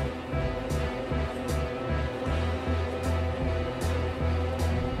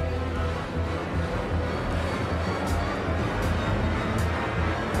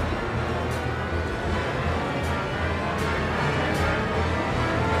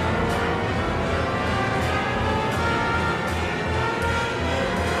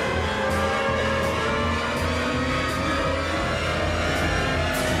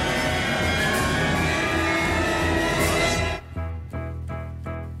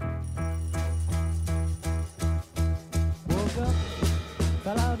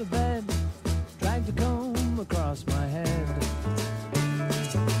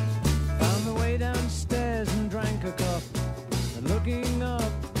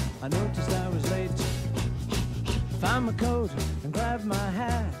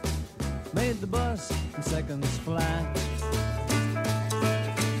seconds flat.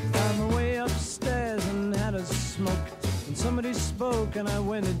 Found my way upstairs and had a smoke. And somebody spoke and I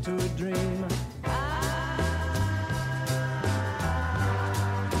went into a dream.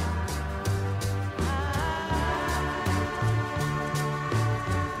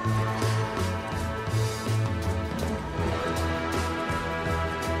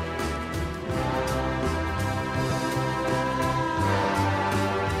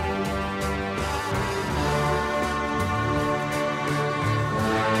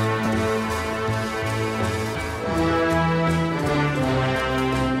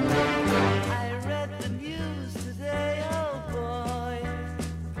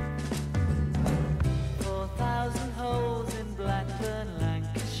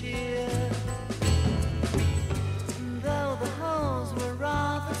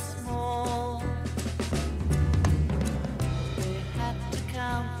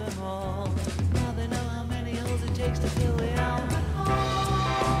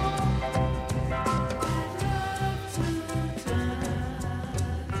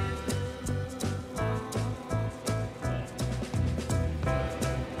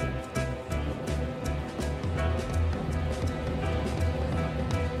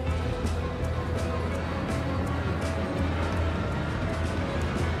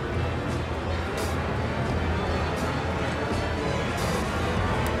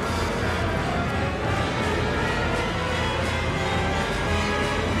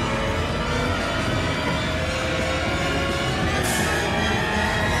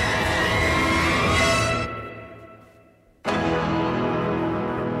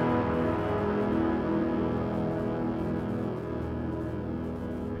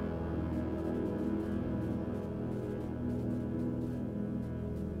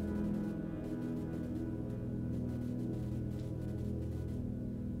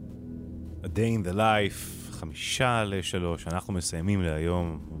 A Day in the Life, 2:55, אנחנו מסיימים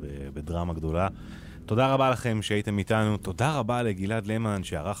להיום בדרמה גדולה. תודה רבה לכם שהייתם איתנו, תודה רבה לגלעד למן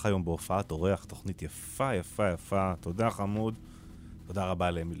שערך היום בהופעת אורח, תוכנית יפה יפה יפה, תודה חמוד. תודה רבה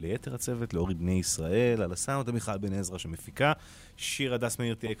ליתר הצוות, לאורי בני ישראל, על הסאונד מיכל בן עזרא שמפיקה. שיר הדס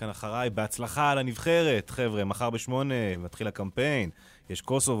מאיר תהיה כאן אחריי, בהצלחה על הנבחרת. חבר'ה, מחר ב8 מתחיל הקמפיין, יש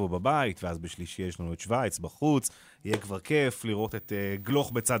קוסובו בבית, ואז בשלישי יש לנו את שוויץ בחוץ. יהיה כבר כיף לראות את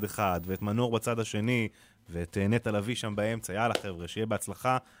גלוך בצד אחד, ואת מנור בצד השני, ואת נטע לוי שם באמצע. יאללה חבר'ה, שיהיה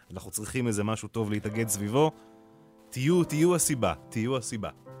בהצלחה, אנחנו צריכים איזה משהו טוב להתאגד סביבו. תהיו הסיבה, תהיו הסיבה.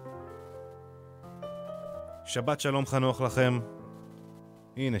 שבת שלום חנוך לכם.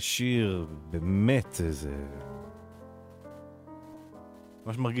 הנה שיר, באמת איזה...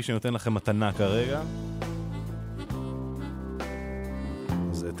 ממש מרגיש שנותן לכם מתנה כרגע.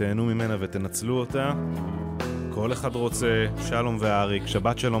 אז תהנו ממנה ותנצלו אותה. כל אחד רוצה, שלום ואריק,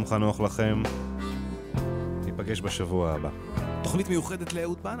 שבת שלום חנוך לכם. ניפגש בשבוע הבא. תוכנית מיוחדת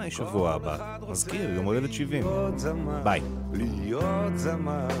לאהוד בנאי שבוע הבא. מזכיר, יום הולדת 70. ביי. להיות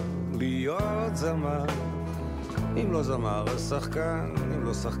זמר, להיות זמר. אם לא זמר אז שחקן, אם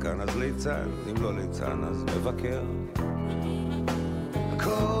לא שחקן אז ליצן, אם לא ליצן אז מבקר.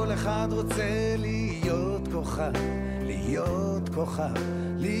 כל אחד רוצה להיות כוכב, להיות כוכב,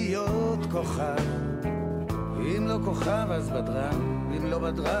 להיות כוכב. אם לא כוכב אז בדרן, אם לא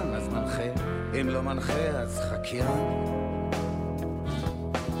בדרן אז מנחה, אם לא מנחה אז חקירן.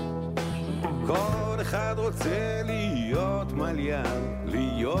 כל אחד רוצה להיות מליין,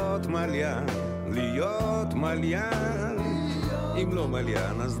 להיות מליין, להיות מליין. אם לא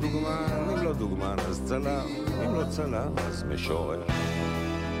מליין אז דוגמן, אם לא דוגמן אז צלם, אם לא צלם אז משורר.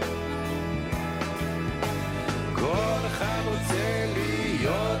 כל אחד רוצה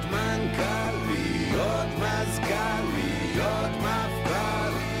להיות מנכ"ל, להיות מזכ"ל, להיות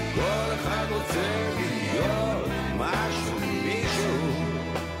מפכ"ל. כל אחד רוצה להיות משהו, מישהו.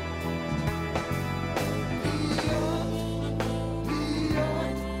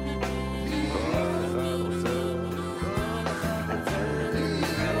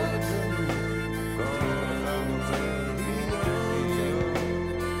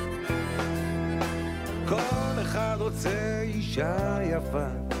 רוצה אישה יפה,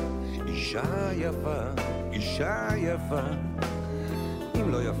 אישה יפה, אישה יפה.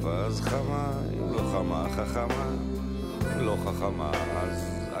 אם לא יפה אז חמה, אם לא חמה חכמה, אם לא חכמה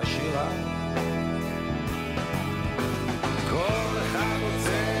אז עשירה. כל אחד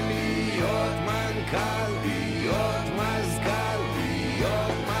רוצה להיות מנכ"ל, להיות מזכ"ל,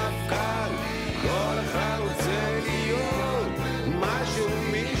 להיות מפכ"ל. כל אחד רוצה להיות משהו,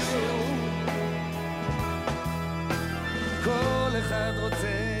 מישהו. כל אחד רוצה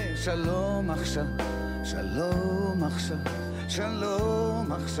שלום עכשיו, שלום עכשיו,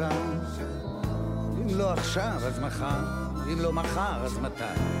 שלום עכשיו. אם לא עכשיו אז מחר, אם לא מחר אז מתי?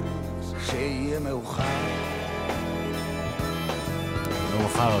 כשיהיה מאוחר. לא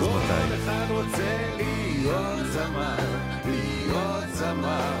מחר אז מתי? כל אחד רוצה להיות זמר, להיות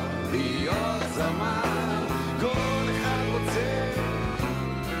זמר, להיות זמר. כל אחד רוצה,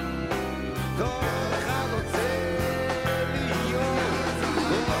 כל אחד רוצה להיות,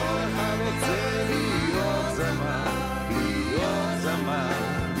 כל אחד רוצה להיות זמר, להיות זמר,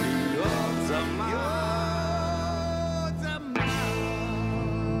 להיות זמר, להיות זמר.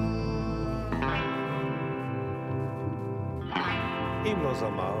 אם לא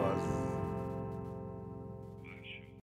זמר אז